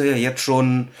müssten sie ja jetzt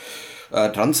schon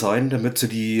dran sein, damit sie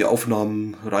die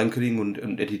Aufnahmen reinkriegen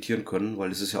und editieren können,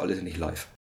 weil es ist ja alles nicht live.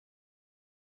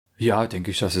 Ja, denke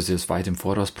ich, dass sie es weit im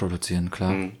Voraus produzieren,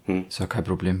 klar. Ist ja kein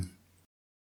Problem.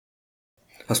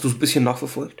 Hast du es ein bisschen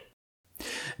nachverfolgt?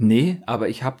 Nee, aber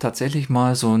ich habe tatsächlich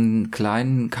mal so einen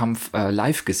kleinen Kampf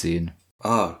live gesehen.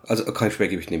 Ah, also kein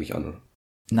Schwergewicht nehme ich an, oder?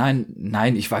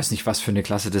 Nein, ich weiß nicht, was für eine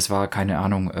Klasse das war, keine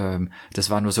Ahnung.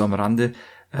 Das war nur so am Rande.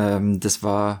 Das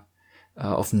war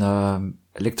auf einer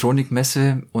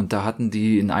Elektronikmesse und da hatten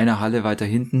die in einer Halle weiter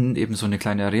hinten eben so eine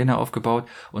kleine Arena aufgebaut.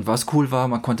 Und was cool war,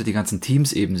 man konnte die ganzen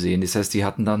Teams eben sehen. Das heißt, die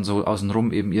hatten dann so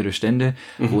außenrum eben ihre Stände,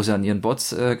 wo sie an ihren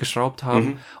Bots geschraubt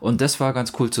haben. Und das war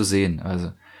ganz cool zu sehen.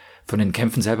 Also von den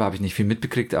Kämpfen selber habe ich nicht viel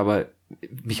mitbekriegt, aber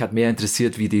mich hat mehr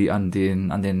interessiert, wie die an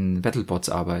den Battlebots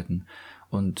arbeiten.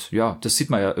 Und ja, das sieht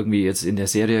man ja irgendwie jetzt in der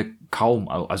Serie kaum.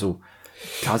 Also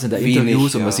klar sind da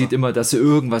Interviews und man sieht immer, dass sie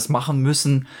irgendwas machen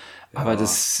müssen, aber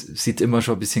das sieht immer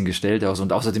schon ein bisschen gestellt aus.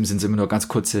 Und außerdem sind es immer nur ganz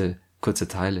kurze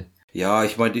Teile. Ja,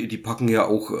 ich meine, die packen ja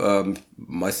auch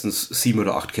meistens 7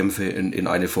 oder 8 Kämpfe in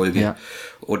eine Folge. Ja.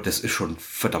 Und das ist schon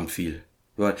verdammt viel.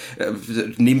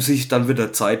 Nehmen sich dann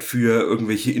wieder Zeit für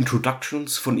irgendwelche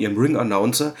Introductions von ihrem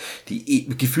Ring-Announcer, die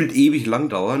gefühlt ewig lang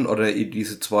dauern, oder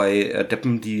diese 2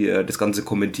 Deppen, die das Ganze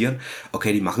kommentieren.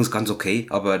 Okay, die machen es ganz okay,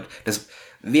 aber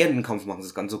während dem Kampf machen sie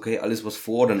es ganz okay. Alles, was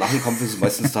vor oder nach dem Kampf ist,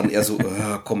 meistens dann eher so,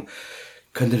 komm,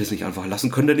 könnt ihr das nicht einfach lassen?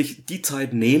 Könnt ihr nicht die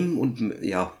Zeit nehmen und,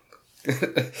 ja,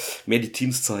 mehr die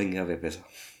Teams zeigen? Ja, wäre besser.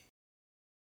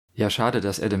 Ja, schade,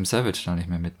 dass Adam Savage da nicht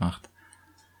mehr mitmacht.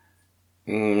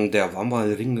 Der war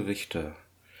mal Ringrichter.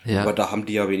 Ja. Aber da haben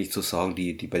die ja wenig zu sagen,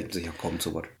 die melden sich ja kaum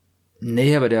zu Wort.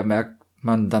 Nee, aber da merkt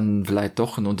man dann vielleicht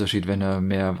doch einen Unterschied, wenn er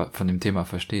mehr von dem Thema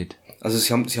versteht. Also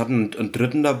sie hatten einen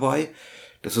Dritten dabei,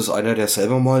 das ist einer, der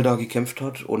selber mal da gekämpft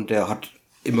hat und der hat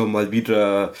immer mal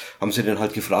wieder, haben sie den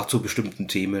halt gefragt zu bestimmten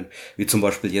Themen, wie zum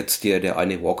Beispiel jetzt der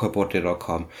eine Walkerbot, der da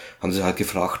kam, haben sie halt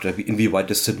gefragt, inwieweit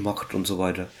das Sinn macht und so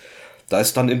weiter. Da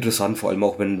ist dann interessant, vor allem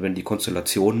auch wenn die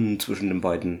Konstellationen zwischen den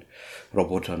beiden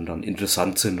Robotern dann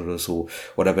interessant sind oder so.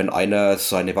 Oder wenn einer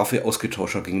seine Waffe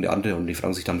ausgetauscht hat gegen die andere und die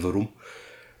fragen sich dann warum.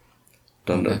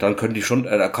 Dann können die schon,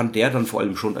 kann der dann vor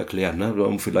allem schon erklären, ne?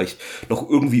 Um vielleicht noch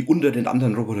irgendwie unter den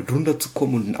anderen Roboter drunter zu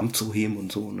kommen und den Arm zu heben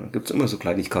und so. Da gibt's immer so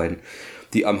Kleinigkeiten,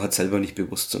 die einem halt selber nicht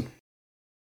bewusst sind.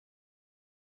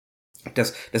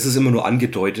 Das ist immer nur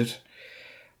angedeutet.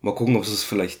 Mal gucken, ob sie es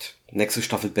vielleicht nächste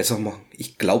Staffel besser machen.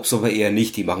 Ich glaube es aber eher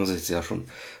nicht. Die machen es jetzt ja schon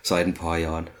seit ein paar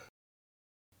Jahren.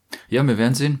 Ja, wir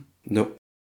werden sehen. No.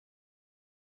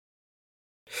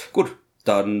 Gut,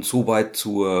 dann soweit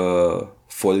zur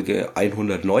Folge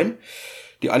 109.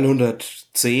 Die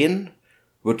 110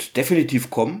 wird definitiv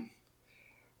kommen.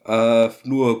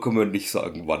 Nur können wir nicht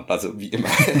sagen, wann. Also wie immer.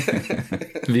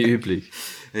 Wie üblich.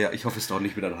 Ja, ich hoffe, es dauert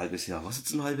nicht wieder ein halbes Jahr. Was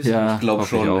ist ein halbes Ja, Jahr? Ich glaube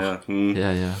hoffe ich schon. auch.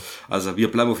 Ja. Ja. Also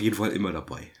wir bleiben auf jeden Fall immer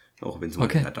dabei. Auch wenn es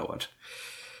mal länger dauert.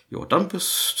 Jo, dann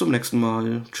bis zum nächsten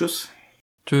Mal. Tschüss.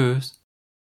 Tschüss.